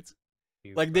crazy, dude.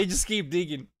 Like, they just keep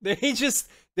digging. They just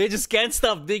can't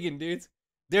stop digging, dude.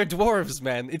 They're dwarves,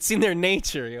 man. It's in their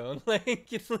nature, yo. Like,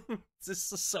 this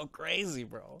is so crazy,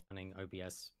 bro. Running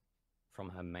OBS from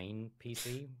her main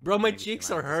PC. Bro, my Maybe she cheeks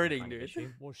ran are into some hurting, kind of dude.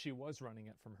 issue. Well, she was running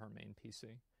it from her main PC,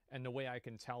 and the way I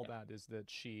can tell that is that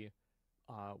she,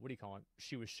 what do you call it?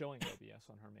 She was showing OBS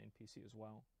on her main PC as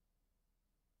well.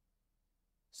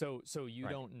 So you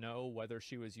Right. don't know whether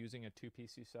she was using a 2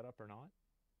 PC setup or not?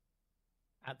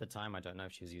 At the time, I don't know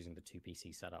if she was using the 2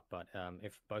 PC setup, but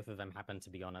if both of them happen to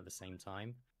be on at the same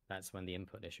time, that's when the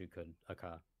input issue could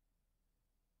occur.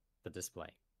 The display.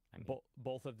 I mean,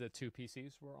 Both of the 2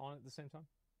 PCs were on at the same time?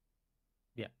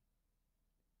 yeah.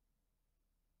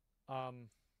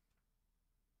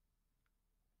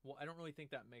 Well, I don't really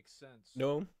think that makes sense.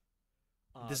 No, it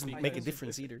doesn't because- make a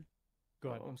difference either. Go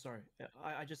ahead. Oh, I'm sorry.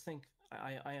 I just think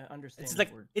I understand. It's what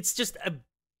like, we're- it's just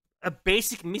a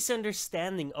basic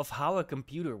misunderstanding of how a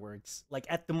computer works, like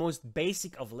at the most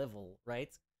basic of level,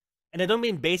 right? And I don't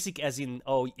mean basic as in,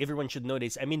 oh, everyone should know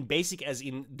this. I mean basic as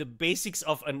in the basics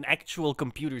of an actual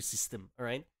computer system, all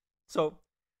right? So,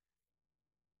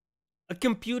 a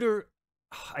computer,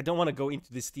 I don't want to go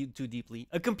into this too deeply.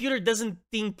 A computer doesn't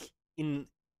think in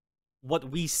what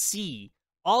we see.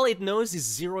 All it knows is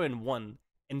 0 and 1,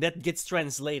 and that gets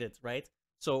translated, right?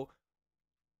 So,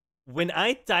 when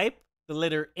I type the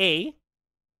letter A,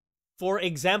 for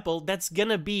example, that's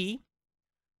gonna be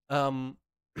I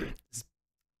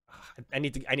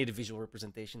need a visual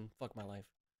representation. Fuck my life.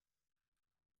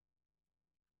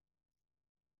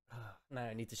 Now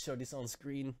I need to show this on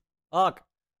screen. Oh,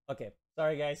 okay.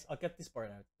 Sorry guys, I'll cut this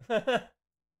part out.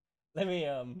 Let me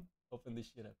open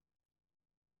this shit up.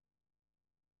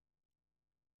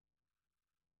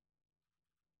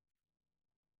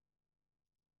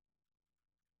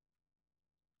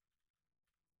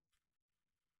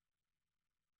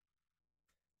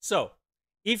 So,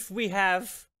 if we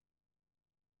have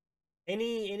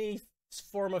any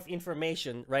form of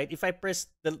information, right? If I press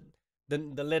the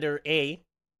letter A,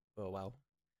 oh wow.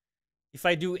 If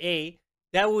I do A,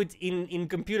 that would in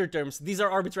computer terms, these are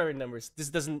arbitrary numbers. This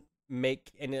doesn't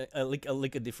make any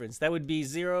a difference. That would be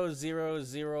 0 0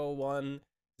 0 1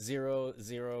 0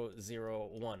 0 0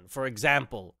 1, for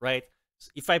example, right?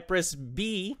 If I press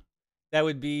B, That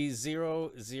would be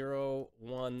 0, 0,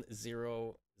 1,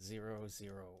 0, 0,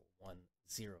 0, 1,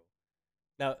 0.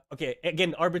 Now, okay,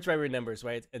 again, arbitrary numbers,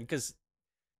 right? And because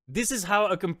this is how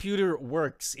a computer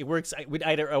works. It works with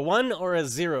either a 1 or a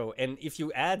 0. And if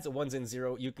you add ones and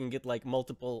 0, you can get like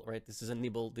multiple, right? This is a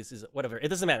nibble, this is whatever. It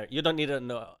doesn't matter. You don't need to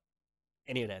know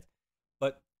any of that.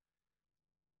 But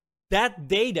that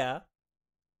data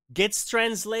gets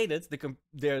translated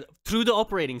through the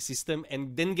operating system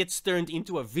and then gets turned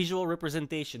into a visual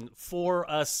representation for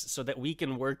us so that we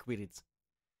can work with it.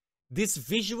 This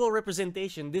visual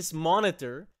representation, this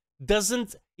monitor,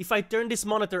 doesn't, if I turn this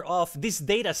monitor off, this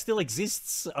data still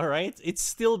exists, all right? It's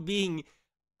still being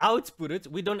outputted.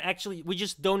 We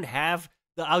just don't have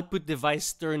the output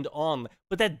device turned on.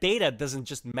 But that data doesn't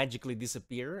just magically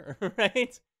disappear,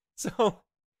 right? So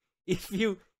if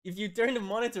you turn the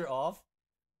monitor off,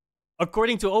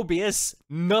 according to OBS,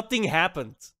 nothing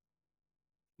happened.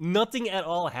 Nothing at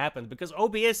all happened because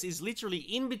OBS is literally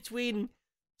in between,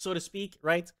 so to speak,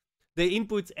 right? The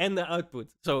input and the output.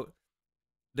 So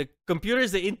the computer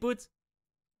is the input,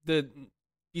 the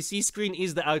PC screen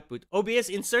is the output. OBS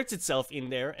inserts itself in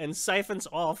there and siphons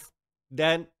off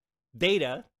that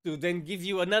data to then give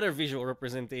you another visual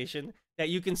representation that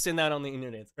you can send out on the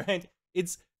internet, right?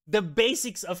 It's the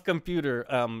basics of computer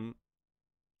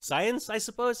science, I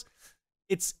suppose.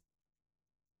 It's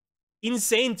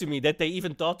insane to me that they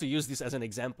even thought to use this as an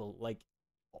example. Like,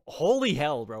 holy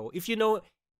hell, bro. If you know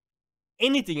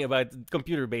anything about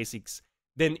computer basics,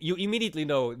 then you immediately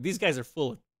know these guys are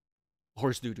full of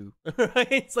horse doo-doo.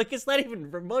 Right? It's like, it's not even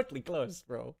remotely close,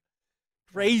 bro.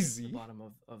 Crazy. At the bottom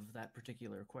of that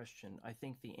particular question, I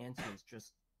think the answer is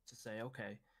just to say,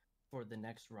 okay, for the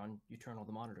next run, you turn all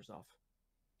the monitors off.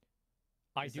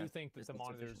 I do think that the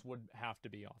monitors would have to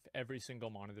be off. Every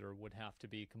single monitor would have to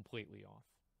be completely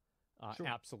off. Sure.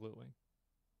 Absolutely.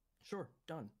 Sure,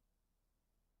 done.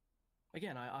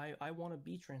 Again, I want to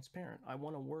be transparent. I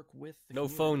want to work with the no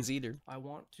community. phones either. I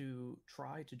want to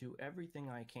try to do everything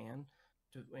I can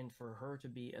and for her to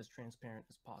be as transparent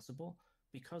as possible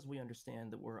because we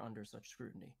understand that we're under such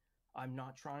scrutiny. I'm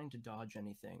not trying to dodge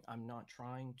anything. I'm not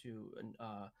trying to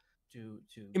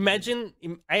imagine.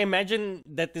 I imagine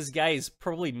that this guy is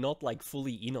probably not like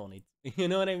fully in on it. You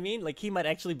know what I mean? Like, he might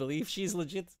actually believe she's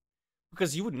legit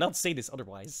because you would not say this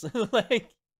otherwise. Like,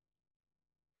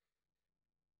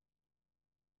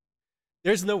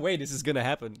 there's no way this is gonna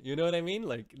happen. You know what I mean?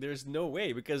 Like, there's no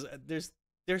way because there's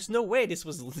no way this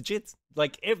was legit.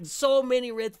 Like, so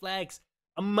many red flags,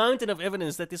 a mountain of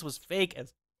evidence that this was fake,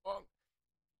 and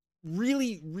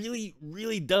really, really,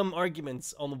 really dumb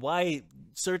arguments on why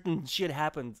certain shit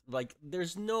happened. Like,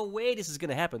 there's no way this is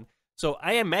gonna happen. So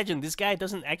I imagine this guy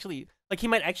doesn't actually, like, he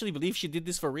might actually believe she did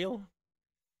this for real.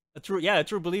 A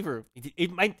true believer. He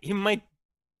might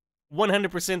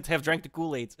 100% have drank the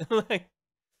Kool-Aid. Like,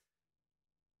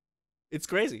 it's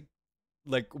crazy.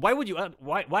 Like, why would you?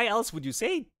 Why else would you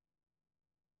say?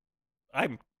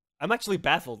 I'm actually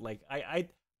baffled. Like, I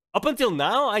up until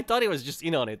now I thought he was just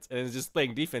in on it and just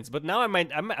playing defense, but now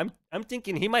I'm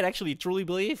thinking he might actually truly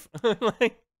believe.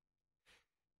 Like,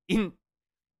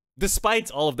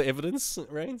 despite all of the evidence,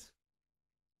 right?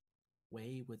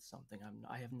 Way with something.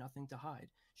 I have nothing to hide.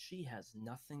 She has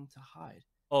nothing to hide.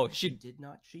 Oh, she did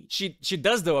not cheat. She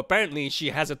does though. Apparently, she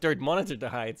has a third monitor to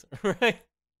hide. Right?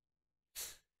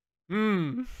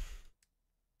 So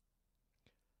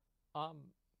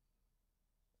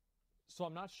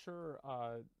I'm not sure.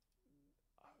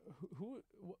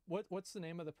 What's the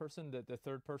name of the person, the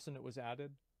third person that was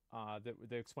added? That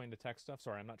they explained the tech stuff.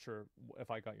 Sorry, I'm not sure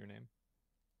if I got your name.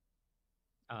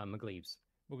 McGleaves.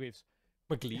 McGleaves.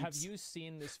 Have you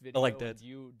seen this video? I like that.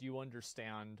 Do you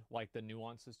understand like the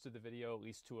nuances to the video, at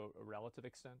least to a relative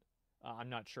extent? I'm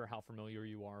not sure how familiar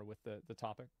you are with the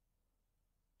topic.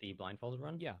 The blindfolded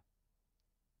run? Yeah.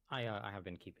 I have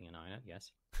been keeping an eye on it,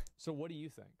 yes. So what do you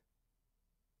think?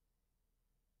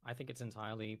 I think it's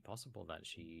entirely possible that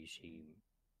she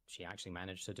actually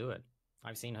managed to do it.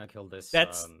 I've seen her kill this.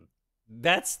 That's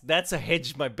a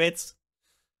hedge my bets.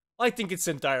 I think it's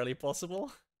entirely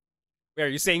possible. Are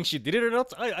you saying she did it or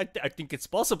not? I think it's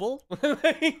possible.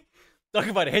 Talk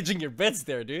about hedging your bets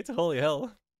there, dude. Holy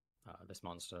hell. This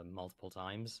monster multiple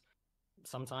times.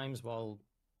 Sometimes while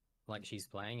like she's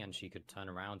playing and she could turn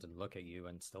around and look at you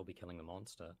and still be killing the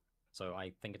monster. So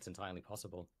I think it's entirely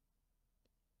possible.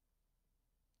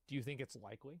 Do you think it's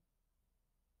likely?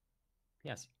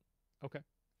 Yes. Okay.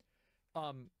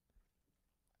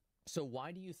 So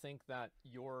why do you think that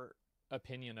your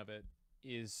opinion of it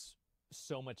is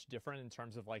so much different in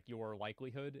terms of like your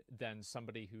likelihood than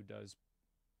somebody who does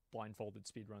blindfolded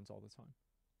speedruns all the time?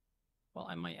 Well,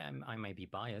 I may be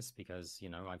biased because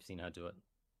I've seen her do it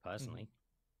personally.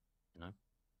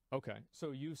 Okay,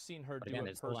 so you've seen her But do again,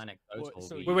 it it's all anecdotal.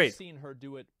 So we- you've Wait. seen her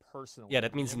do it personally. Yeah,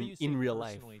 that means Whenever in- you say in real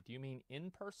life. personally, do you mean in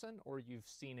person or you've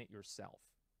seen it yourself?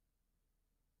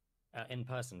 in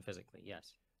person, physically,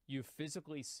 yes. You've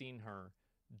physically seen her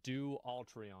do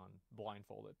Altreon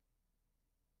blindfolded.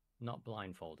 Not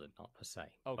blindfolded, not per se.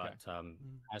 Okay. But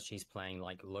as she's playing,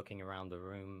 like looking around the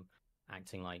room,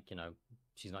 acting like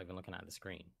she's not even looking at the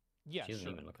screen. Yeah, She isn't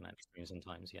sure. even looking at the screen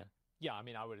sometimes. Yeah. Yeah, I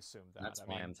mean, I would assume that. That's I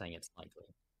why mean, I'm saying it's likely.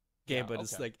 Okay, Yeah, but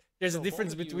it's okay. like there's So a both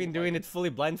difference of you, between doing like- it fully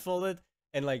blindfolded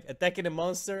and like attacking a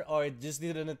monster, or it just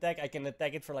needed an attack. I can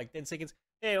attack it for like 10 seconds.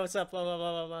 Hey, what's up? Blah blah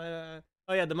blah blah blah.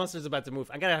 Oh yeah, the monster's about to move.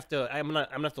 I'm gonna have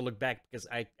to look back because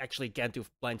I actually can't do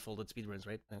blindfolded speedruns,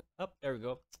 right? There we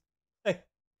go. Hey,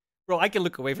 bro, I can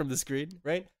look away from the screen,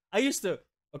 right? I used to.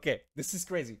 Okay, this is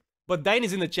crazy. But Dine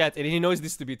is in the chat and he knows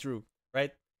this to be true,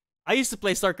 right? I used to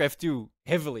play StarCraft 2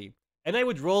 heavily. And I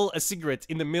would roll a cigarette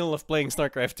in the middle of playing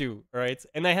StarCraft 2, right?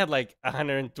 And I had like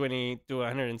 120 to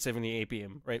 170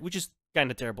 APM, right? Which is kind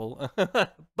of terrible.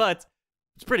 But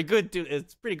it's pretty good too.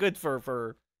 It's pretty good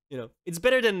for it's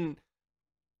better than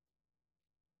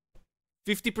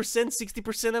 50%,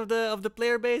 60% of the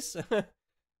player base.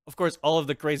 Of course, all of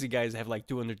the crazy guys have like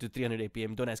 200 to 300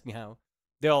 APM. Don't ask me how.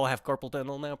 They all have carpal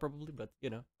tunnel now, probably, but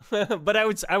but I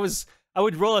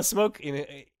would roll a smoke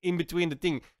in between the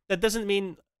thing. That doesn't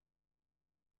mean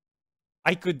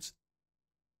I could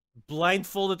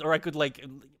blindfold it, or I could like,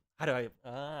 how do I?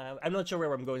 I'm not sure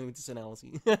where I'm going with this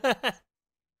analogy.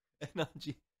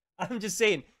 I'm just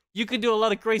saying you could do a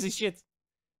lot of crazy shit,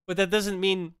 but that doesn't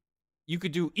mean you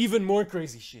could do even more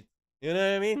crazy shit. You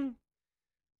know what I mean?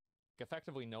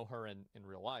 effectively know her in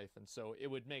real life, and so it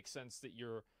would make sense that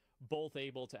you're both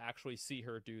able to actually see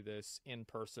her do this in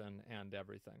person and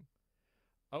everything.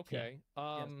 Okay.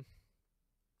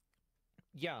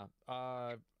 Yeah.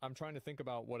 I'm trying to think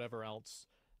about whatever else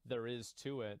there is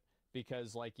to it,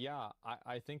 because like, yeah,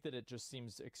 I think that it just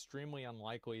seems extremely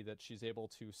unlikely that she's able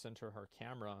to center her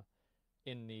camera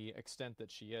in the extent that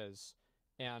she is.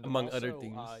 And among also, other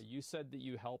things. you said that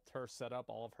you helped her set up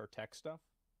all of her tech stuff.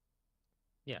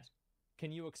 Yes.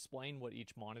 Can you explain what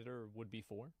each monitor would be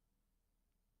for?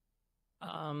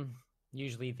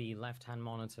 Usually the left-hand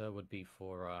monitor would be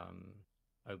for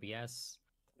OBS,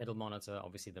 middle monitor,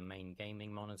 obviously the main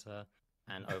gaming monitor,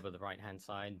 and over the right-hand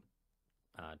side,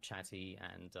 Chatty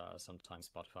and sometimes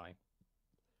Spotify.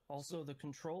 Also, the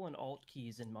Control and Alt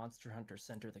keys in Monster Hunter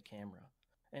center the camera.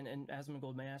 And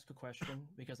Asmongold, may I ask a question?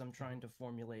 Because I'm trying to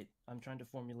formulate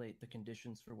the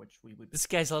conditions for which we would This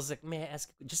guy's always like, may I ask?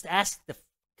 Just ask the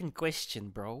fucking question,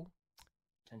 bro.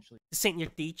 potentially This ain't your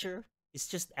teacher. It's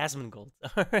just Asmongold,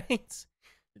 all right?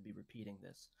 be repeating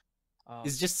this.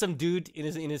 He's just some dude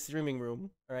in his streaming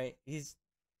room, all right?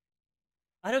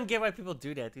 I don't get why people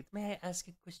do that, dude. May I ask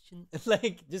a question?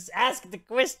 Like, just ask the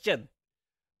question.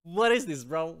 What is this,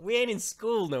 bro? We ain't in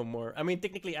school no more. I mean,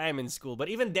 technically, I am in school, but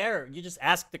even there, you just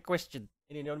ask the question,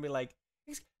 and you don't be like,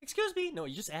 "Excuse me." No,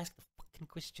 you just ask the fucking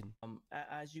question.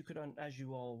 As you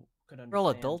all could understand, We're all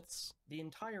adults. the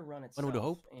entire run One itself, would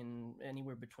hope. in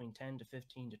anywhere between 10 to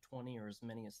 15 to 20 or as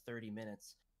many as 30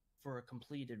 minutes for a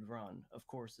completed run, of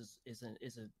course, is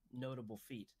a notable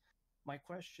feat. My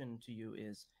question to you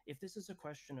is, if this is a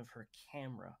question of her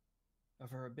camera,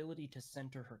 of her ability to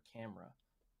center her camera,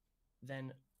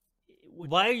 then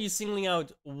Why are you singling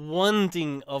out one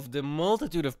thing of the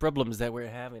multitude of problems that we're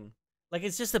having? Like,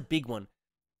 it's just a big one.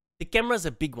 The camera's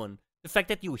a big one. The fact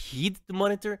that you heat the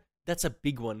monitor, that's a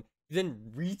big one. You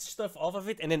then read stuff off of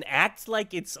it and then act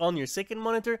like it's on your second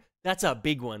monitor, that's a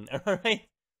big one, alright?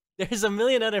 There's a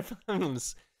million other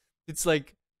problems. It's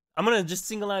like, I'm gonna just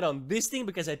single out on this thing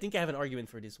because I think I have an argument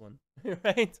for this one,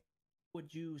 right?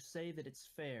 would you say that it's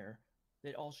fair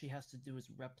that all she has to do is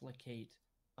replicate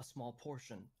a small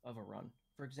portion of a run?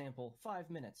 For example, 5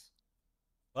 minutes.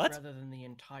 What? Rather than the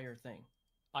entire thing.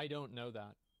 I don't know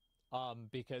that.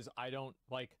 Because I don't,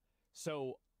 like,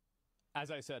 so,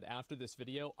 as I said, after this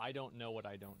video, I don't know what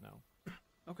I don't know.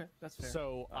 Okay, that's fair.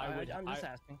 So, I'm just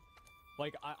asking.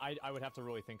 Like, I would have to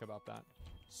really think about that.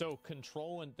 So,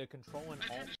 control and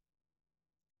alt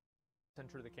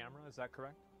center the camera, is that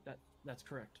correct? That's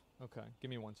correct. Okay, give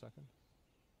me 1 second.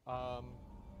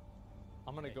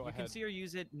 I'm gonna go You ahead. can see her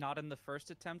use it not in the first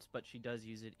attempt, but she does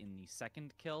use it in the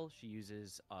second kill. She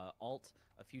uses Alt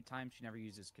a few times. She never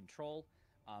uses Control.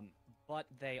 But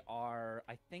they are,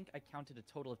 I think I counted a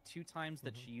total of 2 times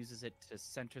that she uses it to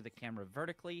center the camera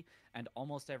vertically, and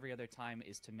almost every other time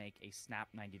is to make a snap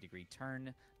 90-degree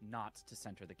turn, not to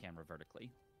center the camera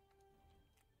vertically.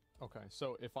 Okay,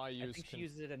 so if I use... I think she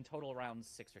uses it in total around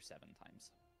 6 or 7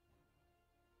 times.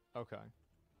 Okay.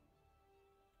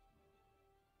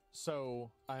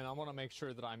 So, and I want to make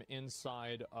sure that I'm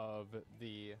inside of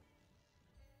the...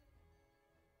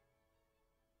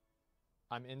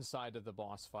 I'm inside of the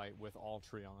boss fight with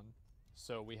Altreon.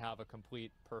 So we have a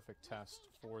complete perfect test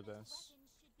for this.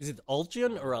 Is it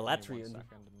Ultrion or Give me 1 Alatrion?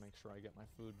 second to make sure I get my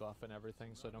food buff and everything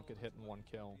so I don't get hit in one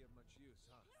kill.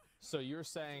 So you're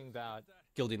saying that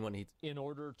Killed in one hit. in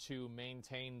order to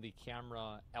maintain the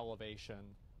camera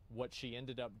elevation, what she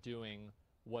ended up doing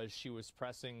was she was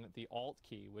pressing the Alt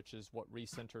key, which is what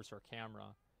recenters her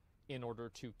camera, in order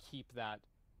to keep that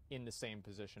in the same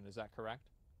position. Is that correct?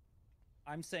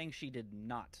 I'm saying she did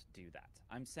not do that.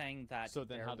 I'm saying that So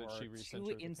then there how did she were recenter two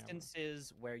the camera?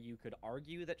 instances where you could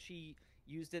argue that she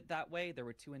used it that way. There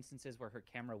were 2 instances where her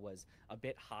camera was a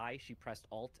bit high. She pressed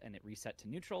Alt and it reset to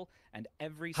neutral. And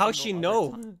every How'd she single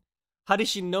other know? time- How did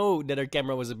she know that her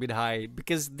camera was a bit high?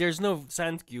 Because there's no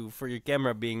sand cue for your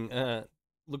camera being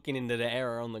looking into the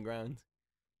air or on the ground.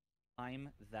 time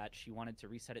that she wanted to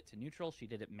reset it to neutral, she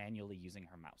did it manually using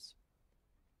her mouse.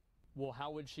 Well,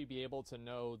 how would she be able to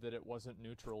know that it wasn't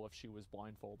neutral if she was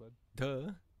blindfolded?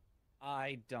 Duh.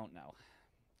 I don't know.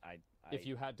 I If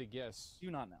you had to guess.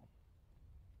 do not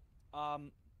know.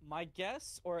 My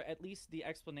guess, or at least the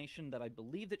explanation that I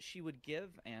believe that she would give,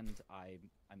 and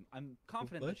I'm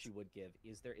confident What? that she would give,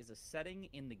 is there is a setting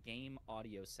in the game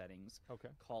audio settings Okay.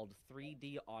 called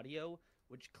 3D audio,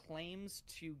 which claims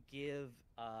to give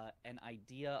an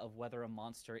idea of whether a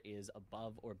monster is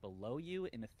above or below you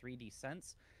in a 3D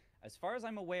sense. As far as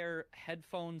I'm aware,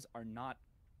 headphones are not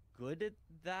good at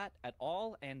that at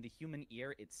all, and the human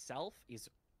ear itself is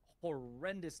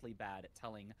horrendously bad at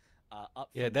telling up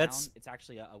Yeah, from that's down. It's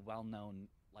actually a well-known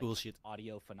like bullshit.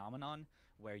 audio phenomenon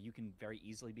where you can very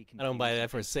easily be confused. I don't buy that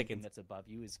if for a something second. That's above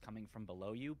you is coming from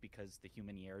below you because the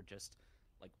human ear just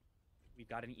like we've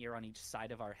got an ear on each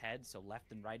side of our head, so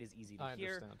left and right is easy to I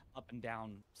hear. understand. Up and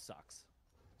down sucks.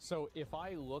 So if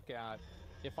I look at,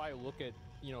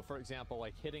 you know, for example,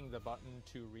 like hitting the button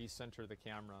to recenter the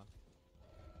camera,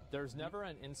 there's never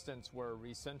an instance where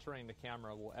recentering the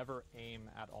camera will ever aim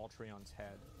at Altreon's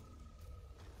head.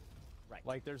 Right.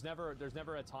 Like there's never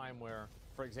a time where,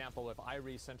 for example, if I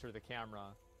recenter the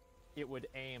camera, it would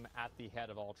aim at the head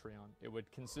of Altreon. It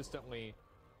would consistently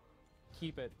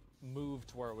keep it moved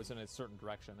to where it was in a certain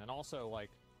direction. And also, like,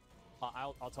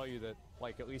 I'll tell you that,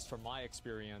 like, at least from my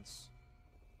experience,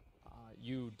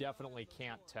 you definitely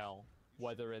can't tell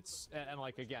whether it's, and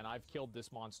like, again, I've killed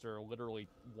this monster literally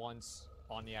once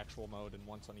on the actual mode and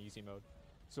once on easy mode.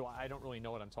 So I don't really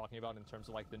know what I'm talking about in terms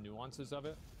of, like, the nuances of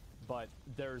it. But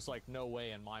there's, like, no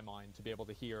way in my mind to be able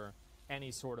to hear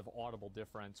any sort of audible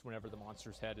difference whenever the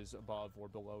monster's head is above or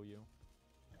below you.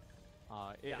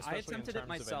 Yeah, I especially in attempted terms it of a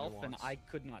myself, and nuance. I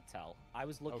could not tell. I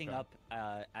was looking Okay. up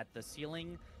at the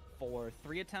ceiling for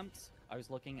 3 attempts. I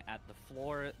was looking at the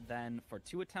floor then for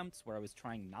 2 attempts, where I was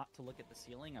trying not to look at the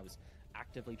ceiling. I was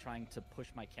actively trying to push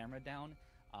my camera down,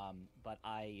 but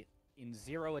I, in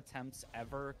 0 attempts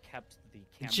ever, kept the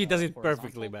camera She does it horizontal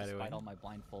perfectly, by the way. despite all my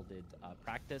blindfolded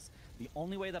practice. The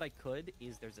only way that I could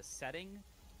is there's a setting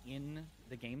in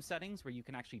the game settings where you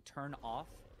can actually turn off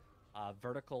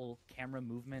vertical camera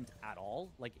movement at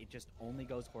all. Like, it just only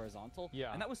goes horizontal.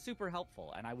 Yeah. And that was super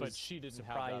helpful, and I was But she didn't have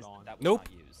that surprised on. that was Nope.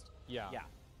 not used. Yeah. Yeah.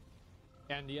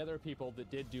 And the other people that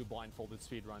did do blindfolded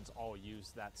speedruns all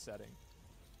used that setting.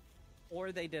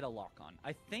 Or they did a lock-on.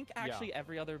 I think actually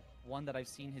every other one that I've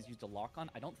seen has used a lock-on.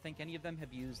 I don't think any of them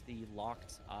have used the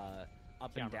locked up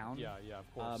and Camera. down Yeah,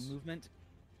 of course. movement.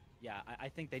 Yeah, I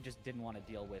think they just didn't want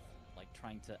to deal with like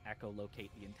trying to echolocate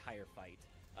the entire fight.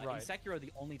 Right. In Sekiro,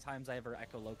 the only times I ever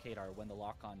echolocate are when the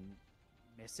lock-on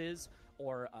misses,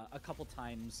 or a couple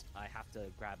times I have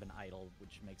to grab an idol,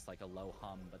 which makes like a low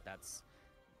hum, but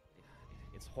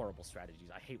it's horrible strategies.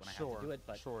 I hate when I have Sure, to do it,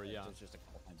 but sure, yeah. there's just a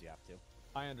couple times you have to.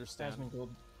 I understand.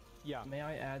 Asmongold, Yeah. may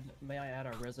I add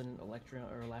our resident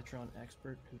Latron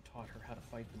expert who taught her how to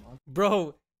fight the monster?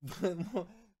 Bro,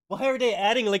 why are they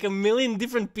adding like a million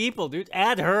different people, dude?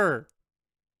 Add her.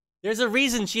 There's a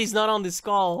reason she's not on this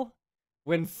call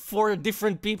when 4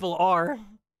 different people are.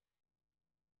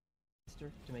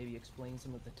 To maybe explain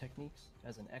some of the techniques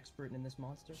as an expert in this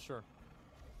monster? Sure.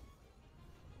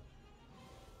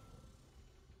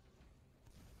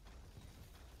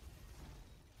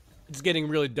 It's getting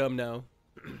really dumb now.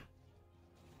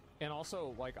 And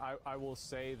also, like, I will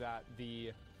say that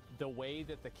the way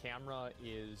that the camera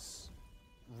is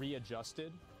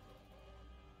readjusted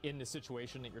in the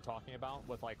situation that you're talking about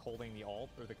with, like, holding the Alt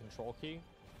or the Control key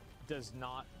does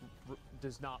not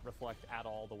reflect at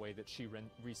all the way that she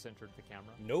recentered the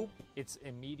camera. Nope. It's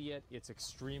immediate. It's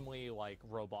extremely, like,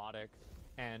 robotic.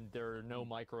 and there are no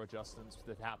micro adjustments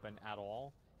that happen at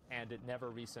all, and it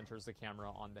never recenters the camera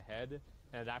on the head,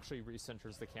 and it actually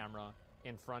recenters the camera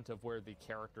in front of where the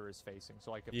character is facing.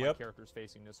 So like if my character is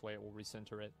facing this way, it will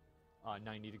recenter it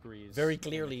 90 degrees. Very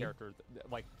clearly. Character,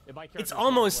 like if my character It's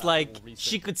almost like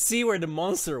she recenter could see where the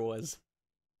monster was.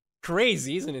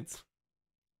 Crazy, isn't it?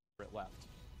 it left.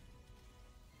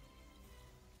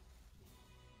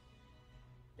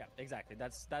 Yeah, exactly.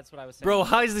 That's what I was saying. Bro,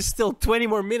 how is this still 20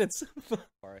 more minutes?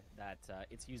 Or that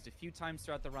it's used a few times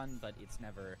throughout the run, but it's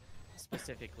never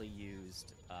specifically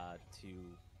used to.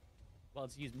 Well,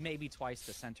 it's used maybe twice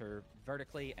to center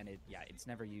vertically, and it's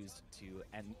never used to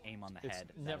aim on the It's head.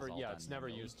 That never, is all done it's never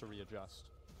manually. used to readjust.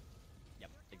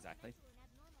 Yep, exactly.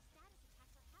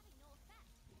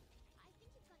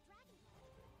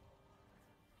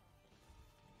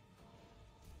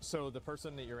 So the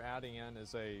person that you're adding in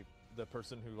is the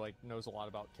person who like knows a lot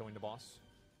about killing the boss?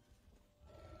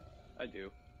 I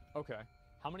do. Okay.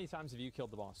 How many times have you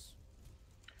killed the boss?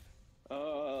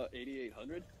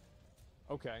 8,800.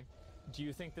 Okay. Do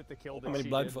you think that the kill How that many she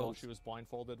did while blindfolds? she was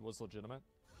blindfolded was legitimate?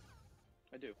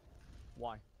 I do.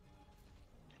 Why?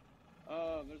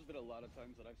 There's been a lot of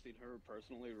times that I've seen her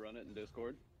personally run it in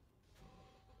Discord.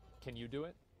 Can you do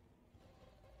it?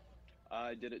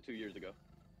 I did it 2 years ago.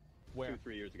 Where?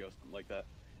 2-3 years ago, something like that.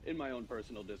 In my own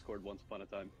personal Discord once upon a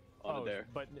time. On Oh, there.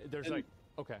 but there's And- like,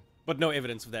 okay. But no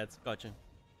evidence of that. Gotcha.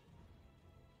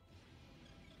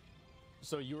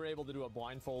 So you were able to do it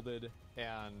blindfolded,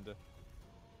 and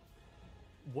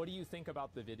what do you think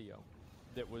about the video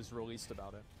that was released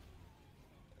about it?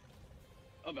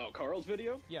 About Carl's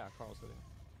video? Yeah, Carl's video.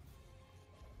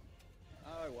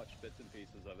 I watched bits and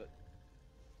pieces of it.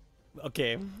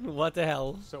 Okay, what the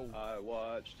hell? So I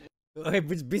watched. Okay,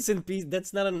 bits and pieces.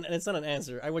 That's not an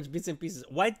answer. I watched bits and pieces.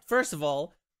 Why? First of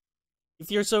all, if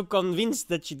you're so convinced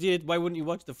that she did it, why wouldn't you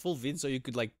watch the full vid so you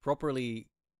could like properly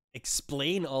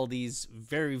explain all these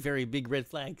very, very big red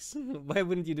flags? Why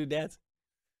wouldn't you do that?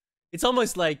 It's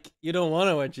almost like you don't want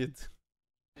to watch it.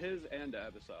 His and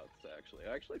Abyssot's, actually.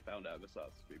 I actually found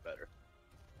Abyssot's to be better.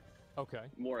 okay.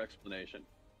 More explanation.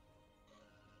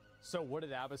 So what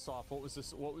did Abyssot? What was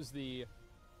this? What was the?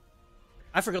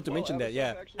 I forgot to Well, mention that, Abyssot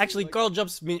yeah. actually, Actually, like- Carl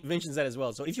Jobs mentions that as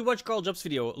well. So if you watch Carl Jobs'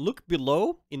 video, look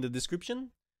below in the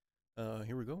description.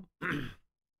 Here we go.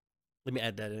 Let me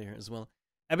add that in here as well.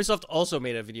 Abyssot also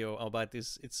made a video about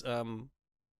this. It's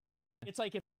It's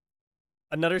like if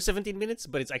another 17 minutes,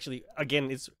 but it's actually, again,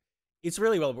 it's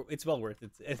really well worth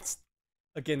it. It's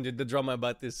again the drama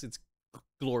about this, it's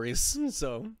glorious.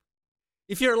 So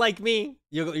if you're like me,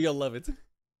 you'll love it.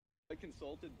 I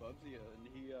consulted Bubsy and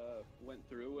he went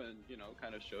through and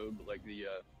kind of showed like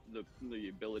the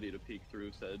ability to peek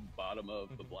through said bottom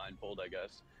of the blindfold. I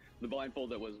guess the blindfold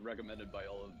that was recommended by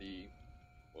all of the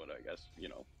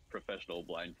professional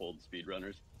blindfold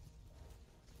speedrunners.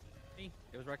 Me.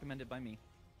 It was recommended by me.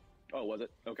 Oh, was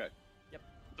it? Okay. Yep.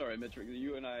 Sorry, Mitchell.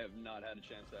 You and I have not had a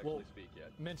chance to actually Well, speak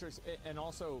yet. Mintrix, and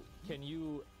also, can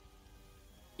you,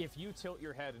 if you tilt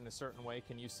your head in a certain way,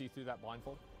 can you see through that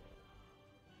blindfold?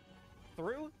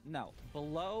 Through? No.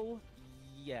 Below?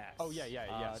 Yes. Oh yeah,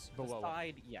 yes. The Below.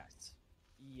 side? Yes.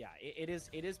 Yeah, it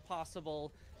is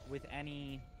possible with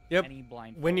any Yep. any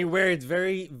blindfold. When you wear it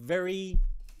very, very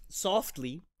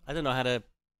softly, I don't know how to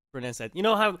pronounce that. You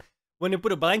know how when you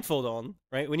put a blindfold on,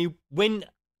 right? When you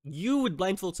would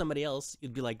blindfold somebody else,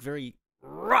 it'd be like very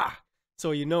rah,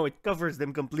 so it covers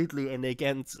them completely and they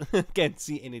can't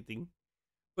see anything.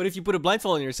 But if you put a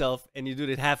blindfold on yourself and you do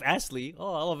it half-assedly,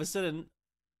 all of a sudden,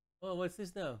 oh, what's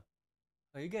this now?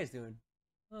 How are you guys doing?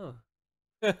 Oh,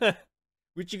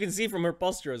 which you can see from her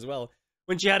posture as well.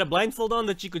 When she had a blindfold on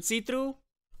that she could see through,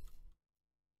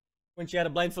 when she had a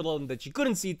blindfold on that she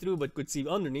couldn't see through but could see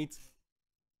underneath,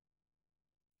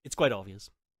 it's quite obvious.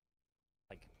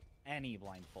 like any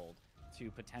blindfold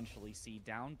to potentially see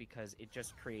down because it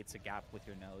just creates a gap with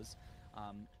your nose.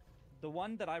 The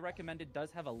one that I recommended does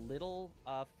have a little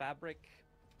fabric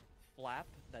flap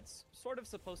that's sort of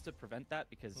supposed to prevent that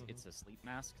because it's a sleep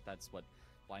mask. That's what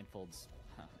blindfolds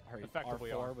are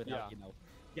Effectively for are, without, yeah.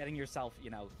 getting yourself,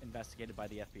 investigated by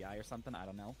the FBI or something. I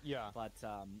don't know. Yeah. But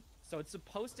so it's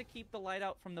supposed to keep the light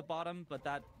out from the bottom, but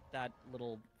that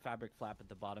little fabric flap at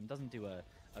the bottom doesn't do a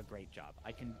great job.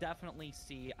 I can definitely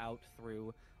see out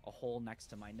through a hole next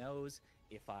to my nose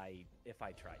if I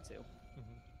try to.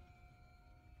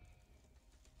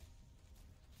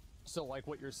 So like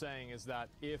what you're saying is that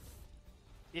if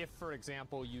for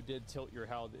example you did tilt your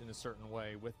head in a certain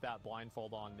way with that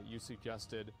blindfold on that you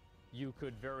suggested, you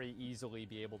could very easily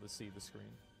be able to see the screen.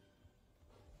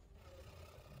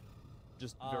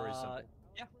 Just very simple.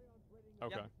 Yeah.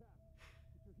 Okay.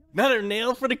 Another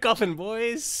nail for the coffin,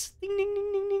 boys. Ding ding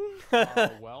ding ding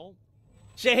ding. Well,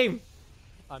 Shame.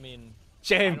 I mean, I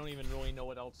Shame. don't even really know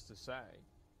what else to say.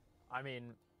 I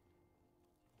mean,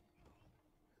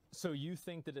 so you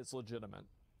think that it's legitimate,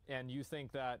 and you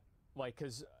think that, like,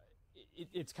 because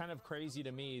it's kind of crazy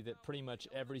to me that pretty much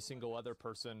every single other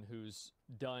person who's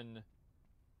done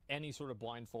any sort of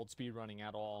blindfold speedrunning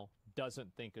at all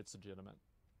doesn't think it's legitimate.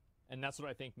 And that's what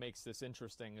I think makes this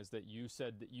interesting, is that you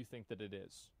said that you think that it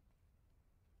is.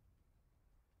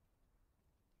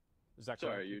 Is that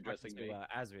correct? Sorry, are you addressing me?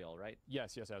 Asriel, right?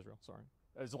 Yes, Azrael, sorry.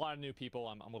 There's a lot of new people,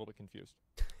 I'm a little bit confused.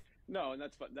 No, and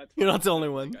that's fine. That's You're fine. not the only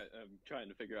Like, one. I'm trying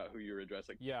to figure out who you're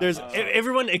addressing. Yeah. There's Uh,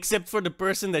 everyone except for the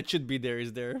person that should be there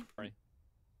is there. Sorry.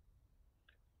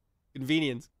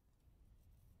 Convenient.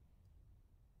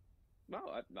 No,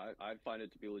 I find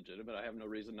it to be legitimate. I have no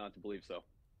reason not to believe so.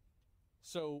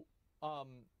 So,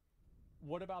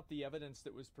 what about the evidence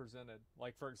that was presented?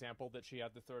 Like, for example, that she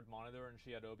had the third monitor and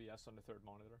she had OBS on the third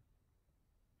monitor?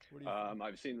 What do you think?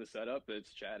 I've seen the setup.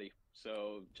 It's chatty,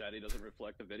 so chatty doesn't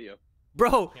reflect the video.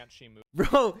 Bro, Can't she move?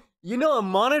 bro, you know a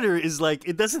monitor is like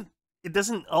it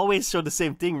doesn't always show the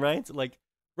same thing, right? Like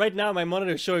right now my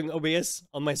monitor is showing OBS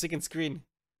on my second screen.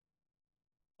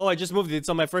 Oh, I just moved it. It's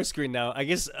on my first screen now. I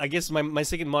guess my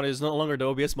second monitor is no longer the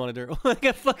OBS monitor. Oh my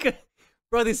god, fuck.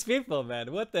 Bro, these people,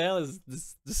 man. What the hell is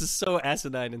this? This is so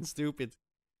asinine and stupid.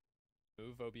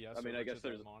 Move OBS I mean, I over guess to the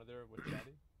there's- monitor with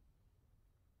chatty?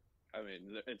 I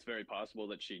mean, it's very possible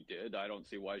that she did. I don't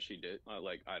see why she did.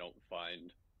 Like, I don't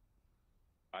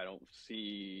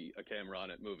see a camera on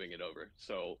it moving it over,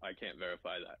 so I can't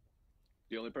verify that.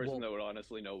 The only person Well- that would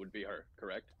honestly know would be her,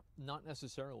 correct? Not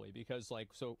necessarily, because like,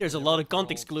 so There's a whenever lot of Carl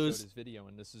context showed clues. His video,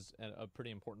 and this is a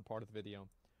pretty important part of the video.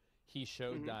 He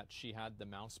showed Mhm. that she had the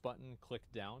mouse button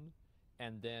clicked down,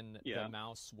 and then Yeah. the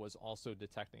mouse was also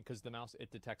detecting, because the mouse,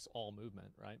 it detects all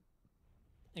movement, right?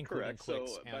 Including Correct.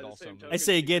 clicks So, by and the also same movement. token, I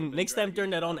say she could've again, been next time dragging turn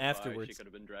that on stuff by, afterwards. She could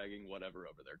have been dragging whatever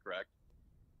over there, correct?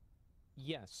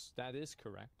 Yes, that is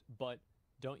correct, but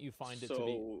don't you find it so to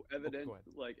be... evident, go ahead.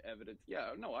 like evidence.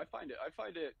 Yeah, no, I find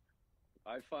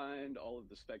all of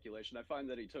the speculation. I find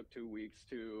that he took 2 weeks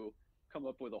to come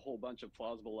up with a whole bunch of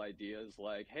plausible ideas,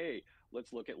 like, hey,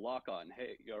 let's look at lock-on.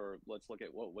 Hey, or let's look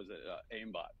at, what was it,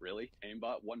 aimbot? Really,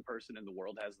 aimbot? One person in the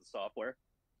world has the software.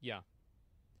 Yeah.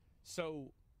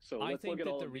 So So I let's think look at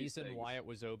that all the of these reason why things. it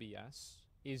was OBS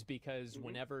is because Mhm.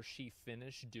 whenever she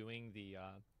finished doing the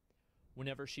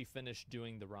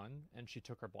run and she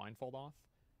took her blindfold off,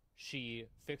 she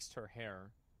fixed her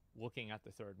hair looking at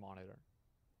the third monitor.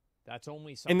 That's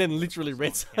only something And then that a literally person read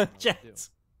on some camera would do.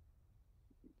 chats.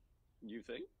 You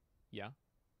think? Yeah.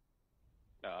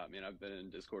 I mean, I've been in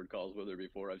Discord calls with her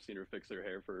before. I've seen her fix her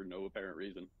hair for no apparent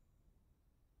reason.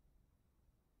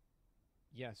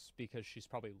 Yes, because she's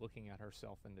probably looking at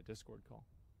herself in the Discord call.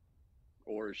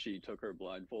 Or she took her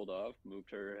blindfold off, moved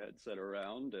her headset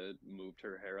around, and moved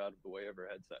her hair out of the way of her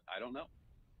headset. I don't know.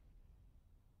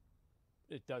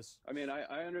 It does. I mean,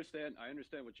 I understand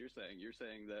what you're saying. You're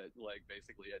saying that, like,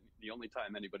 basically the only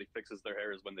time anybody fixes their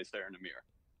hair is when they stare in a mirror.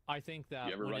 I think that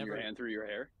You ever run your hand through your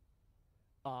hair?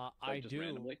 I Like, just do.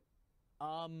 randomly?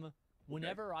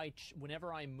 Whenever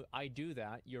I do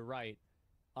that, you're right.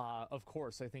 Of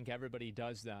course, I think everybody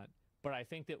does that. But I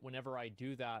think that whenever I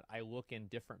do that, I look in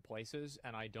different places,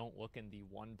 and I don't look in the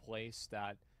one place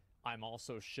that I'm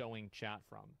also showing chat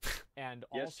from. And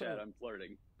Yes, also, Chad, I'm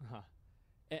flirting.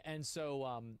 and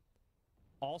so,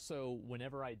 also,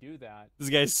 whenever I do that, This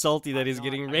guy's salty that I'm he's not-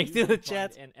 getting I ranked in usually the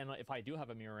chat. find- and if I do have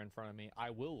a mirror in front of me,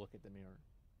 I will look at the mirror.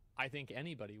 I think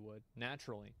anybody would,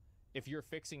 naturally. If you're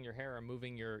fixing your hair or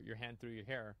moving your hand through your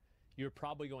hair, you're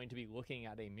probably going to be looking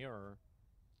at a mirror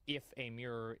if a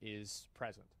mirror is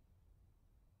present.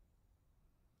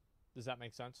 Does that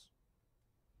make sense?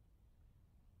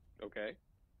 Okay.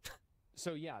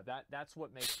 So yeah, that's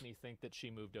what makes me think that she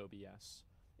moved OBS,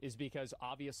 is because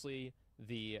obviously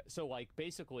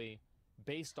basically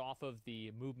based off of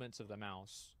the movements of the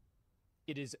mouse,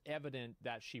 it is evident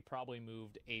that she probably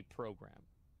moved a program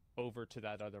over to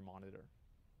that other monitor.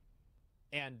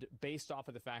 And based off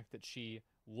of the fact that she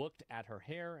looked at her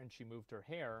hair and she moved her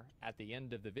hair at the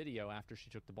end of the video after she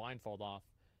took the blindfold off,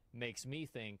 makes me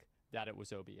think that it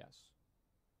was OBS.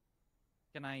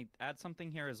 Can I add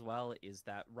something here as well? Is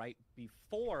that right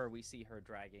before we see her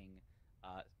dragging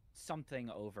something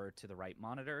over to the right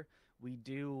monitor, we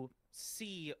do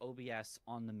see OBS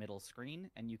on the middle screen,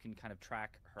 and you can kind of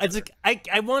track her. It's like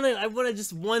I wanna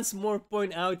just once more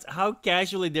point out how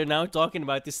casually they're now talking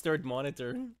about this third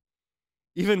monitor.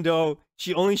 Even though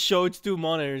she only showed 2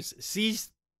 monitors,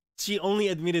 she only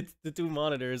admitted the 2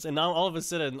 monitors, and now all of a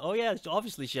sudden, oh yeah,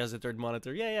 obviously she has a third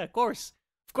monitor. Yeah, of course.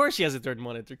 Of course she has a third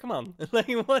monitor. Come on. Like,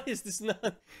 what is this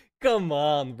not? Come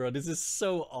on, bro. This is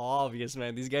so obvious,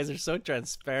 man. These guys are so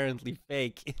transparently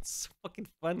fake. It's fucking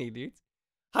funny, dude.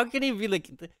 How can he be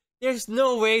like... There's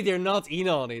no way they're not in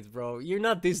on it, bro. You're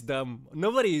not this dumb.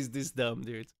 Nobody is this dumb,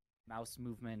 dude. Mouse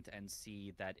movement and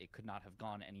see that it could not have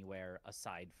gone anywhere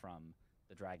aside from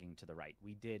the dragging to the right.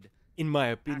 We did, in my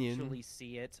opinion, actually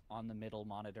see it on the middle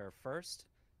monitor first.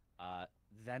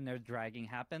 Then their dragging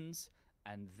happens,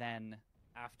 and then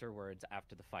afterwards,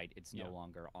 after the fight, it's no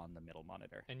longer on the middle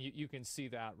monitor. And you can see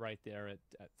that right there at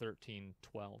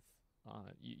 13:12.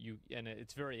 And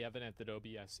it's very evident that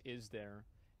OBS is there,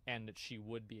 and that she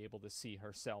would be able to see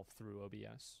herself through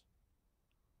OBS.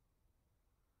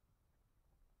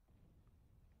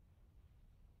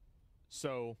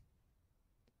 So,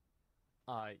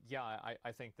 yeah,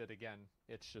 I think that, again,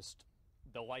 it's just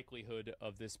the likelihood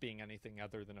of this being anything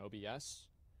other than OBS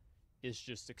is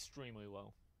just extremely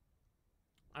low.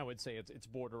 I would say it's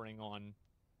bordering on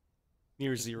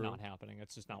near zero. Not happening.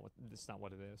 It's just not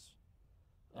what it is.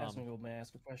 Asmongold, may I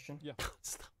ask a question? Yeah.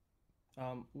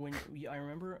 I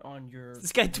remember on your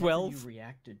this guy 12. You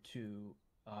reacted to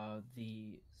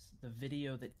the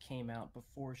video that came out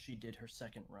before she did her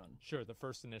second run. Sure, the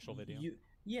first initial video.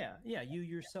 You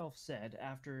yourself said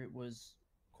after it was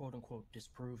quote unquote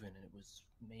disproven and it was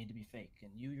made to be fake,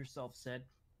 and you yourself said,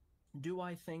 do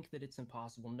I think that it's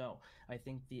impossible? No. I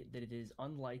think that it is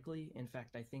unlikely. In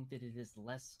fact, I think that it is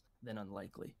less than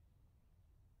unlikely.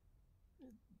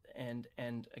 And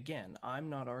again, I'm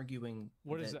not arguing.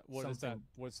 What is that? What's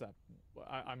that?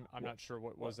 I'm not sure.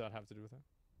 What does that have to do with it?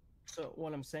 So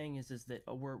what I'm saying is that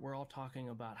we're all talking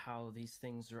about how these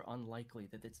things are unlikely.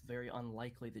 That it's very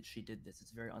unlikely that she did this.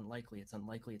 It's very unlikely. It's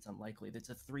unlikely. It's unlikely. It's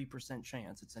a 3%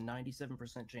 chance. It's a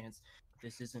 97% chance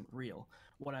this isn't real.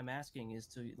 What I'm asking is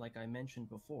to, like I mentioned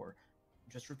before,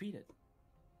 just repeat it.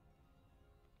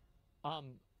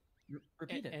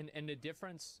 Repeat it. And the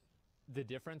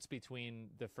difference between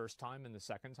the first time and the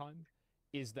second time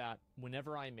is that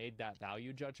whenever I made that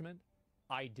value judgment,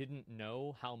 I didn't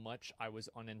know how much I was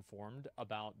uninformed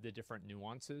about the different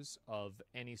nuances of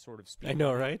any sort of speed. I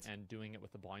know, right? And doing it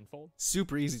with the blindfold.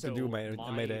 Super easy to do,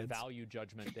 my dad. Value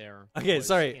judgment there. Okay,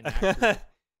 sorry.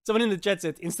 Someone in the chat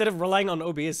said, instead of relying on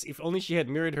OBS, if only she had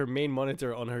mirrored her main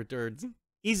monitor on her third.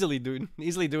 Easily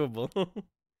doable.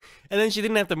 And then she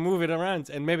didn't have to move it around,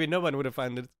 and maybe no one would have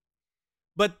found it.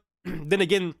 But then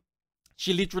again,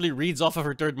 she literally reads off of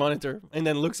her third monitor and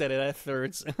then looks at it at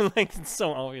thirds. Like, it's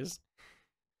so obvious.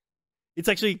 It's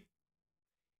actually...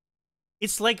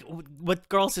 It's like what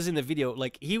Carl says in the video.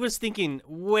 Like, he was thinking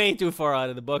way too far out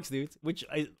of the box, dude. Which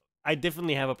I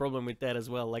definitely have a problem with that as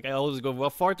well. Like, I always go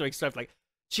far too extra. Like,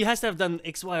 she has to have done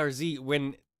X, Y, or Z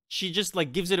when she just,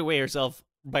 like, gives it away herself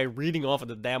by reading off of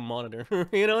the damn monitor.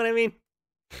 You know what I mean?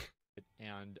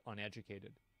 And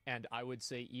uneducated. And I would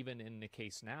say even in the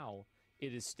case now,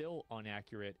 it is still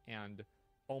inaccurate and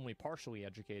only partially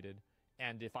educated.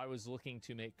 And if I was looking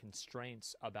to make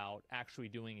constraints about actually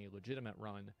doing a legitimate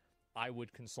run, I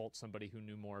would consult somebody who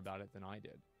knew more about it than I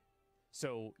did.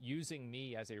 So using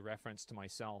me as a reference to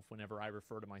myself whenever I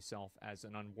refer to myself as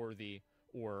an unworthy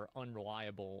or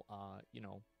unreliable,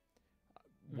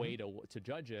 way to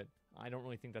judge it, I don't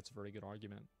really think that's a very good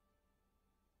argument.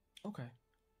 Okay.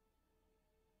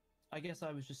 I guess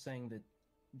I was just saying that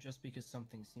just because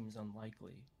something seems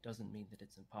unlikely doesn't mean that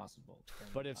it's impossible.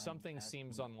 But if something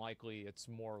seems unlikely, it's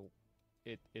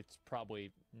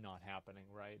probably not happening,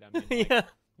 right? I mean,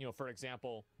 like, for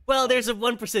example... Well, there's a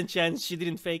 1% chance she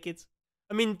didn't fake it.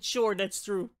 I mean, sure, that's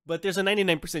true, but there's a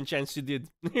 99% chance she did.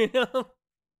 You know?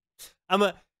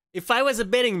 If I was a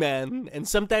betting man, and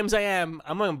sometimes I am,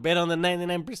 I'm gonna bet on the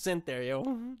 99% there,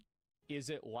 yo. Is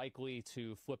it likely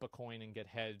to flip a coin and get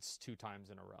heads 2 times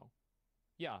in a row?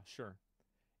 Yeah, sure.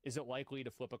 Is it likely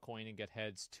to flip a coin and get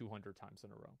heads 200 times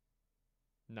in a row?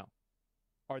 No.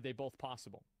 Are they both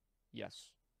possible?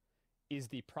 Yes. Is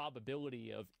the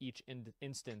probability of each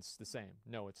instance the same?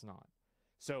 No, it's not.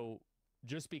 So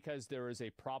just because there is a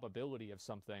probability of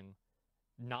something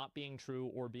not being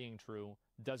true or being true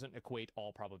doesn't equate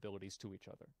all probabilities to each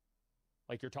other.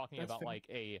 Like, you're talking about like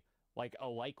a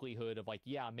likelihood of like,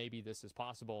 yeah, maybe this is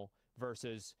possible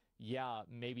versus, yeah,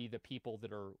 maybe the people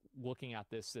that are looking at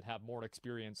this that have more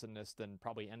experience in this than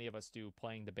probably any of us do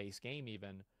playing the base game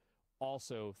even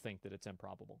also think that it's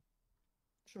improbable.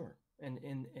 Sure. And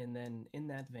then in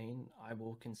that vein, I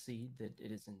will concede that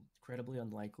it is incredibly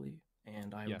unlikely,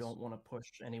 and I don't want to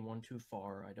push anyone too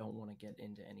far. I don't want to get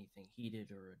into anything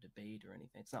heated or a debate or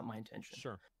anything. It's not my intention.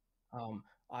 Sure.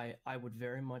 I would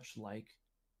very much like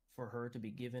for her to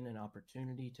be given an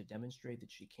opportunity to demonstrate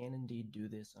that she can indeed do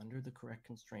this under the correct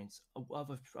constraints of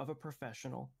a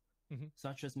professional,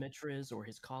 such as Mitriz or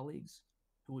his colleagues,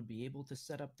 who would be able to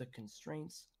set up the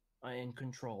constraints and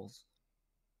controls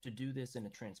to do this in a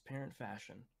transparent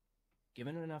fashion,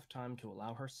 given enough time to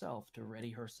allow herself to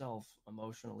ready herself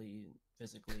emotionally,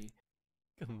 physically.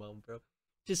 Come on, bro.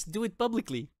 Just do it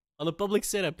publicly on a public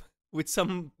setup with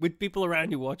people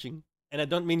around you watching. And I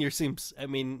don't mean your simps. I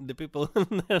mean the people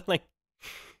that are like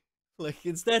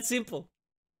it's that simple.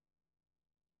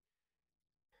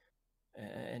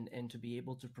 And to be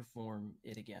able to perform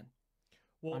it again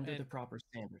under the proper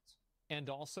standards. And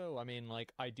also, I mean,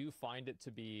 like, I do find it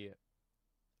to be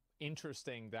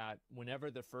interesting that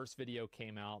whenever the first video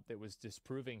came out that was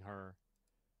disproving her,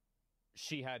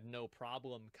 she had no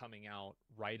problem coming out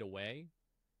right away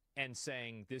and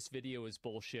saying, this video is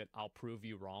bullshit, I'll prove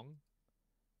you wrong.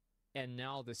 And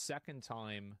now the second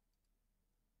time,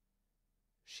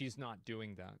 she's not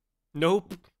doing that.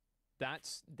 Nope. That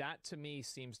to me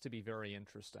seems to be very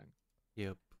interesting.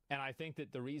 Yep. And I think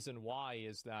that the reason why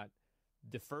is that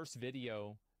the first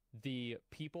video, the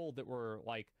people that were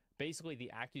like, basically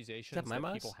the accusations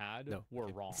that people had were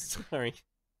wrong. Sorry.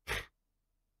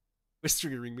 Was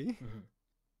triggering me.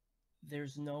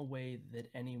 There's no way that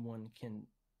anyone can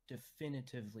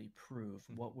definitively prove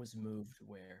what was moved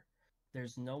where.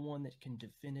 There's no one that can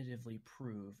definitively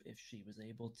prove if she was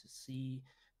able to see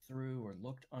through or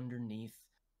looked underneath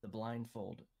the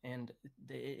blindfold. And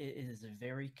it is a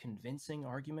very convincing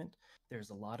argument. There's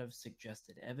a lot of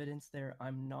suggested evidence there.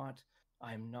 I'm not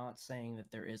saying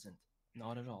that there isn't.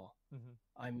 Not at all.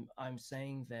 I'm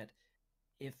saying that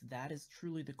if that is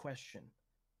truly the question,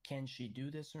 can she do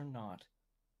this or not,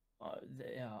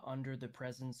 under the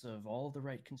presence of all the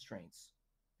right constraints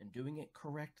and doing it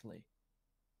correctly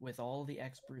with all the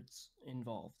experts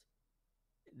involved,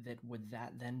 would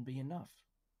that then be enough?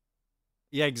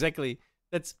 Yeah, exactly.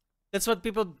 That's what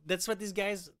these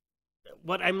guys,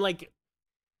 what I'm like,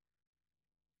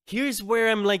 here's where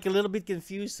I'm like a little bit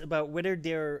confused about whether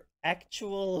they're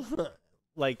actual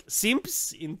like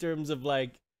simps in terms of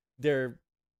like they're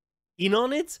in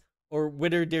on it, or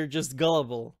whether they're just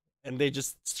gullible and they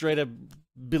just straight up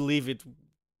believe it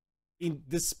in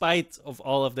despite of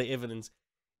all of the evidence.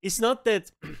 It's not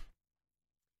that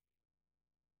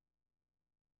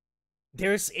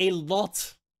there's a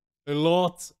lot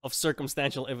of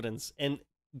circumstantial evidence, and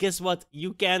guess what?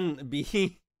 You can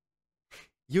be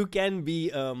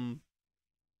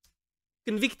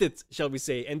convicted, shall we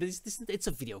say? And it's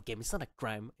a video game. It's not a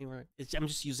crime. I'm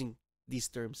just using these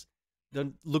terms.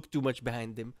 Don't look too much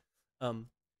behind them.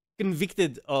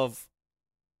 Convicted of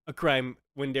a crime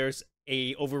when there's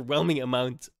a overwhelming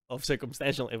amount of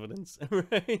circumstantial evidence,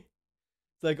 right?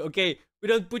 It's like, okay, we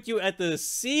don't put you at the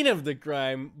scene of the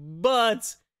crime,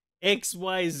 but X,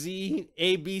 Y, Z,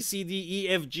 A, B, C, D, E,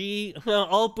 F, G,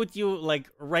 I'll put you like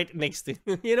right next to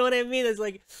you. You know what I mean? It's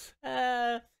like,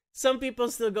 some people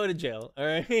still go to jail, all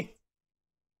right?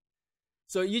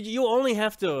 So you only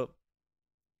have to,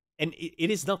 and it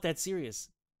is not that serious.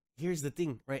 Here's the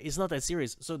thing, right? It's not that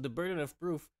serious. So the burden of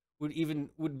proof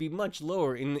would be much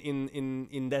lower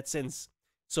in that sense.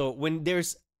 So when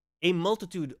there's a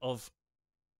multitude of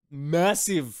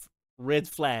massive red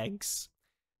flags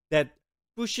that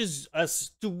pushes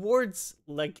us towards,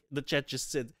 like the chat just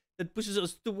said, that pushes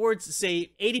us towards,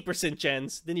 say, 80%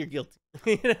 chance, then you're guilty.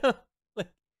 You know? Like,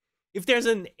 if there's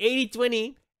an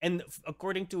 80-20, and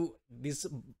according to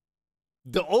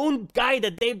the own guy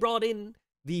that they brought in,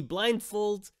 the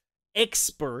blindfold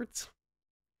expert,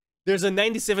 there's a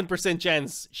 97%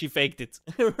 chance she faked it,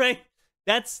 right?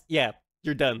 Yeah,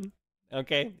 you're done.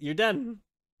 Okay? You're done.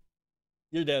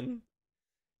 You're done.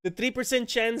 The 3%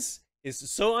 chance is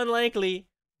so unlikely,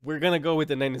 we're gonna go with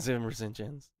the 97%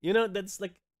 chance. You know, that's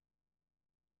like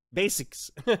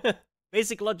basics.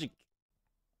 Basic logic.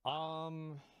 I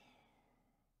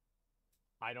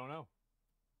don't know.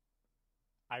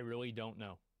 I really don't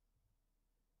know.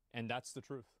 And that's the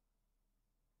truth.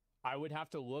 I would have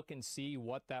to look and see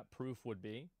what that proof would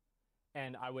be.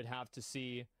 And I would have to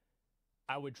see,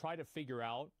 I would try to figure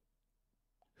out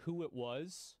who it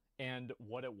was and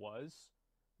what it was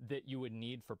that you would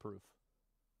need for proof.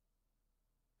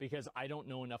 Because I don't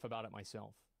know enough about it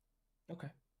myself. Okay.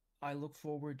 I look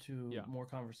forward to more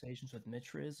conversations with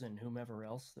Mitriz and whomever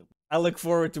else that I look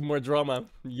forward to more drama.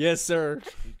 Yes, sir.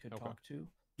 we could talk to.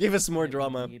 Give us more That would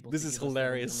drama. be able This to is give us that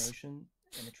hilarious. information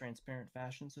in a transparent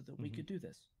fashion so that we could do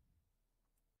this.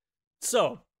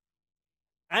 So,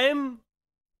 I'm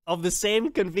of the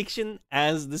same conviction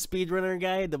as the speedrunner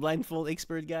guy, the blindfold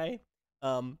expert guy.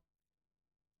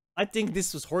 I think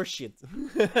this was horseshit.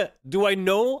 Do I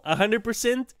know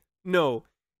 100%? No.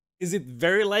 Is it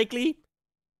very likely?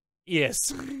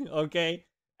 Yes. Okay.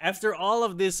 After all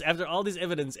of this, after all this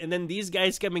evidence, and then these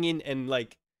guys coming in and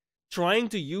like trying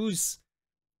to use,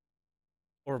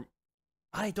 or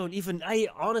I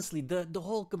honestly, the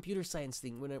whole computer science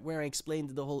thing, where I explained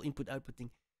the whole input output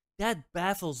thing, that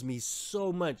baffles me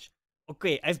so much.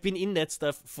 Okay, I've been in that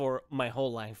stuff for my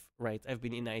whole life, right? I've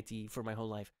been in IT for my whole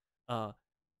life.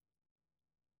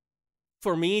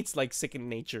 For me, it's like second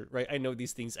nature, right? I know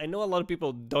these things. I know a lot of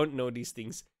people don't know these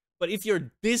things, but if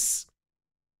you're this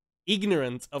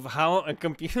ignorant of how a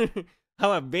computer,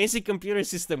 how a basic computer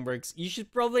system works, you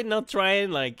should probably not try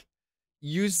and like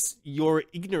use your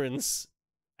ignorance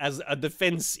as a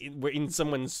defense in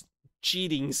someone's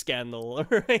cheating scandal.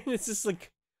 Right? It's just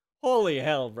like, holy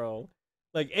hell, bro!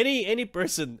 Like any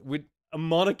person with a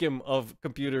modicum of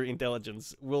computer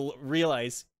intelligence will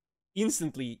realize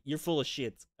instantly you're full of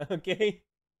shit. Okay,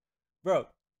 bro,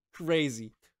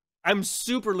 crazy. I'm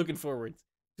super looking forward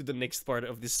to the next part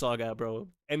of this saga, bro,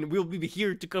 and we'll be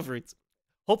here to cover it.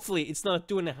 Hopefully, it's not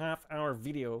a 2.5-hour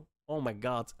video. Oh my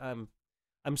god, I'm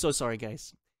so sorry,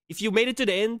 guys. If you made it to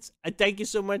the end, I thank you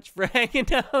so much for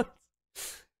hanging out.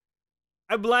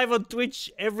 I'm live on Twitch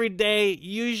every day,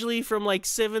 usually from like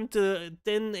 7 to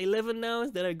 10, 11 now,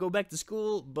 then I go back to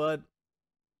school, but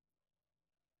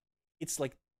it's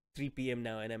like 3 p.m.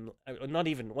 now, and I'm not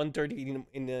even 1:30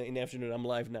 in the afternoon. I'm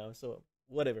live now, so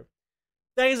whatever.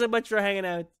 Thank you so much for hanging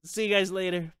out. See you guys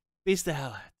later. Peace the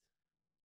hell out.